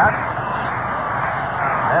strikeout.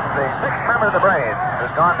 That's the 6th member of the Braves who's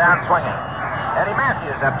gone down swinging. Eddie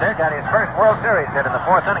Matthews up there got his first World Series hit in the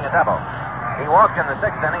 4th inning, a double. He walked in the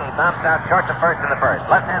 6th inning. He bounced out short to first in the 1st.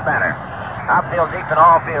 Left-hand batter. Outfield deep in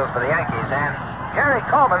all fields for the Yankees. And Gary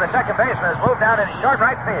Coleman, the second baseman, has moved out into short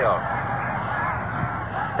right field.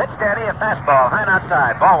 Pitch steady, a fastball, high and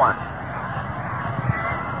outside. Ball 1.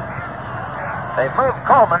 They've moved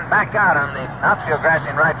Coleman back out on the outfield grass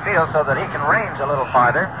in right field so that he can range a little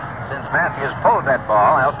farther. Since Matthews pulled that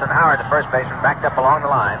ball, Elston Howard, the first baseman, backed up along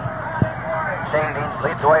the line. Shane Dean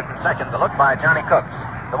leads away from second. The look by Johnny Cooks.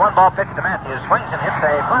 The 1 ball pitch to Matthews swings and hits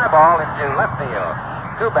a fly ball into left field.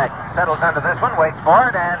 Kubek settles under this one, waits for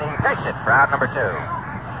it, and he takes it for out number 2.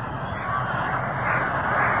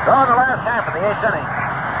 So in the last half of the 8th inning,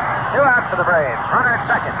 2 outs for the Braves. Runner at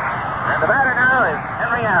second. And the batter now is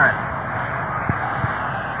Henry Aaron.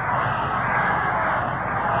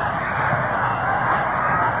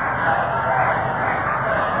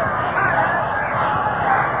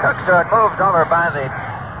 Cooks had moved over by the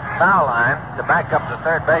foul line to back up the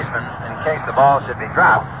third baseman in case the ball should be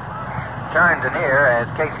dropped. Turned to near as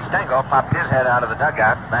Casey Stengel popped his head out of the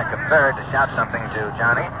dugout back up third to shout something to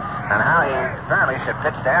Johnny on how he apparently should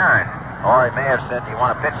pitch to Aaron. Or he may have said, do you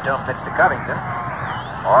want to pitch to him, pitch to Covington,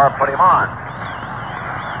 or put him on.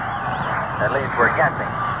 At least we're guessing.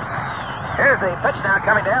 Here's the pitch now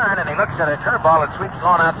coming to Aaron, and he looks at a curveball that sweeps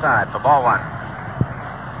long outside for ball 1.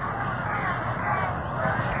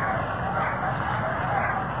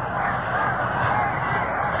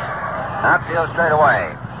 Outfield straight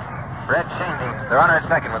away. Brett Shane, the runner at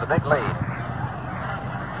second with a big lead.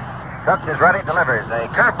 Cooks is ready, delivers a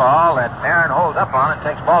curveball that Aaron holds up on and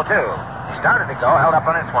takes ball 2. He started to go, held up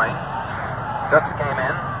on his swing. Cooks came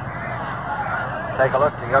in. Take a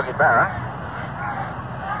look to Yogi Berra.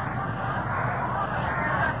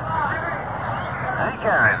 Hank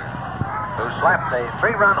Aaron, who slapped a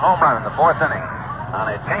 3-run home run in the 4th inning on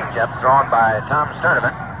a changeup thrown by Tom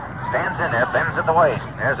Sturdivant, stands in there, bends at the waist.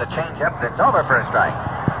 There's a changeup that's over for a strike.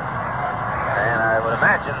 And I would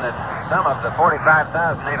imagine that some of the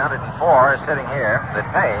 45,804 sitting here that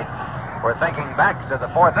paid were thinking back to the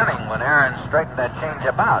 4th inning when Aaron straightened that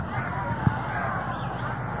changeup out.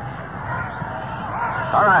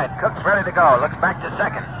 All right, Cook's ready to go. Looks back to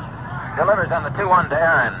second. Delivers on the 2-1 to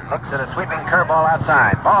Aaron. Looks at a sweeping curveball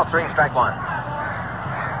outside. Ball 3, strike 1.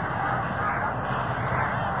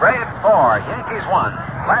 Braves 4, Yankees 1.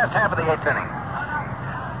 Last half of the 8th inning.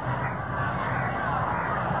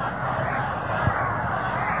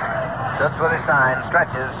 Sits with his sign,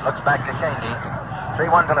 stretches, looks back to Shane Dean.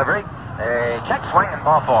 3-1 delivery. A check swing and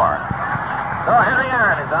ball 4. So Henry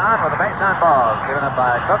Aaron is on with a base on balls given up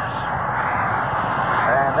by Cooks.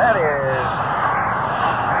 And that is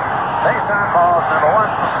base on balls number 1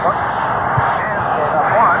 from Cooks. And gave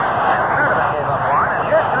up 1. And Sturdivant gave up 1. And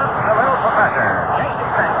here comes the little professor, Casey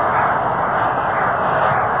Stengel.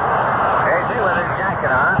 Casey with his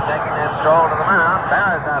jacket on, taking his stroll to the mound.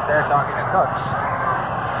 Barra's out there talking to Cooks.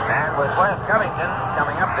 And with Wes Covington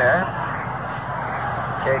coming up there,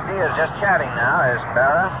 Casey is just chatting now as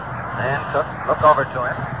Barra and Cooks look over to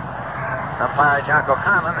him. Umpire Jocko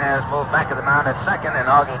Conlon has moved back to the mound at second, and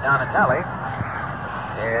Augie Donatelli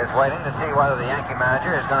is waiting to see whether the Yankee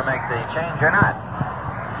manager is going to make the change or not.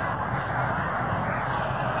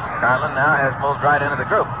 Conlon now has moved right into the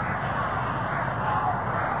group.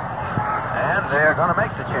 And they're going to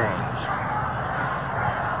make the change.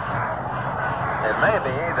 It may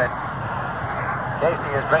be that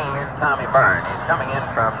Casey is bringing in Tommy Byrne. He's coming in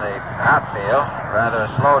from the outfield. Rather a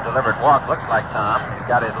slow delivered walk, looks like Tom. He's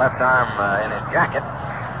got his left arm in his jacket.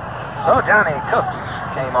 So Johnny Cooks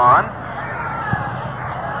came on.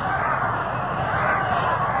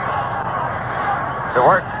 To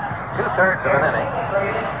work 2/3 of an inning,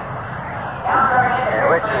 in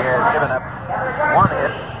which he has given up 1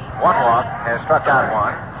 hit, 1 walk, has struck out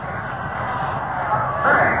 1.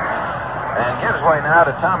 And gives way now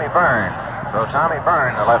to Tommy Byrne. So Tommy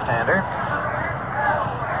Byrne, the left-hander,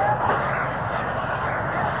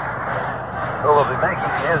 who will be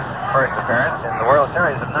making his first appearance in the World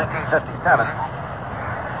Series of 1957.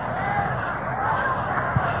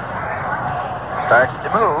 starts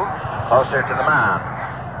to move closer to the mound.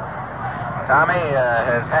 Tommy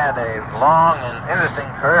has had a long and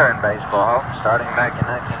interesting career in baseball, starting back in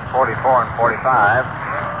 1944 and 45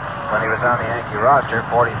 when he was on the Yankee roster,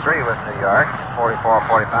 43 with New York,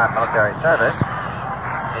 44-45 military service.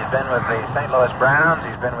 He's been with the St. Louis Browns.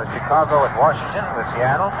 He's been with Chicago, with Washington, with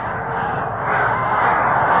Seattle.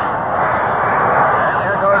 And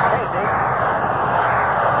there goes Casey.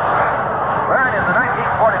 Byrne in the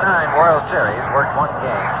 1949 World Series worked one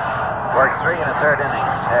game. Worked 3 1/3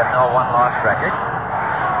 innings. Had no one-loss record.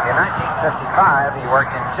 In 1955, he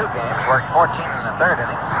worked in 2 games. Worked 14 1/3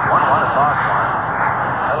 innings. Won 1 and lost 1.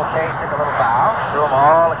 Little Case took a little bow. Threw them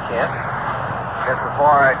all a kiss. Just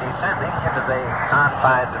before descending into the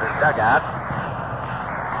confines of his dugout.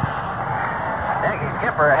 Yankee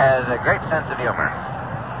skipper has a great sense of humor.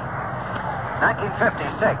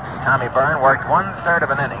 1956, Tommy Byrne worked 1/3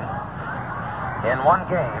 of an inning in one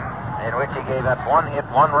game in which he gave up 1 hit,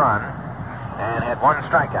 1 run, and had 1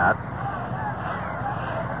 strikeout.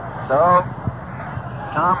 So,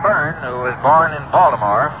 Tom Byrne, who was born in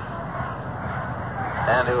Baltimore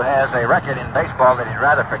and who has a record in baseball that he'd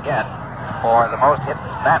rather forget, for the most hit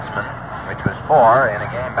batsman, which was 4 in a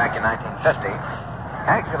game back in 1950,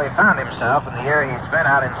 actually found himself in the year he spent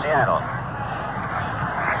out in Seattle.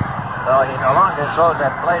 So he no longer throws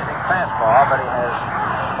that blazing fastball, but he has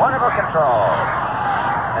wonderful control.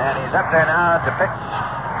 And he's up there now to pitch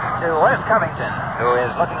to Wes Covington, who is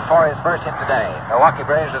looking for his first hit today. Milwaukee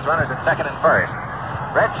Braves with runners at second and first.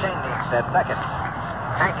 Red Schoendienst at second.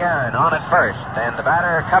 Hank Aaron on at first. And the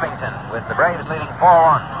batter, Covington, with the Braves leading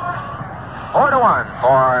 4-1. 4-1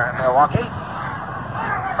 for Milwaukee.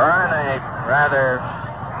 Byrne, a rather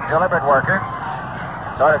deliberate worker,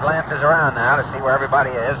 sort of glances around now to see where everybody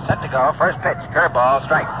is. Set to go. First pitch, curveball,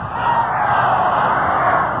 strike.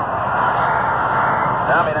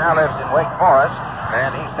 Tommy now lives in Wake Forest,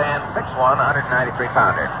 and he stands 6'1",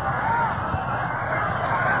 193-pounder.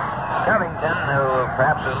 Covington, who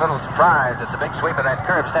perhaps was a little surprised at the big sweep of that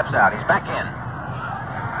curve, steps out. He's back in.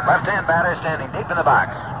 Left-hand batter standing deep in the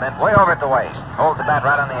box. Bent way over at the waist. Holds the bat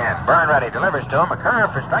right on the end. Byrne ready. Delivers to him. A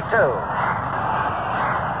curve for strike 2.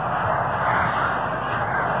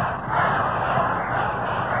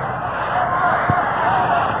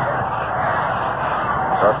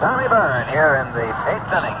 So Tommy Byrne here in the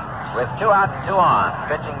 8th inning with 2 out and 2 on.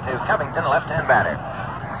 Pitching to Covington, left-hand batter.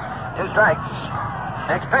 2 strikes.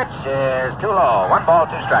 Next pitch is too low. 1 ball,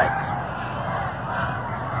 2 strikes.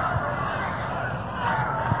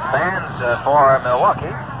 Fans for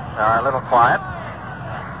Milwaukee are a little quiet.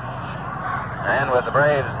 And with the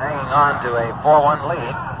Braves hanging on to a 4-1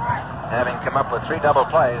 lead, having come up with 3 double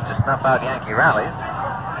plays to snuff out Yankee rallies,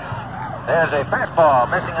 there's a fastball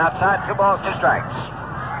missing outside. 2 balls, 2 strikes.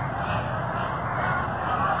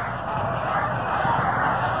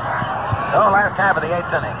 So last half of the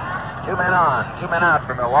 8th inning. 2 men on, 2 men out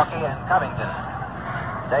for Milwaukee, and Covington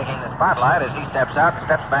taking the spotlight as he steps out and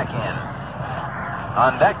steps back in.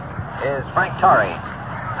 On deck is Frank Torrey.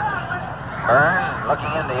 Byrne looking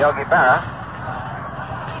into Yogi Berra.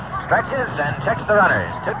 Stretches and checks the runners.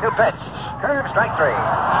 2-2 pitch. Curve, strike 3.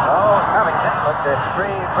 So Covington looked at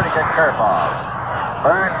 3 pretty good curveballs.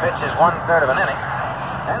 Byrne pitches 1/3 of an inning.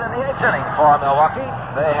 And in the 8th inning for Milwaukee,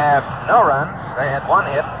 they have no runs. They had 1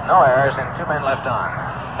 hit, no errors, and 2 men left on.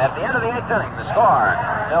 At the end of the 8th inning, the score,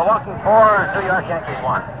 Milwaukee 4, New York Yankees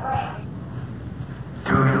 1.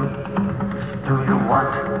 Do you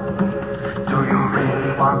want? Do you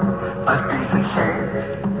really want a decent shave?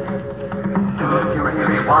 Do you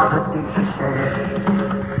really want a decent shave?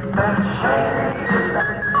 Then shave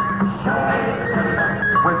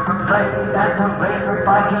with the blade and the razor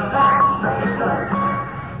by your back.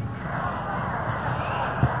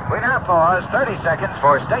 We now pause 30 seconds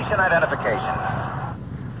for station identification.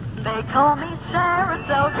 They call me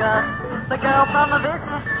Saratoga, the girl from the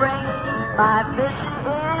Vicious Spring. My fish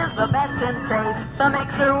is the best in taste, the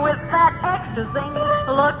mixer with that extra zing.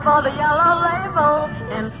 Look for the yellow label,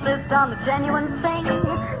 insist on the genuine thing.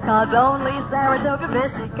 'Cause only Saratoga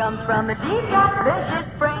Vicious comes from the deep Vicious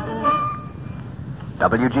Spring.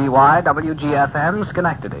 WGY, WGFM,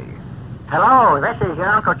 Schenectady. Hello, this is your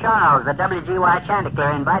Uncle Charles, the WGY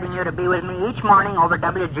Chanticleer, inviting you to be with me each morning over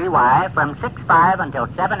WGY from 6:05 until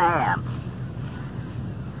 7 a.m.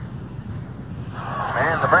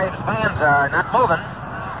 And the Braves fans are not moving.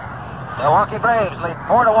 Milwaukee Braves lead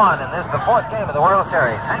 4-1 in this, the 4th game of the World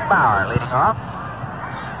Series. Hank Bauer leading off.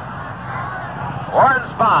 Warren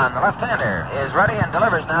Spahn, the left-hander, is ready and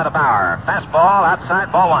delivers now to Bauer. Fastball outside,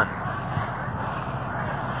 ball 1.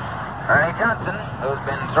 Ernie Johnson, who's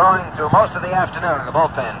been throwing through most of the afternoon in the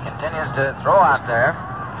bullpen, continues to throw out there.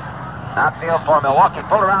 Outfield for Milwaukee,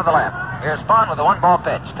 pulled around the left. Here's Spahn with a 1-ball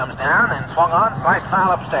pitch. Comes down and swung on, sliced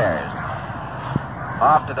foul upstairs.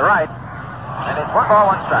 Off to the right, and it's 1 ball,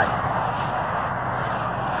 1 strike.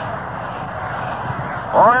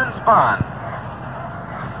 Warren Spahn,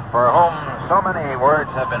 for whom so many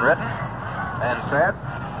words have been written and said.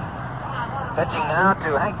 Pitching now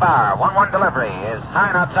to Hank Bauer. 1-1 delivery is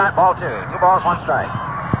high and outside, ball 2. 2 balls, 1 strike.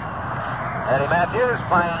 Eddie Matthews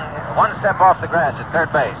playing 1 step off the grass at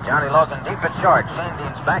third base. Johnny Logan deep at short. Shane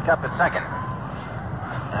Dean's back up at second.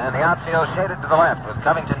 And the outfield shaded to the left with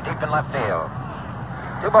Covington deep in left field.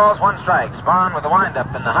 2 balls, 1 strike. Spahn with the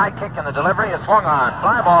windup and the high kick and the delivery is swung on.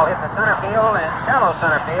 Fly ball hit the center field and shallow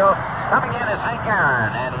center field. Coming in is Hank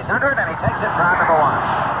Aaron, and he's under it and he takes it for out number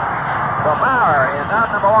 1. So Bauer is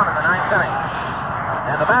out number 1 in the 9th inning.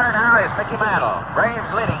 And the batter now is Mickey Mantle. Braves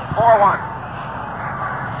leading 4-1.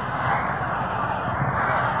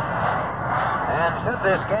 And should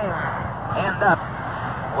this game end up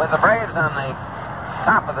with the Braves on the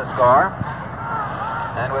top of the score,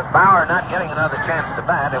 and with Bauer not getting another chance to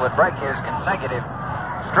bat, it would break his consecutive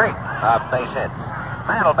streak of base hits.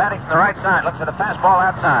 Mantle batting from the right side, looks at a fastball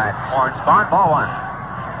outside. Warren Spahn, ball 1.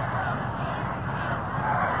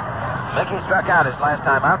 Mickey struck out his last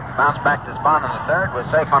time up, bounced back to Spahn in the third, was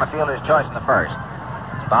safe on a fielder's choice in the first.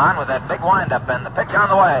 Spahn with that big windup and the pitch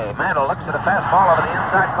on the way. Mantle looks at a fastball over the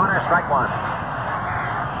inside corner, strike 1.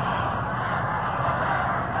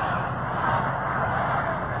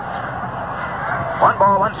 1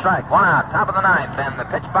 ball, 1 strike, 1 out, top of the 9th, and the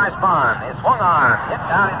pitch by Spahn is swung on, hit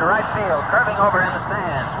down into right field, curving over in the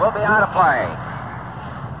stands, will be out of play.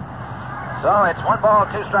 So it's 1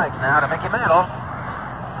 ball, 2 strikes now to Mickey Mantle.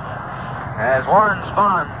 As Warren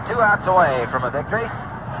Spahn 2 outs away from a victory.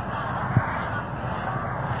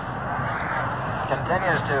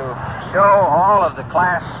 Continues to show all of the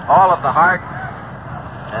class, all of the heart,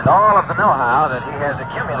 and all of the know-how that he has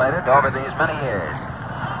accumulated over these many years.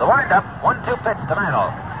 The windup, 1-2 pitch to Mantle.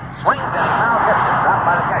 Swings and foul tips it, dropped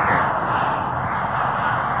by the catcher.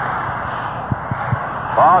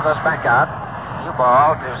 Ball goes back out. New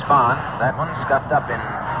ball to Spahn. That one scuffed up in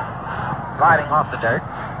sliding off the dirt.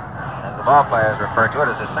 The ball players refer to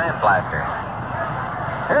it as a sandblaster.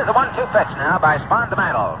 Here's the 1-2 pitch now by Spahn to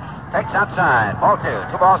Mantle. Takes outside. Ball 2.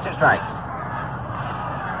 2 balls, 2 strikes.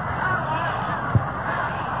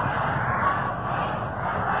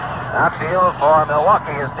 Outfield for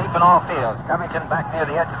Milwaukee is deep in all fields. Covington back near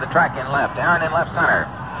the edge of the track in left. Aaron in left center.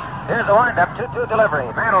 Here's the windup. 2-2 delivery.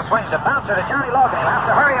 Mantle swings a bouncer to Johnny Logan. He'll have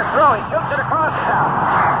to hurry his throw. He shoots it across the out.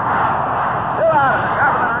 2 out at the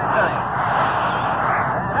top of the 9th inning.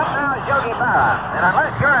 Yogi Berra. And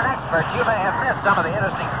unless you're an expert, you may have missed some of the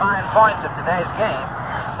interesting fine points of today's game.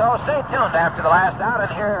 So stay tuned after the last out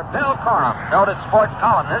and hear Bill Corum, noted sports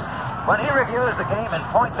columnist, when he reviews the game and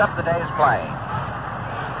points up the day's play.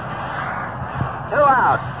 2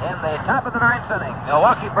 out in the top of the 9th inning.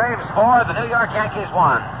 Milwaukee Braves 4, the New York Yankees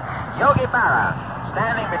 1. Yogi Berra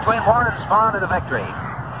standing between Warren Spahn and the victory.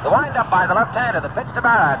 The windup by the left-hander, the pitch to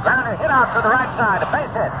Berra. Grounder hit out to the right side, a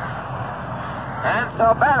base hit. And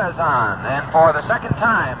so Berra's on, and for the second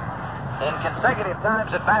time in consecutive times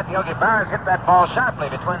at bat, Yogi Berra's hit that ball sharply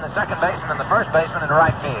between the second baseman and the first baseman in the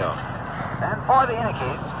right field. And for the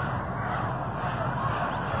Yankees,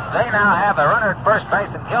 they now have a runner at first base,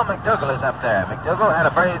 and Gil McDougall is up there. McDougall had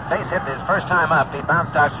a base hit his first time up. He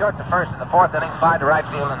bounced out short to first in the 4th inning, fly to right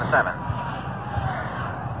field in the 7th.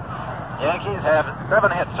 Yankees have 7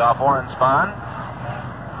 hits off Warren Spahn.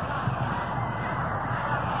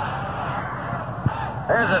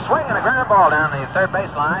 There's a swing and a ground ball down the third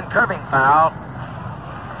baseline. Curving foul.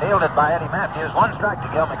 Fielded by Eddie Matthews. 1 strike to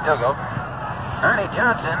Gil McDougall. Ernie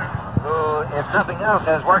Johnson, who, if nothing else,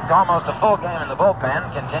 has worked almost a full game in the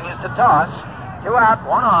bullpen, continues to toss. 2 out,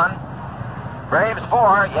 1 on. Braves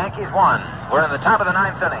 4, Yankees 1. We're in the top of the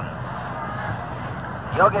 9th inning.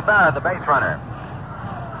 Yogi Berra, the base runner.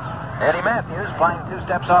 Eddie Matthews playing 2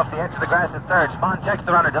 steps off the edge of the grass at third. Spahn checks the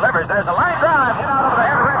runner, delivers. There's a line drive hit out over the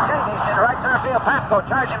head of Red Cheney into right center field. Papco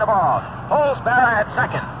charging the ball. Pulls Berra at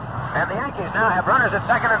second. And the Yankees now have runners at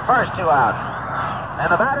second and first, 2 out. And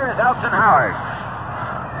the batter is Elston Howard.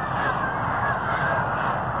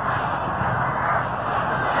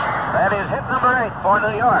 That is hit number 8 for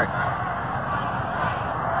New York.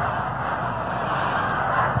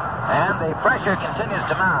 And the pressure continues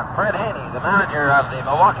to mount. Fred Haney, the manager of the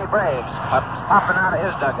Milwaukee Braves, popping out of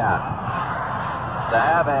his dugout to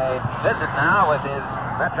have a visit now with his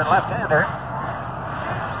veteran left-hander.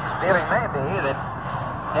 Feeling may be that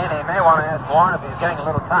Haney may want to ask Warren if he's getting a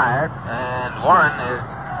little tired, and Warren is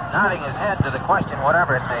nodding his head to the question,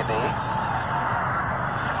 whatever it may be.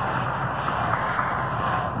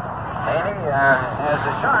 Haney has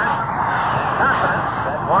assurance and confidence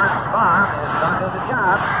that Warren Spahn is going to do the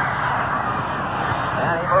job.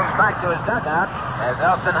 And he moves back to his dugout as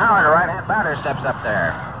Elston Howard, a right-hand batter, steps up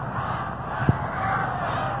there.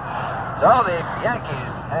 So the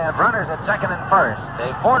Yankees have runners at second and first.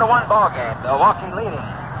 A 4-1 ball game. Milwaukee leading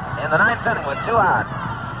in the ninth inning with 2 out.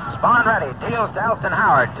 Spahn ready, deals to Elston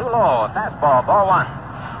Howard. Too low, a fastball, ball 1.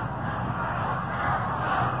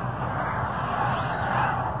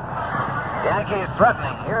 Yankees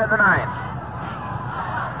threatening here in the ninth.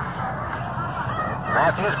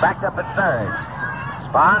 Matthews backed up at third.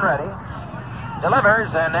 Spahn ready.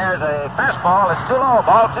 Delivers, and there's a fastball. It's too low,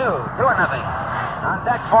 ball 2. 2-0. On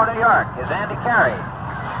deck for New York is Andy Carey.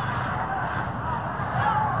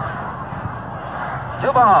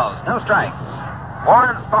 2 balls, no strikes.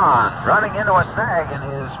 Warren Spahn running into a snag in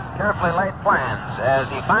his carefully laid plans as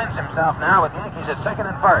he finds himself now with Yankees at second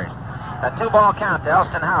and first. A 2-ball count to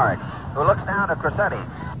Elston Howard, who looks down to Cressetti.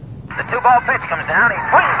 The 2-ball pitch comes down. He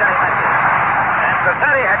swings and he misses. And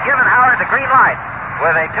Cressetti had given Howard the green light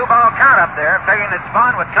with a 2-ball count up there, figuring that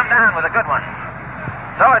Spahn would come down with a good one.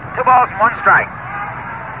 So it's 2 balls and 1 strike.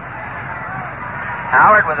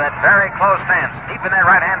 Howard with that very close fence, deep in that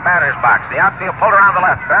right-hand batter's box. The outfield pulled around the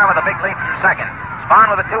left. Bear with a big leap from second. Spahn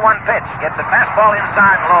with a 2-1 pitch. Gets a fastball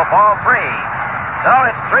inside, low, ball 3. So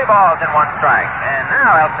it's 3 balls and 1 strike. And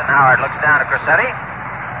now Elston Howard looks down at Cressetti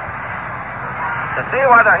to see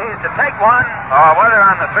whether he's to take one or whether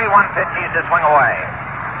on the 3-1 pitch he's to swing away.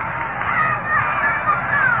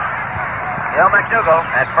 Gil McDougall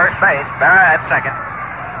at first base. Berra at second.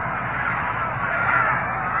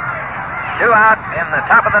 2 out in the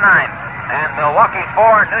top of the ninth. And Milwaukee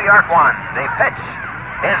 4, New York 1. The pitch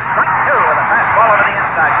is strike 2 with a fastball over the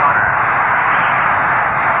inside corner.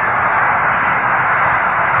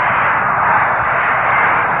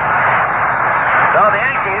 So the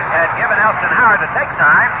Yankees had given Elston Howard the take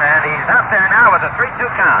time, and he's out there now with a 3-2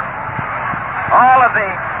 count. All of the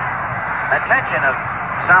attention of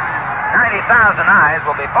some 90,000 eyes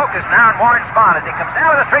will be focused now on Warren Spahn as he comes down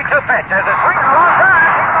with a 3-2 pitch. There's a swing and a long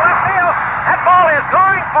drive into the left field. That ball is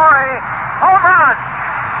going for a home run.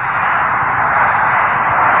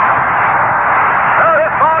 So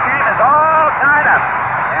this ball game is all tied up.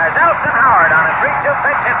 There's Elston Howard on a 3-2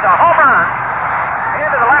 pitch. Hits a home run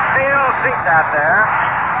into the left field seats out there.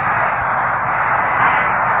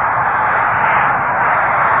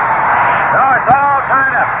 So it's all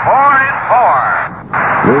tied up,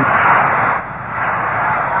 4-4.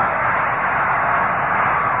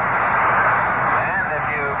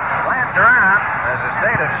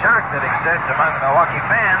 Shock that exists among the Milwaukee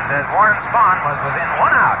fans as Warren Spahn was within 1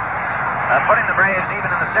 out of putting the Braves even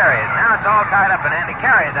in the series. Now it's all tied up, and Andy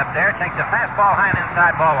Carey is up there, takes a fastball high and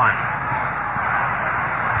inside, ball 1.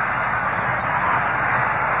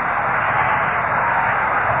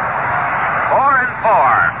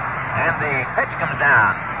 4-4, and the pitch comes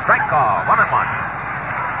down. Strike call, 1-1.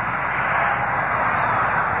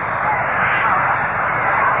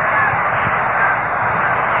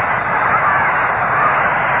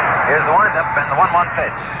 Here's the windup and the 1-1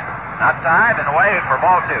 pitch. Outside and away for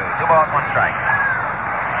ball 2. 2 balls, 1 strike.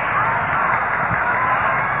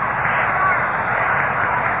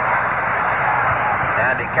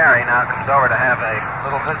 Andy Carey now comes over to have a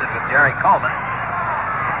little visit with Jerry Coleman.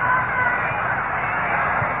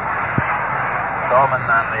 Coleman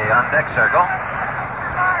on the on-deck circle.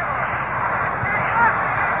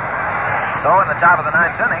 So in the top of the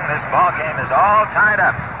 9th inning, this ball game is all tied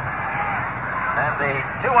up. And the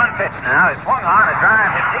 2-1 pitch now is swung on, a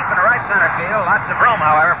drive hit deep into right center field. Lots of room,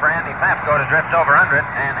 however, for Andy Pafko to drift over under it,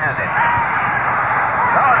 and has it.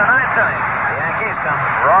 So in the 9th inning, the Yankees come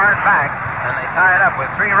roaring back, and they tie it up with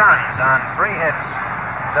 3 runs on 3 hits.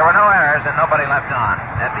 There were no errors and nobody left on.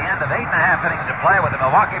 At the end of 8.5 innings of play with the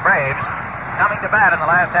Milwaukee Braves coming to bat in the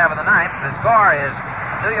last half of the 9th, the score is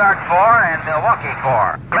New York 4 and Milwaukee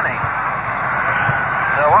 4. Winning.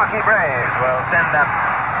 Milwaukee Braves will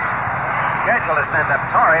scheduled to send up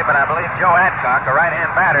Torrey, but I believe Joe Adcock, a right-hand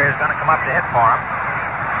batter, is going to come up to hit for him.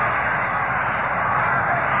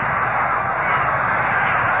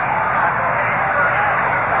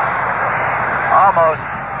 Almost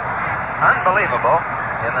unbelievable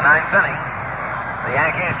in the 9th inning. The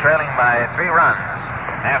Yankees trailing by 3 runs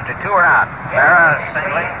after 2 are out. Berra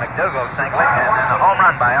singly, McDougall singly, and then a home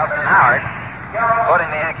run by Elston Howard, putting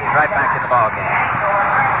the Yankees right back in the ball game.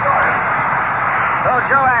 So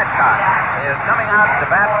Joe Adcock is coming out to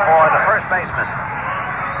bat for the first baseman,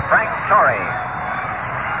 Frank Torrey.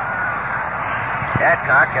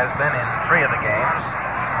 Adcock has been in 3 of the games.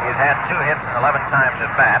 He's had 2 hits and 11 times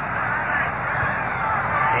at bat.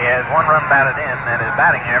 He He has 1 run batted in, and his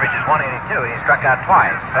batting average is 182. He struck out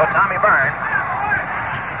twice. So Tommy Byrne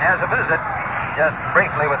has a visit just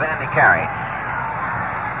briefly with Andy Carey.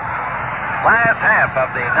 Last half of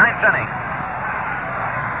the 9th inning.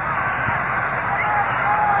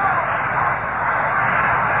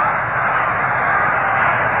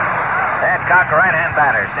 Adcock, a right-hand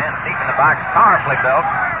batter, stands deep in the box, powerfully built.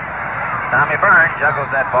 Tommy Byrne juggles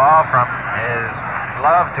that ball from his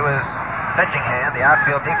glove to his pitching hand. The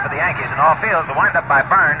outfield deep for the Yankees in all fields. The wind-up by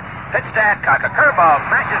Byrne. Pitch to Adcock. A curveball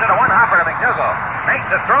smashes it a one-hopper to McDougall. Makes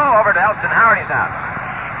the throw over to Elston Howard. He's out.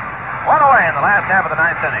 1 away in the last half of the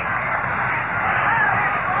 9th inning.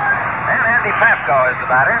 And Andy Pafko is the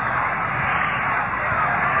batter.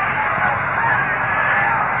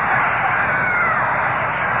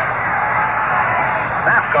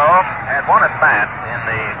 Pafko had 1 at bat in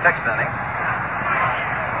the 6th inning.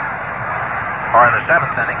 Or in the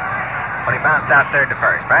 7th inning. But he bounced out 3rd to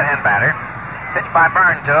 1st. Right-hand batter. Pitch by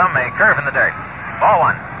Byrne to him. A curve in the dirt.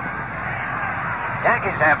 Ball 1.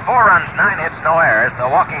 Yankees have 4 runs, 9 hits, no errors.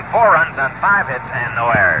 Milwaukee 4 runs on 5 hits and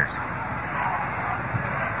no errors.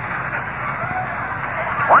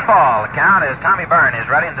 1 ball. The count as Tommy Byrne is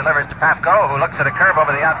ready and delivers to Pafko, who looks at a curve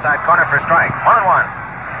over the outside corner for strike. 1-1.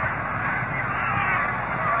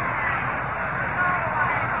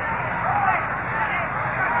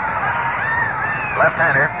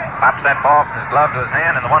 Left-hander pops that ball from his glove to his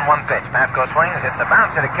hand in the 1-1 pitch. Pafko swings, hits a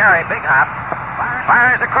bouncer to Carey, big hop,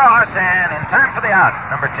 fires across, and in time for the out,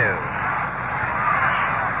 number 2.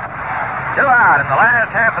 2 out in the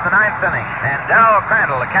last half of the 9th inning, and Darrell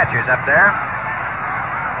Crandall, the catcher's up there.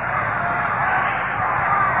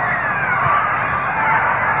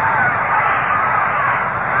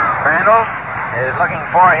 Crandall is looking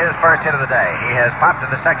for his first hit of the day. He has popped to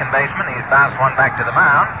the second baseman. He's bounced one back to the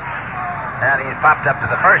mound. And he's popped up to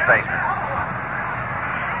the first baseman.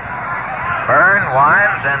 Byrne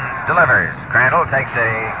winds and delivers. Crandall takes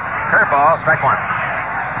a curveball, strike 1.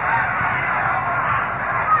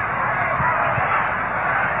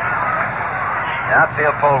 The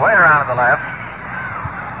outfield pulled way around to the left.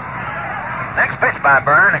 Next pitch by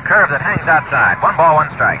Byrne, a curve that hangs outside. 1 ball, 1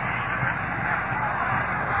 strike.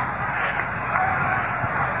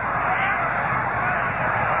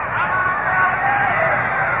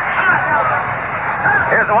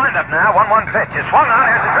 Here's the windup now. 1-1 pitch. It's swung on.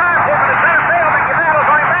 Here's a drive. Deep into center field. Mickey Mantle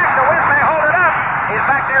going back. The wind may hold it up. He's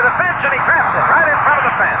back near the fence, and he traps it right in front of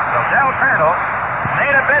the fence. So Del Crandall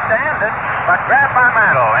made a bid to end it, but grabbed by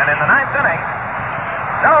Mantle. And in the 9th inning,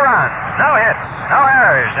 no runs, no hits, no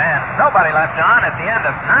errors, and nobody left on at the end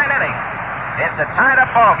of 9 innings. It's a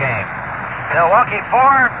tied-up ball game. Milwaukee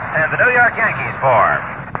 4 and the New York Yankees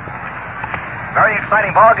 4. Very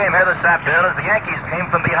exciting ball game here this afternoon as the Yankees came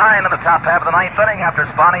from behind in the top half of the 9th inning after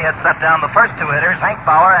Sponny had set down the first 2 hitters, Hank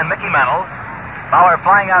Bauer and Mickey Mantle. Bauer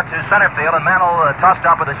flying out to center field, and Mantle tossed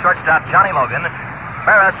up with the shortstop Johnny Logan.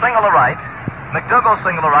 Berra single to right, McDougall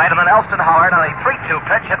single to right, and then Elston Howard on a 3-2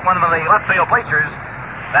 pitch hit one of the left field bleachers.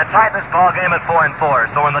 That tied this ball game at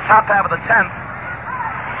 4-4. So in the top half of the 10th,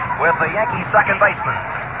 with the Yankees second baseman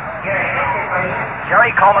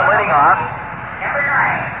Jerry Coleman leading off.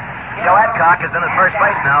 Joe Adcock is in at first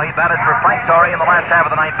base now. He batted for Frank Torrey in the last half of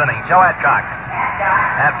the 9th inning. Joe Adcock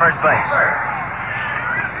at first base.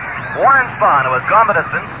 Warren Spahn, who has gone the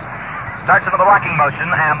distance, starts into the rocking motion,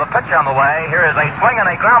 and the pitch on the way. Here is a swing and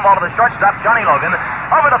a ground ball to the shortstop, Johnny Logan,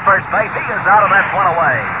 over to first base. He is out, and that's 1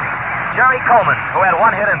 away. Jerry Coleman, who had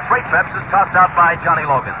 1 hit in 3 trips, is tossed out by Johnny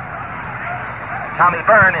Logan. Tommy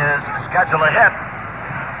Byrne is scheduled to hit.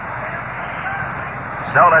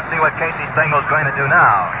 So let's see what Casey Stengel's going to do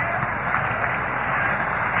now.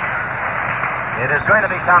 It is going to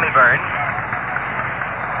be Tommy Byrne.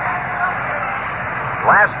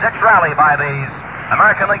 Last-ditch rally by these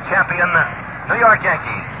American League champion New York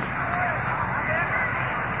Yankees.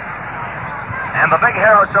 And the big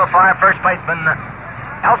hero so far, first baseman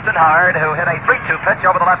Elston Howard, who hit a 3-2 pitch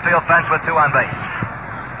over the left field fence with 2 on base.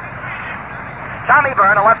 Tommy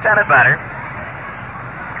Byrne, a left-handed batter,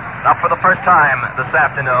 up for the first time this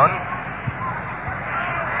afternoon.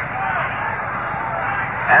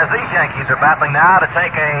 As these Yankees are battling now to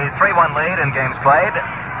take a 3-1 lead in games played,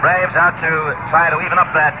 Braves out to try to even up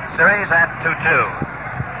that series at 2-2.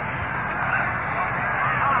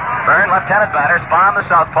 Byrne, left-handed batter, Spahn, the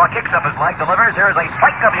southpaw, kicks up his leg, delivers. Here is a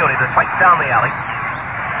strike of beauty that strikes down the alley.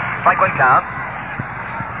 Strike 1 count.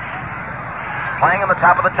 Playing in the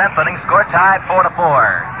top of the 10th inning, score tied 4-4.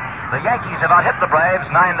 The Yankees have out-hit the Braves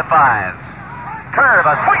 9-5. Curve,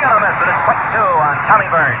 a swing and a miss, and it's strike 2 on Tommy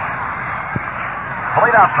Byrne.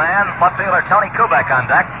 Leadoff man, left fielder Tony Kubek on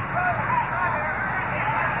deck.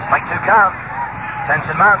 Strike 2 count.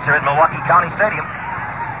 Tension mounts here at Milwaukee County Stadium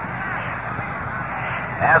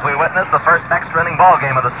as we witness the first extra inning ball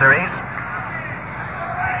game of the series.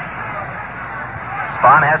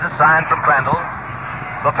 Spahn has his sign from Crandall.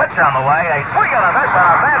 The pitch on the way, a swing and a miss on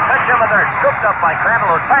a bad pitch in the dirt, scooped up by Crandall,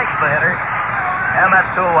 who tags the hitter, and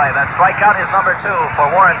that's 2 away. That strikeout is number 2 for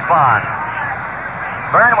Warren Spahn.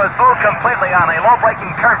 Byrne was fooled completely on a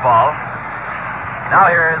low-breaking curveball. Now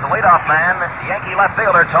here is the leadoff man, Yankee left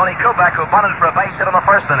fielder Tony Kubek, who bunted for a base hit in the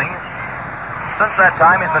first inning. Since that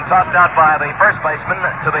time, he's been tossed out by the first baseman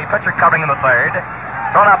to the pitcher covering in the third,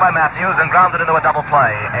 thrown out by Matthews, and grounded into a double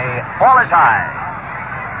play. A ball is high.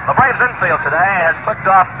 The Braves infield today has picked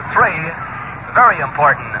off 3 very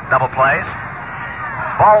important double plays.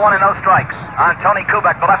 Ball 1 and no strikes on Tony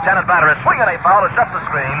Kubek, the left-handed batter. A swing and a foul is up the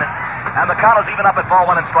screen, and the count is even up at ball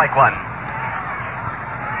 1 and strike 1.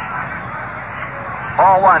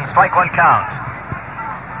 Ball 1, strike 1 count.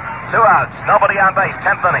 2 outs, nobody on base,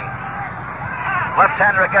 10th inning.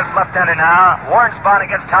 Left-hander against left-hander now. Warren Spahn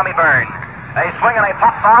against Tommy Byrne. A swing and a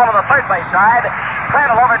pop foul on the third base side.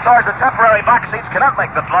 Crandall over towards the temporary box seats, cannot make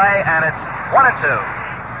the play, and it's 1 and 2.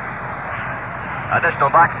 Additional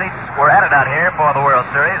box seats were added out here for the World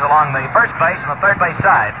Series along the first base and the third base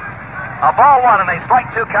side. A ball 1 and a strike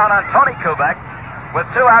 2 count on Tony Kubek with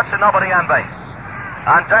 2 outs and nobody on base.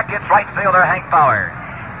 On deck, it's right fielder Hank Bauer.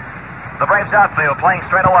 The Braves outfield playing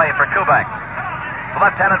straight away for Kubek. The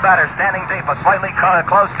left-handed batter standing deep, a slightly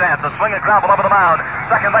closed stance, a swing and ground ball over the mound.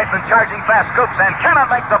 Second baseman charging fast, scoops and cannot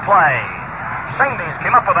make the play. Shandes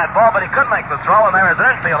came up with that ball, but he couldn't make the throw, and there is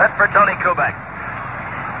an infield hit for Tony Kubek.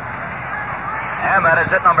 And that is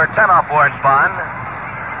hit number 10 off Warren Spahn.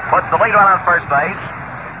 Puts the lead run on first base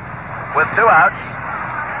with 2 outs.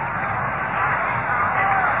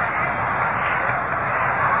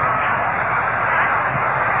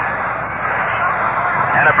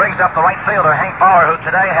 And it brings up the right fielder, Hank Bauer, who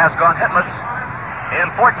today has gone hitless in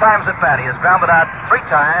 4 times at bat. He has grounded out 3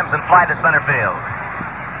 times and fly to center field.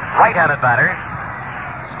 Right-handed batter.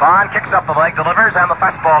 Spahn kicks up the leg, delivers, and the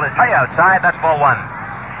fastball is high outside. That's ball 1.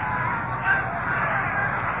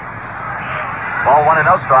 Ball 1 and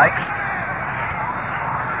no strikes.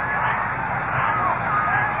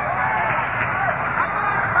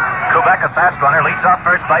 Kubek, a fast runner, leads off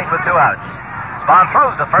first base with 2 outs. Spahn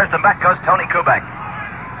throws to first, and back goes Tony Kubek.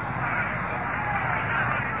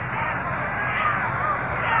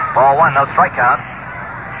 Ball 1, no strike count.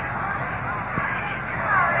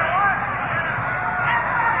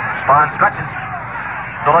 Spahn stretches,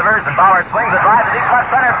 delivers, and Bauer swings a drive to deep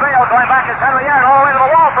left center field. Going back is Henry Aaron all the way to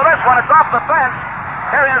the wall for this one. It's off the fence.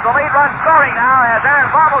 Here is the lead run scoring now as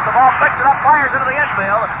Aaron bobbles the ball, picks it up, fires into the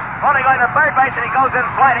infield. Only going to third base, and he goes in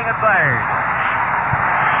sliding at third.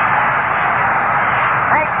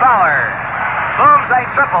 Hank Bauer booms a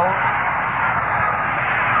triple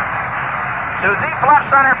to deep left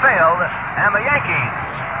center field, and the Yankees,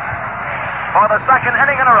 for the second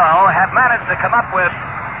inning in a row, have managed to come up with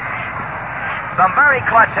some very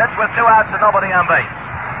clutch hits with 2 outs and nobody on base.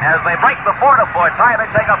 As they break the 4-4 tie, they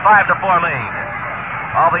take a 5-4 lead.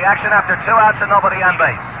 All the action after 2 outs and nobody on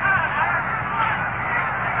base.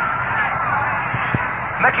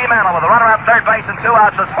 Mickey Mantle with a runner at third base and 2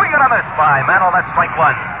 outs. A swing and a miss by Mantle. That's strike 1.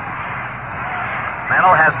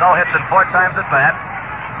 Mantle has no hits in 4 times at bat.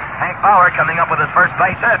 Hank Bauer coming up with his first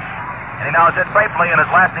base hit. And he now is hit safely in his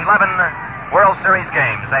last 11 World Series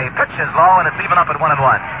games. A pitch is low, and it's even up at 1-1.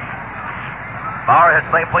 Bauer hit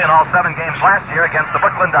safely in all 7 games last year against the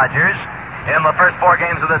Brooklyn Dodgers in the first 4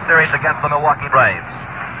 games of this series against the Milwaukee Braves.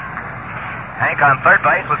 Hank on third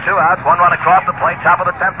base with 2 outs, 1 run across the plate, top of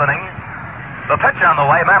the 10th inning. The pitch on the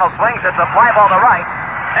way. Mantle swings. It's a fly ball to right.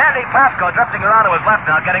 Andy Pasco drifting around to his left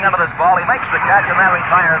now, getting under this ball. He makes the catch, and then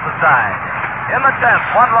retires the side. In the 10th,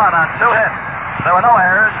 1 run on 2 hits. There were no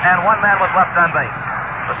errors, and 1 man was left on base.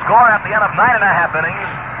 The score at the end of 9.5 innings,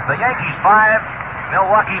 the Yankees 5,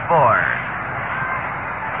 Milwaukee 4.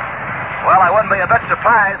 Well, I wouldn't be a bit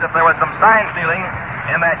surprised if there was some sign stealing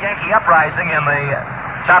in that Yankee uprising in the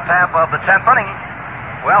top half of the 10th inning.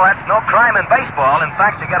 Well, that's no crime in baseball. In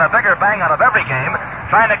fact, you get a bigger bang out of every game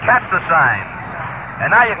trying to catch the signs.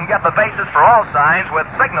 And now you can get the bases for all signs with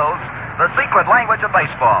Signals, the secret language of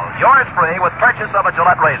baseball. Yours free with purchase of a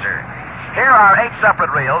Gillette razor. Here are 8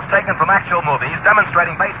 separate reels taken from actual movies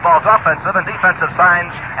demonstrating baseball's offensive and defensive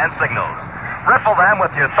signs and signals. Riffle them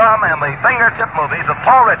with your thumb, and the fingertip movies of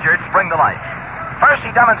Paul Richards bring to life. First,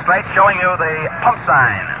 he demonstrates showing you the pump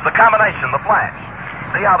sign, the combination, the flash.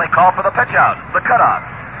 See how they call for the pitch out, the cutoff.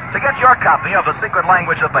 To get your copy of the secret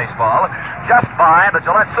language of baseball, just buy the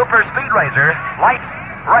Gillette Super Speed Razor, light,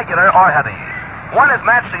 regular, or heavy. One is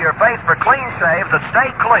matched to your face for clean shaves that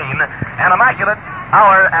stay clean and immaculate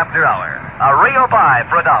hour after hour. A real buy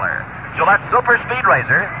for $1. Gillette Super Speed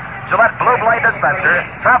Razor, Gillette Blue Blade Dispenser,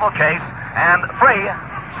 travel case, and free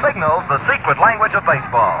signals the secret language of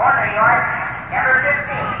baseball. Corner yard, number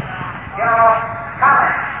 15. Joe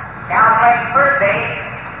Collins. Now playing first base.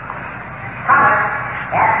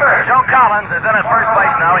 Collins at first. Joe Collins is in at first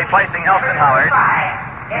base now, replacing Elston Howard.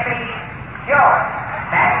 Nippy Jones.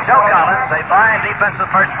 Joe Collins, a fine defensive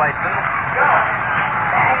first baseman. Jones.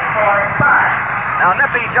 Batting for Spahn. Now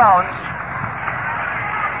Nippy Jones,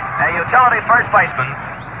 a utility first baseman,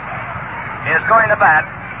 is going to bat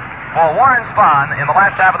for Warren Spahn in the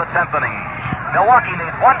last half of the 10th inning. Milwaukee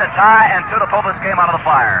needs 1 to tie and 2 to pull this game out of the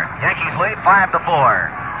fire. Yankees lead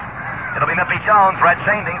 5-4. It'll be Nippy Jones, Red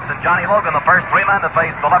Shane-Dinks, and Johnny Logan, the first three men to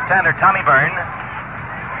face the left-hander Tommy Byrne.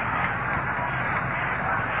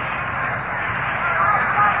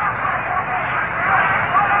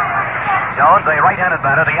 Jones, a right-handed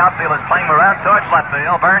batter. The outfield is playing around towards left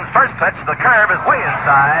field. Byrne's first pitch, the curve is way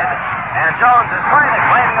inside, and Jones is claiming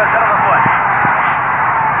he was hit on the foot.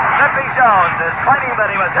 Nippy Jones is claiming that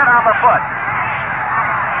he was hit on the foot.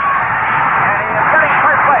 And he is getting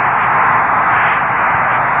first base.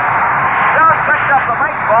 Jones picked up the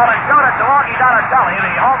baseball and showed it to Augie Donatelli,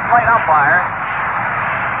 the home plate umpire.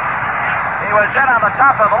 He was hit on the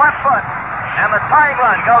top of the left foot, and the tying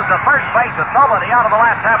run goes to first base with nobody out of the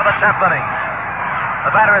last half of the 10th inning.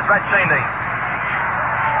 The batter is Red Shane-Dinks.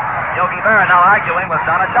 Yogi Berra now arguing with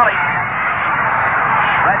Donatelli.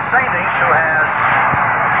 Red Shane-Dinks, who has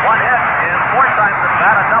one hit in 4 times at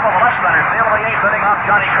bat, a double to left center field in the 8th inning off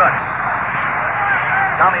Johnny Cooks.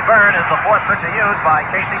 Tommy Byrne is the 4th pitcher used by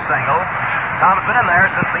Casey Stengel. Tom's been in there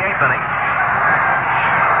since the 8th inning.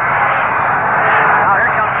 Now here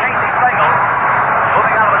comes Casey Stengel,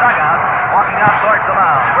 moving out of the dugout, walking out towards the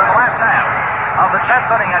mound. We're in the last half of the 10th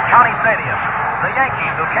inning at County Stadium. The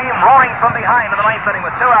Yankees, who came roaring from behind in the 9th inning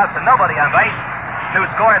with 2 outs and nobody on base, to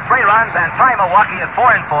score 3 runs and tie Milwaukee at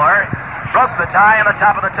 4-4, broke the tie in the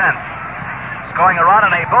top of the 10th. Scoring a run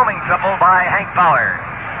and a booming triple by Hank Bauer.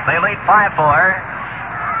 They lead 5-4,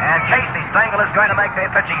 and Casey Stengel is going to make a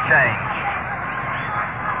pitching change.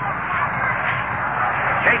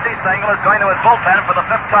 Casey Stengel is going to his bullpen for the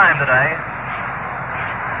 5th time today.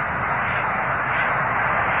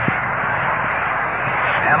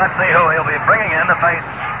 And let's see who he'll be bringing in to face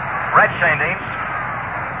Red Shane-Dinks.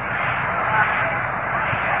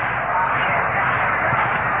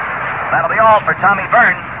 That'll be all for Tommy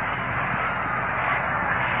Byrne.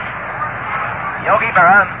 Yogi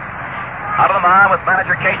Berra out of the mound with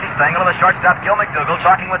manager Casey Stengel and the shortstop Gil McDougall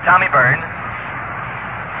talking with Tommy Byrne.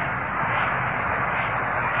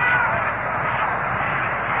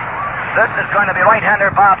 This is going to be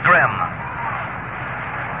right-hander Bob Grimm.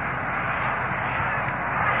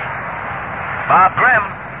 Bob Grimm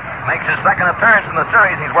makes his 2nd appearance in the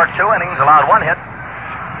series. He's worked 2 innings, allowed 1 hit,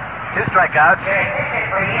 2 strikeouts,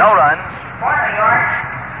 no runs. Corner yard,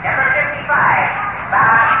 number 55.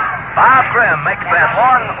 Bob Grimm makes that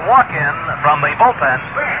long walk-in from the bullpen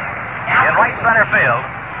in right center field.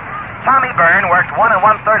 Tommy Byrne worked 1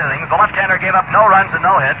 1/3 innings. The left-hander gave up no runs and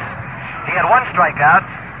no hits. He had 1 strikeout,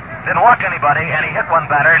 didn't walk anybody, and he hit 1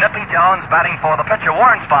 batter. Nippy Jones batting for the pitcher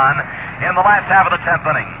Warren Spahn in the last half of the 10th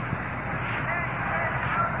inning.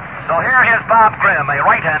 So here is Bob Grimm, a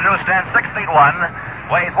right-hander who stands 6 feet 1,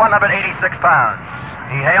 weighs 186 pounds.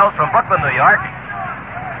 He hails from Brooklyn, New York,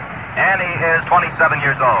 and he is 27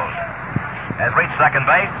 years old. Has reached second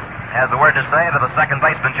base, has a word to say to the second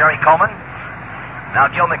baseman, Jerry Coleman. Now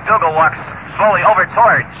Gil McDougall walks slowly over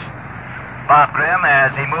towards Bob Grimm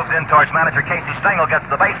as he moves in towards manager Casey Stengel, gets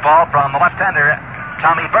the baseball from the left-hander,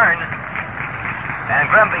 Tommy Byrne, and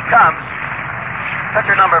Grimm becomes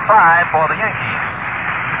pitcher number 5 for the Yankees.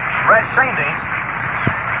 Red Shane-Dinks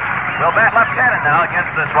will bat left-handed now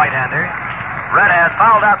against this right-hander. Red has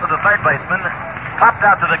fouled out to the third baseman, popped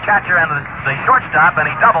out to the catcher and the shortstop, and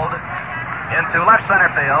he doubled into left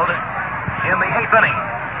center field in the 8th inning.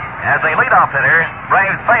 As a leadoff hitter,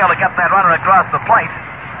 Braves failed to get that runner across the plate,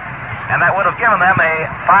 and that would have given them a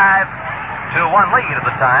 5-1 lead at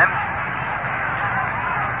the time.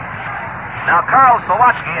 Now Carl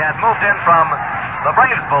Sawatsky has moved in from the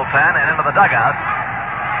Braves bullpen and into the dugout.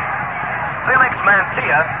 Felix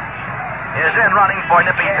Mantilla is in running for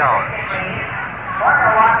Nippy Jones.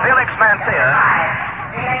 Felix Mantilla,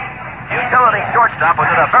 utility shortstop, who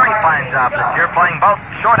did a very fine job this year, playing both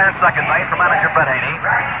short and second base for manager Fred Haney.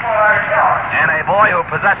 And a boy who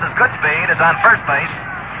possesses good speed is on first base,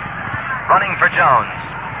 running for Jones.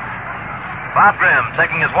 Bob Grimm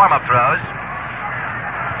taking his warm-up throws.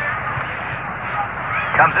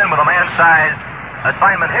 Comes in with a man-sized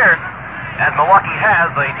assignment here And Milwaukee has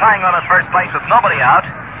the tying run at first base with nobody out.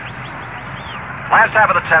 Last half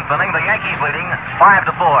of the 10th inning, the Yankees leading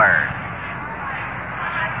 5-4.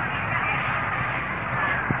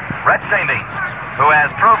 Red Shaney, who has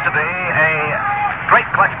proved to be a great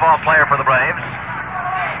clutch ball player for the Braves.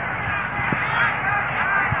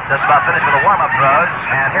 Just about finished with the warm-up throws.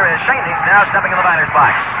 And here is Shaney now stepping in the batter's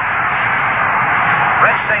box.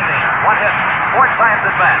 Red Shaney, one hit, 4 times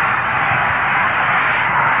at bat.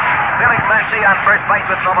 Felix Mancini on first base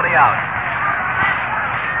with nobody out.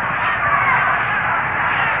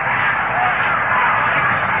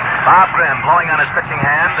 Bob Grimm blowing on his pitching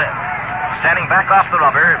hand. Standing back off the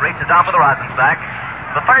rubber, reaches down for the rosin sack.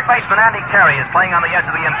 The third baseman, Andy Carey, is playing on the edge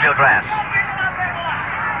of the infield grass.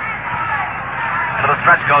 Into the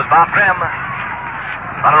stretch goes Bob Grimm.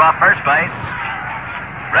 Runner off first base.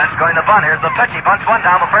 Reds going to bunt. Here's the pitch. He bunts one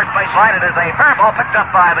down the first base line. It is a fair ball picked up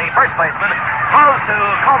by the first baseman. Throws to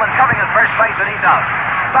Coleman covering at first base, and he's out.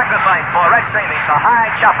 Sacrifice for Red Shaney. A high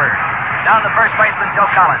chopper down to first baseman Joe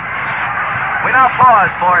Collins. We now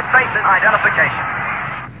pause for station identification.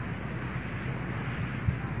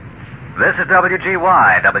 This is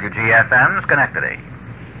WGY, WGFM, Schenectady.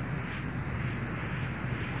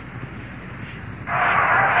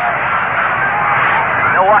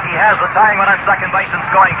 Milwaukee has the tying run on second base in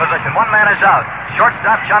scoring position. One man is out.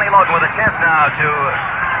 Shortstop Johnny Logan with a chance now to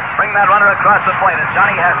bring that runner across the plate. And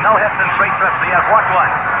Johnny has no hits in 3 trips. He has walked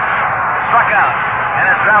once, struck out, and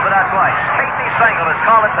has grounded out twice. Casey Stengel has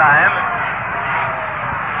called the time.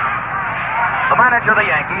 The manager of the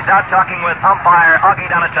Yankees out talking with umpire Augie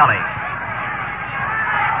Donatelli.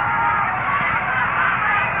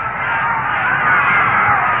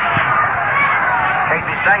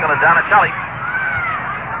 Casey Stengel and Donatelli.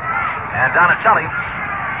 And Donatelli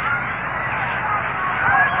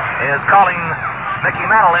is calling Mickey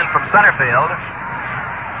Mantle in from center field.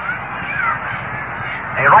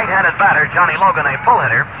 A right-handed batter, Johnny Logan, a pull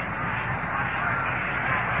hitter.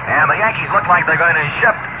 And the Yankees look like they're going to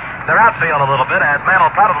shift their outfield a little bit, as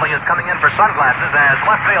Mantle probably is coming in for sunglasses, as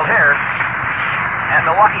left field here at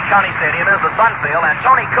Milwaukee County Stadium is the sun field, and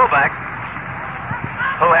Tony Kubek,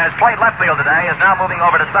 who has played left field today, is now moving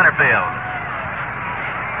over to center field.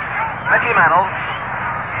 Mickey Mantle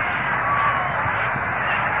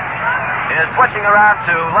is switching around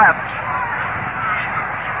to left,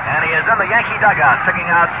 and he is in the Yankee dugout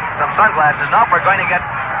picking out some sunglasses. Nope, we're going to get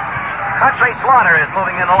Country Slaughter is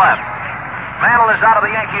moving in the left. Mantle is out of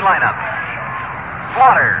the Yankee lineup.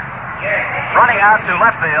 Slaughter running out to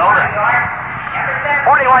left field.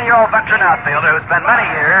 41-year-old veteran outfielder who's spent many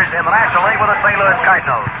years in the National League with the St. Louis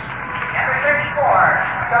Cardinals. Number 34,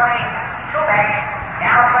 Tony Kubek,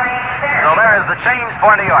 now playing center. So there is the change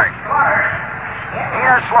for New York.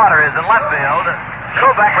 Here Slaughter is in left field.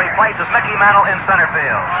 Kubek replaces Mickey Mantle in center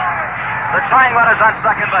field. The tying run is on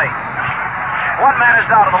second base. One man is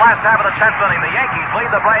out in the last half of the 10th inning. The Yankees lead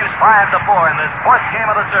the Braves 5-4 in this 4th game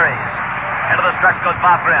of the series. Into the stretch goes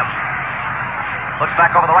Bob Grimm. Looks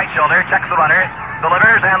back over the right shoulder, checks the runner,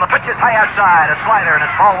 delivers, and the pitch is high outside. A slider, and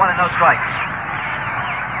it's ball 1 and no strikes.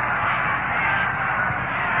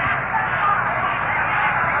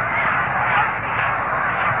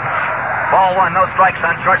 Ball 1, no strikes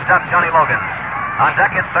on shortstop Johnny Logan. On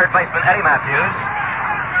deck is third baseman Eddie Matthews.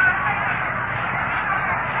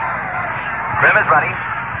 Grimm is ready.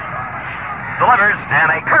 Delivers,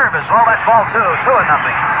 and a curve is rolled. That's ball 2, 2-0.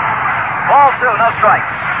 Ball 2, no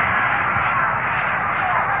strikes.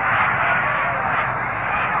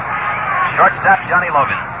 Shortstop Johnny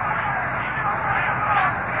Logan.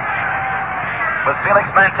 With Felix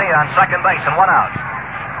Mantilla on second base and 1 out.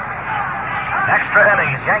 Extra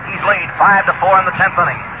innings. Yankees lead 5-4 in the 10th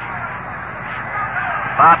inning.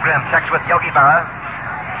 Bob Grimm checks with Yogi Berra.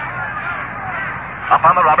 Up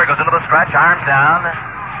on the rubber, goes into the stretch, arms down.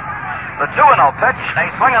 The 2-0 pitch. A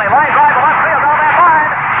swing and a line drive to left field down that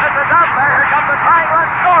line. This is out there. Here comes the tying run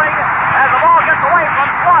scoring as the ball gets away from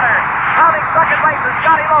Slaughter. Rounding second base is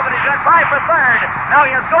Johnny Logan. He's going to try for third. Now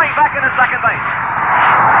he is going back into second base.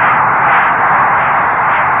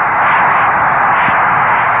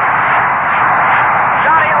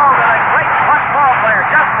 Johnny Logan, a great clutch ball player,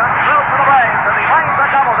 just comes through for the Braves as he lanes a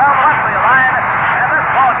double down the left field line. And this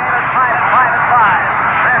ball game is tied at 5-5.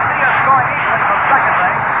 Garcia scoring easily from second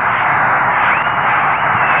base.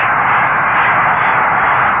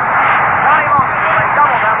 Johnny Logan with a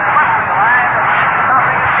double down the left field line.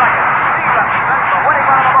 Stopping in second. He represents the winning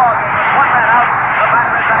run of the ball game with 1 man out. The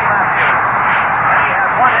batter is Eddie Matthews. And he has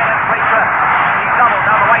 1 hit in 3 trips. He doubled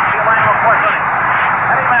down the right field line in the 4th inning.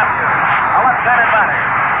 Eddie Matthews, a left-handed batter.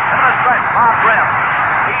 Into the stretch, Bob Grimm.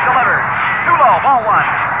 He delivers. Too low, ball 1.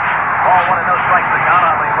 Ball 1 and no strikes. strikes the count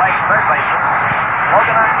on the right third baseman.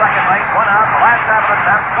 Logan on second base, one out. The last half of the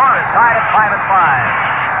 10th. Score is tied at 5-5.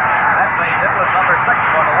 That base hit was number 6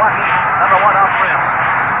 for Milwaukee, number 1 off Grimm.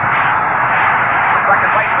 The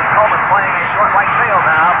second baseman Coleman playing a short right field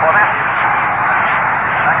now for Matthews.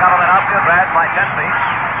 Back out of that outfield, Brad by 10 feet.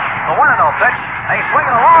 The 1-0 pitch. A swing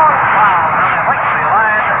and a long foul on the right field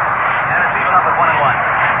line, and it's even up at 1-1.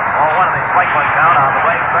 Well, one of the strike one count on the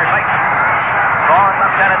Braves third baseman. Strong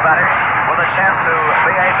left-handed batter with a chance to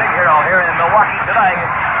be a big hero here in Milwaukee today.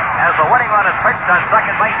 As the winning run is pitched on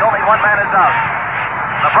second base, only one man is out.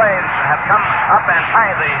 The Braves have come up and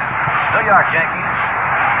tied the New York Yankees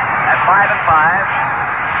at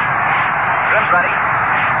 5-5. Grimm's ready.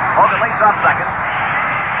 Hogan leads off second.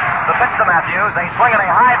 The pitch to Matthews. A swing and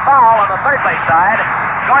a high foul on the third base side.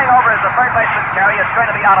 Going over as the third baseman carry. It's going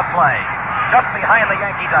to be out of play. Just behind the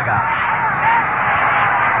Yankee dugout.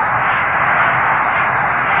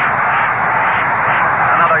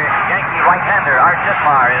 Another Yankee right-hander, Art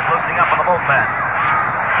Ditmar, is loosening up in the bullpen.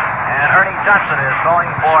 And Ernie Johnson is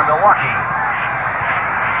going for Milwaukee.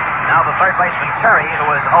 Now the third baseman, Terry,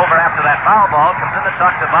 who is over after that foul ball, comes in to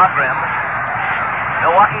talk to Bob Grimm.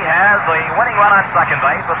 Milwaukee has the winning run on second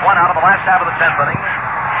base with one out of the last half of the 10th inning.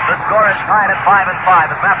 The score is tied at 5-5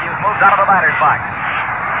 as Matthews moves out of the batter's box.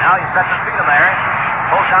 Now he sets his feet in there,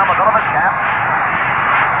 pulls down the middle of his cap.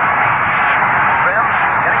 Grimm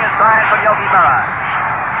getting his sign from Yogi Berra.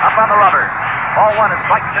 Up on the rubber. Ball one and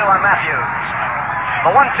strike two on Matthews. The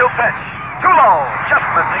 1-2 pitch. Too low. Just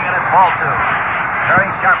missing, and it's ball two. Very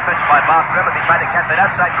sharp pitch by Bob Grimm as he tried to catch it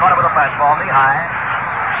outside corner with a fastball knee high.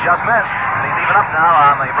 Just missed. And he's even up now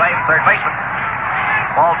on the Braves third baseman.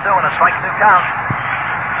 Ball two and a strike two count.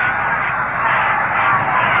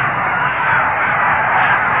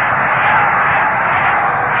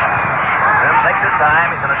 Grimm takes his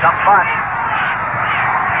time. He's in a tough spot.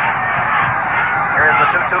 Here's the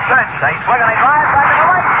 2-2 pitch. They swing and they drive back to the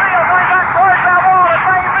right field. Going back towards that wall. It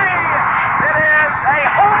may be. It is a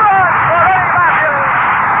home run for Eddie Matthews.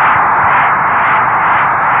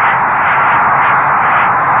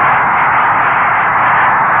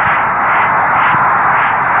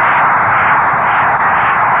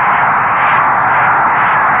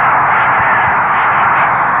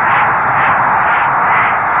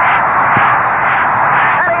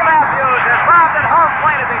 Eddie Matthews is robbed at home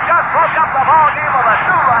plate as he just broke up the ball game with a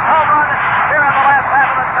 2-run home run here in the last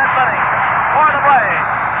half of the 10th inning for the Braves.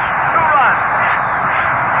 2 runs.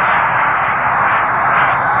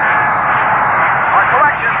 Or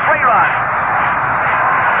correction, 3 runs.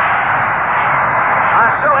 On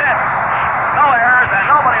 2 hits, no errors, and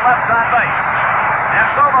nobody left on base. And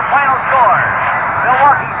so the final score,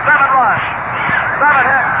 Milwaukee 7 runs, 7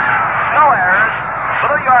 hits, no errors. The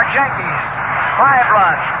New York Yankees 5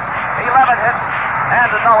 runs, 11 hits,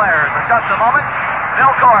 and no errors. In just a moment,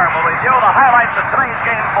 Bill Gorham will review the highlights of today's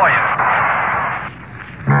game for you.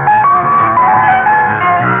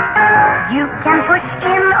 You can push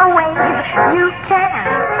in a wave, you can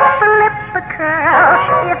flip a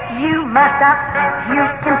curl. If you mess up, you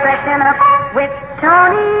can freshen up with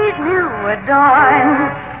Tony's new Adorn.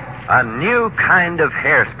 A new kind of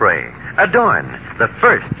hairspray. Adorn, the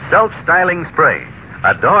first self-styling spray.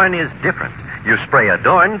 Adorn is different. You spray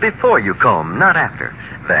Adorn before you comb, not after.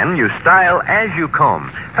 Then you style as you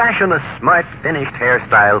comb. Fashion a smart, finished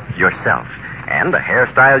hairstyle yourself. And the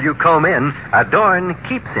hairstyle you comb in, Adorn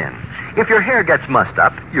keeps in. If your hair gets mussed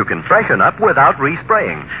up, you can freshen up without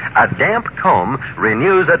respraying. A damp comb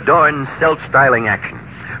renews Adorn's self-styling action.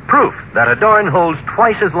 Proof that Adorn holds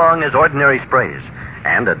twice as long as ordinary sprays.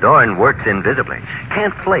 And Adorn works invisibly.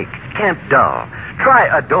 Can't flake, can't dull. Try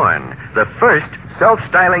Adorn, the first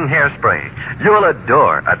self-styling hairspray. You'll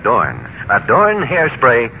adore Adorn. Adorn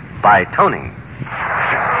Hairspray by Tony.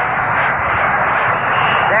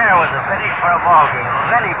 There was a finish for a ball game.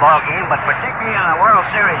 Of any ball game, but particularly in the World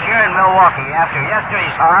Series here in Milwaukee after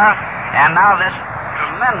yesterday's horror, and now this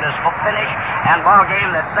tremendous finish and ball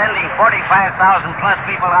game that's sending 45,000 plus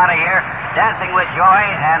people out of here dancing with joy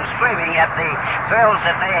and screaming at the thrills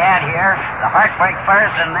that they had here, the heartbreak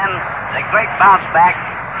first and then the great bounce back,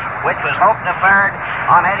 which was hope deferred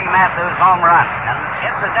on Eddie Matthews' home run. And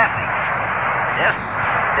incidentally, this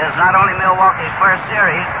is not only Milwaukee's first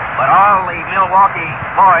series, but all the Milwaukee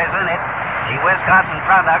boys in it, the Wisconsin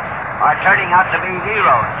products, are turning out to be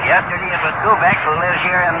heroes. Yesterday it was Kubek, who lives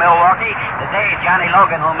here in Milwaukee. Today, Johnny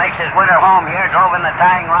Logan, who makes his winter home here, drove in the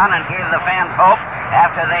tying run and gave the fans hope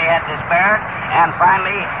after they had despaired. And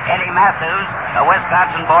finally, Eddie Matthews, a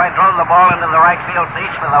Wisconsin boy, drove the ball into the right field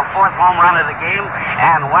seats for the 4th home run of the game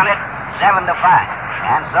and won it 7-5.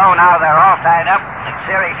 And so now they're all tied up. The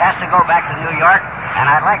series has to go back to New York. And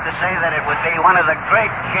I'd like to say that it would be one of the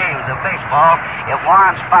great games of baseball if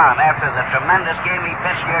Warren Spahn, after the tremendous game he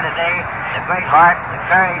pitched here today, the great heart, the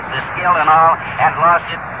courage, the skill and all, had lost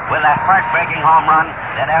it with that heartbreaking home run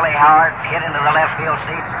that Ellie Howard hit into the left field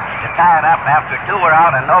seats to tie it up after 2 were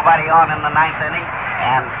out and nobody on in the 9th inning.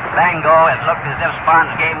 And Bango, it looked as if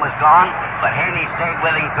Spahn's game was gone, but Haney stayed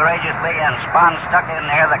with him courageously, and Spahn stuck in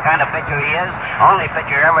there, the kind of pitcher he is. Only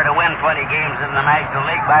pitcher ever to win 20 games in the National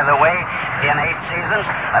League, by the way, in 8 seasons.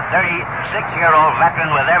 A 36-year-old veteran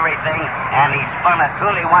with everything, and he spun a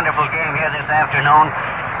truly wonderful game here this afternoon.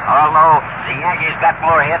 Although the Yankees got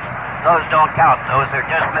more hits, those don't count. Those are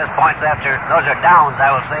just missed points after, those are downs,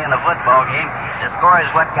 I will say, in a football game. The score is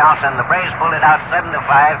what counts, and the Braves pulled it out 7-5,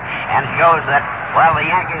 and shows that, well, the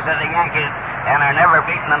Yankees are the Yankees and are never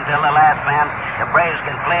beaten until the last man. The Braves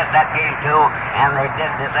can play at that game, too, and they did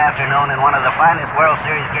this afternoon in one of the finest World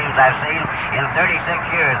Series games I've seen in 36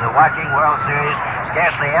 years of watching World Series,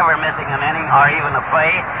 scarcely ever missing an inning or even a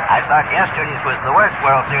play. I thought yesterday's was the worst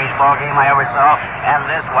World Series ball game I ever saw, and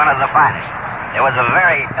this one of the finest. There was a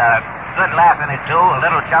very good laugh in it, too, a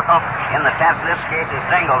little chuckle in the 10th. In this case, is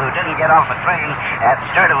Stengel, who didn't get off a train at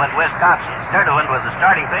Sturtevant, Wisconsin. Sturtevant was the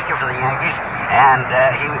starting pitcher for the Yankees, and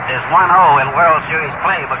he is 1-0 in World Series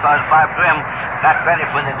play because Bob Grimm got credit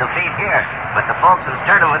for the defeat here. But the folks in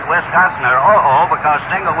Sturtevant, Wisconsin are 0-0 because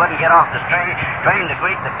Stengel wouldn't get off the train to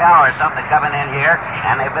greet the cow or something coming in here,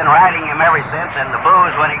 and they've been riding him ever since, and the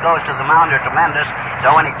boos when he goes to the mound are tremendous.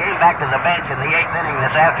 So when he came back to the bench in the 8th inning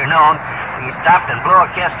this afternoon, he stopped and blew a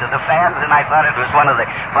kiss to the fans, and I thought it was one of the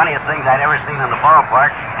funniest things I'd ever seen in the ballpark.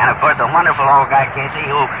 And, of course, the wonderful old guy, Casey,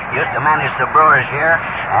 who used to manage the Brewers here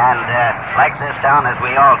and likes this town as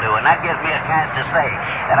we all do. And that gives me a chance to say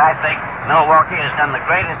that I think Milwaukee has done the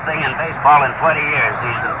greatest thing in baseball in 20 years.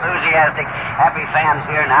 These enthusiastic, happy fans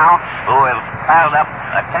here now who have piled up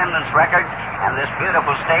attendance records and this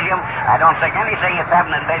beautiful stadium. I don't think anything that's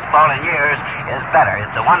happened in baseball in years is better.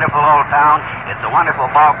 It's a wonderful old town. It's a wonderful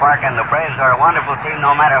ballpark, and the Braves are a wonderful team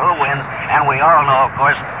no matter who wins. And we all know, of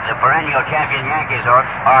course, the perennial champion Yankees are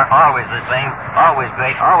always the same, always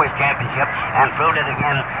great, always championship, and proved it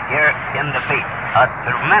again here in defeat. A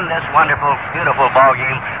tremendous, wonderful, beautiful ball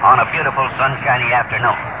game on a beautiful, sunshiny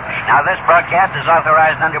afternoon. Now, this broadcast is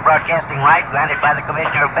authorized under broadcasting right granted by the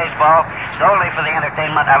Commissioner of Baseball solely for the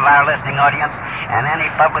entertainment of our listening audience, and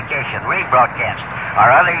any publication, rebroadcast,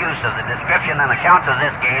 or other use of the description and accounts of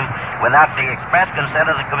this game without the express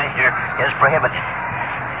consent of the Commissioner is prohibited.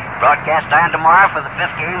 Broadcast time tomorrow for the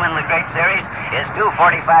 5th game in the Great Series is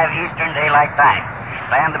 2:45 Eastern Daylight Time.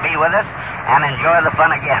 Plan to be with us and enjoy the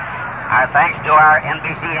fun again. Our thanks to our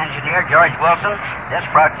NBC engineer, George Wilson. This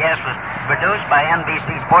broadcast was produced by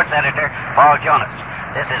NBC sports editor, Paul Jonas.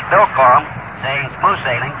 This is Bill Corum saying smooth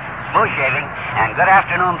sailing, smooth shaving, and good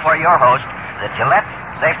afternoon for your host, the Gillette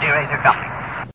Safety Razor Company.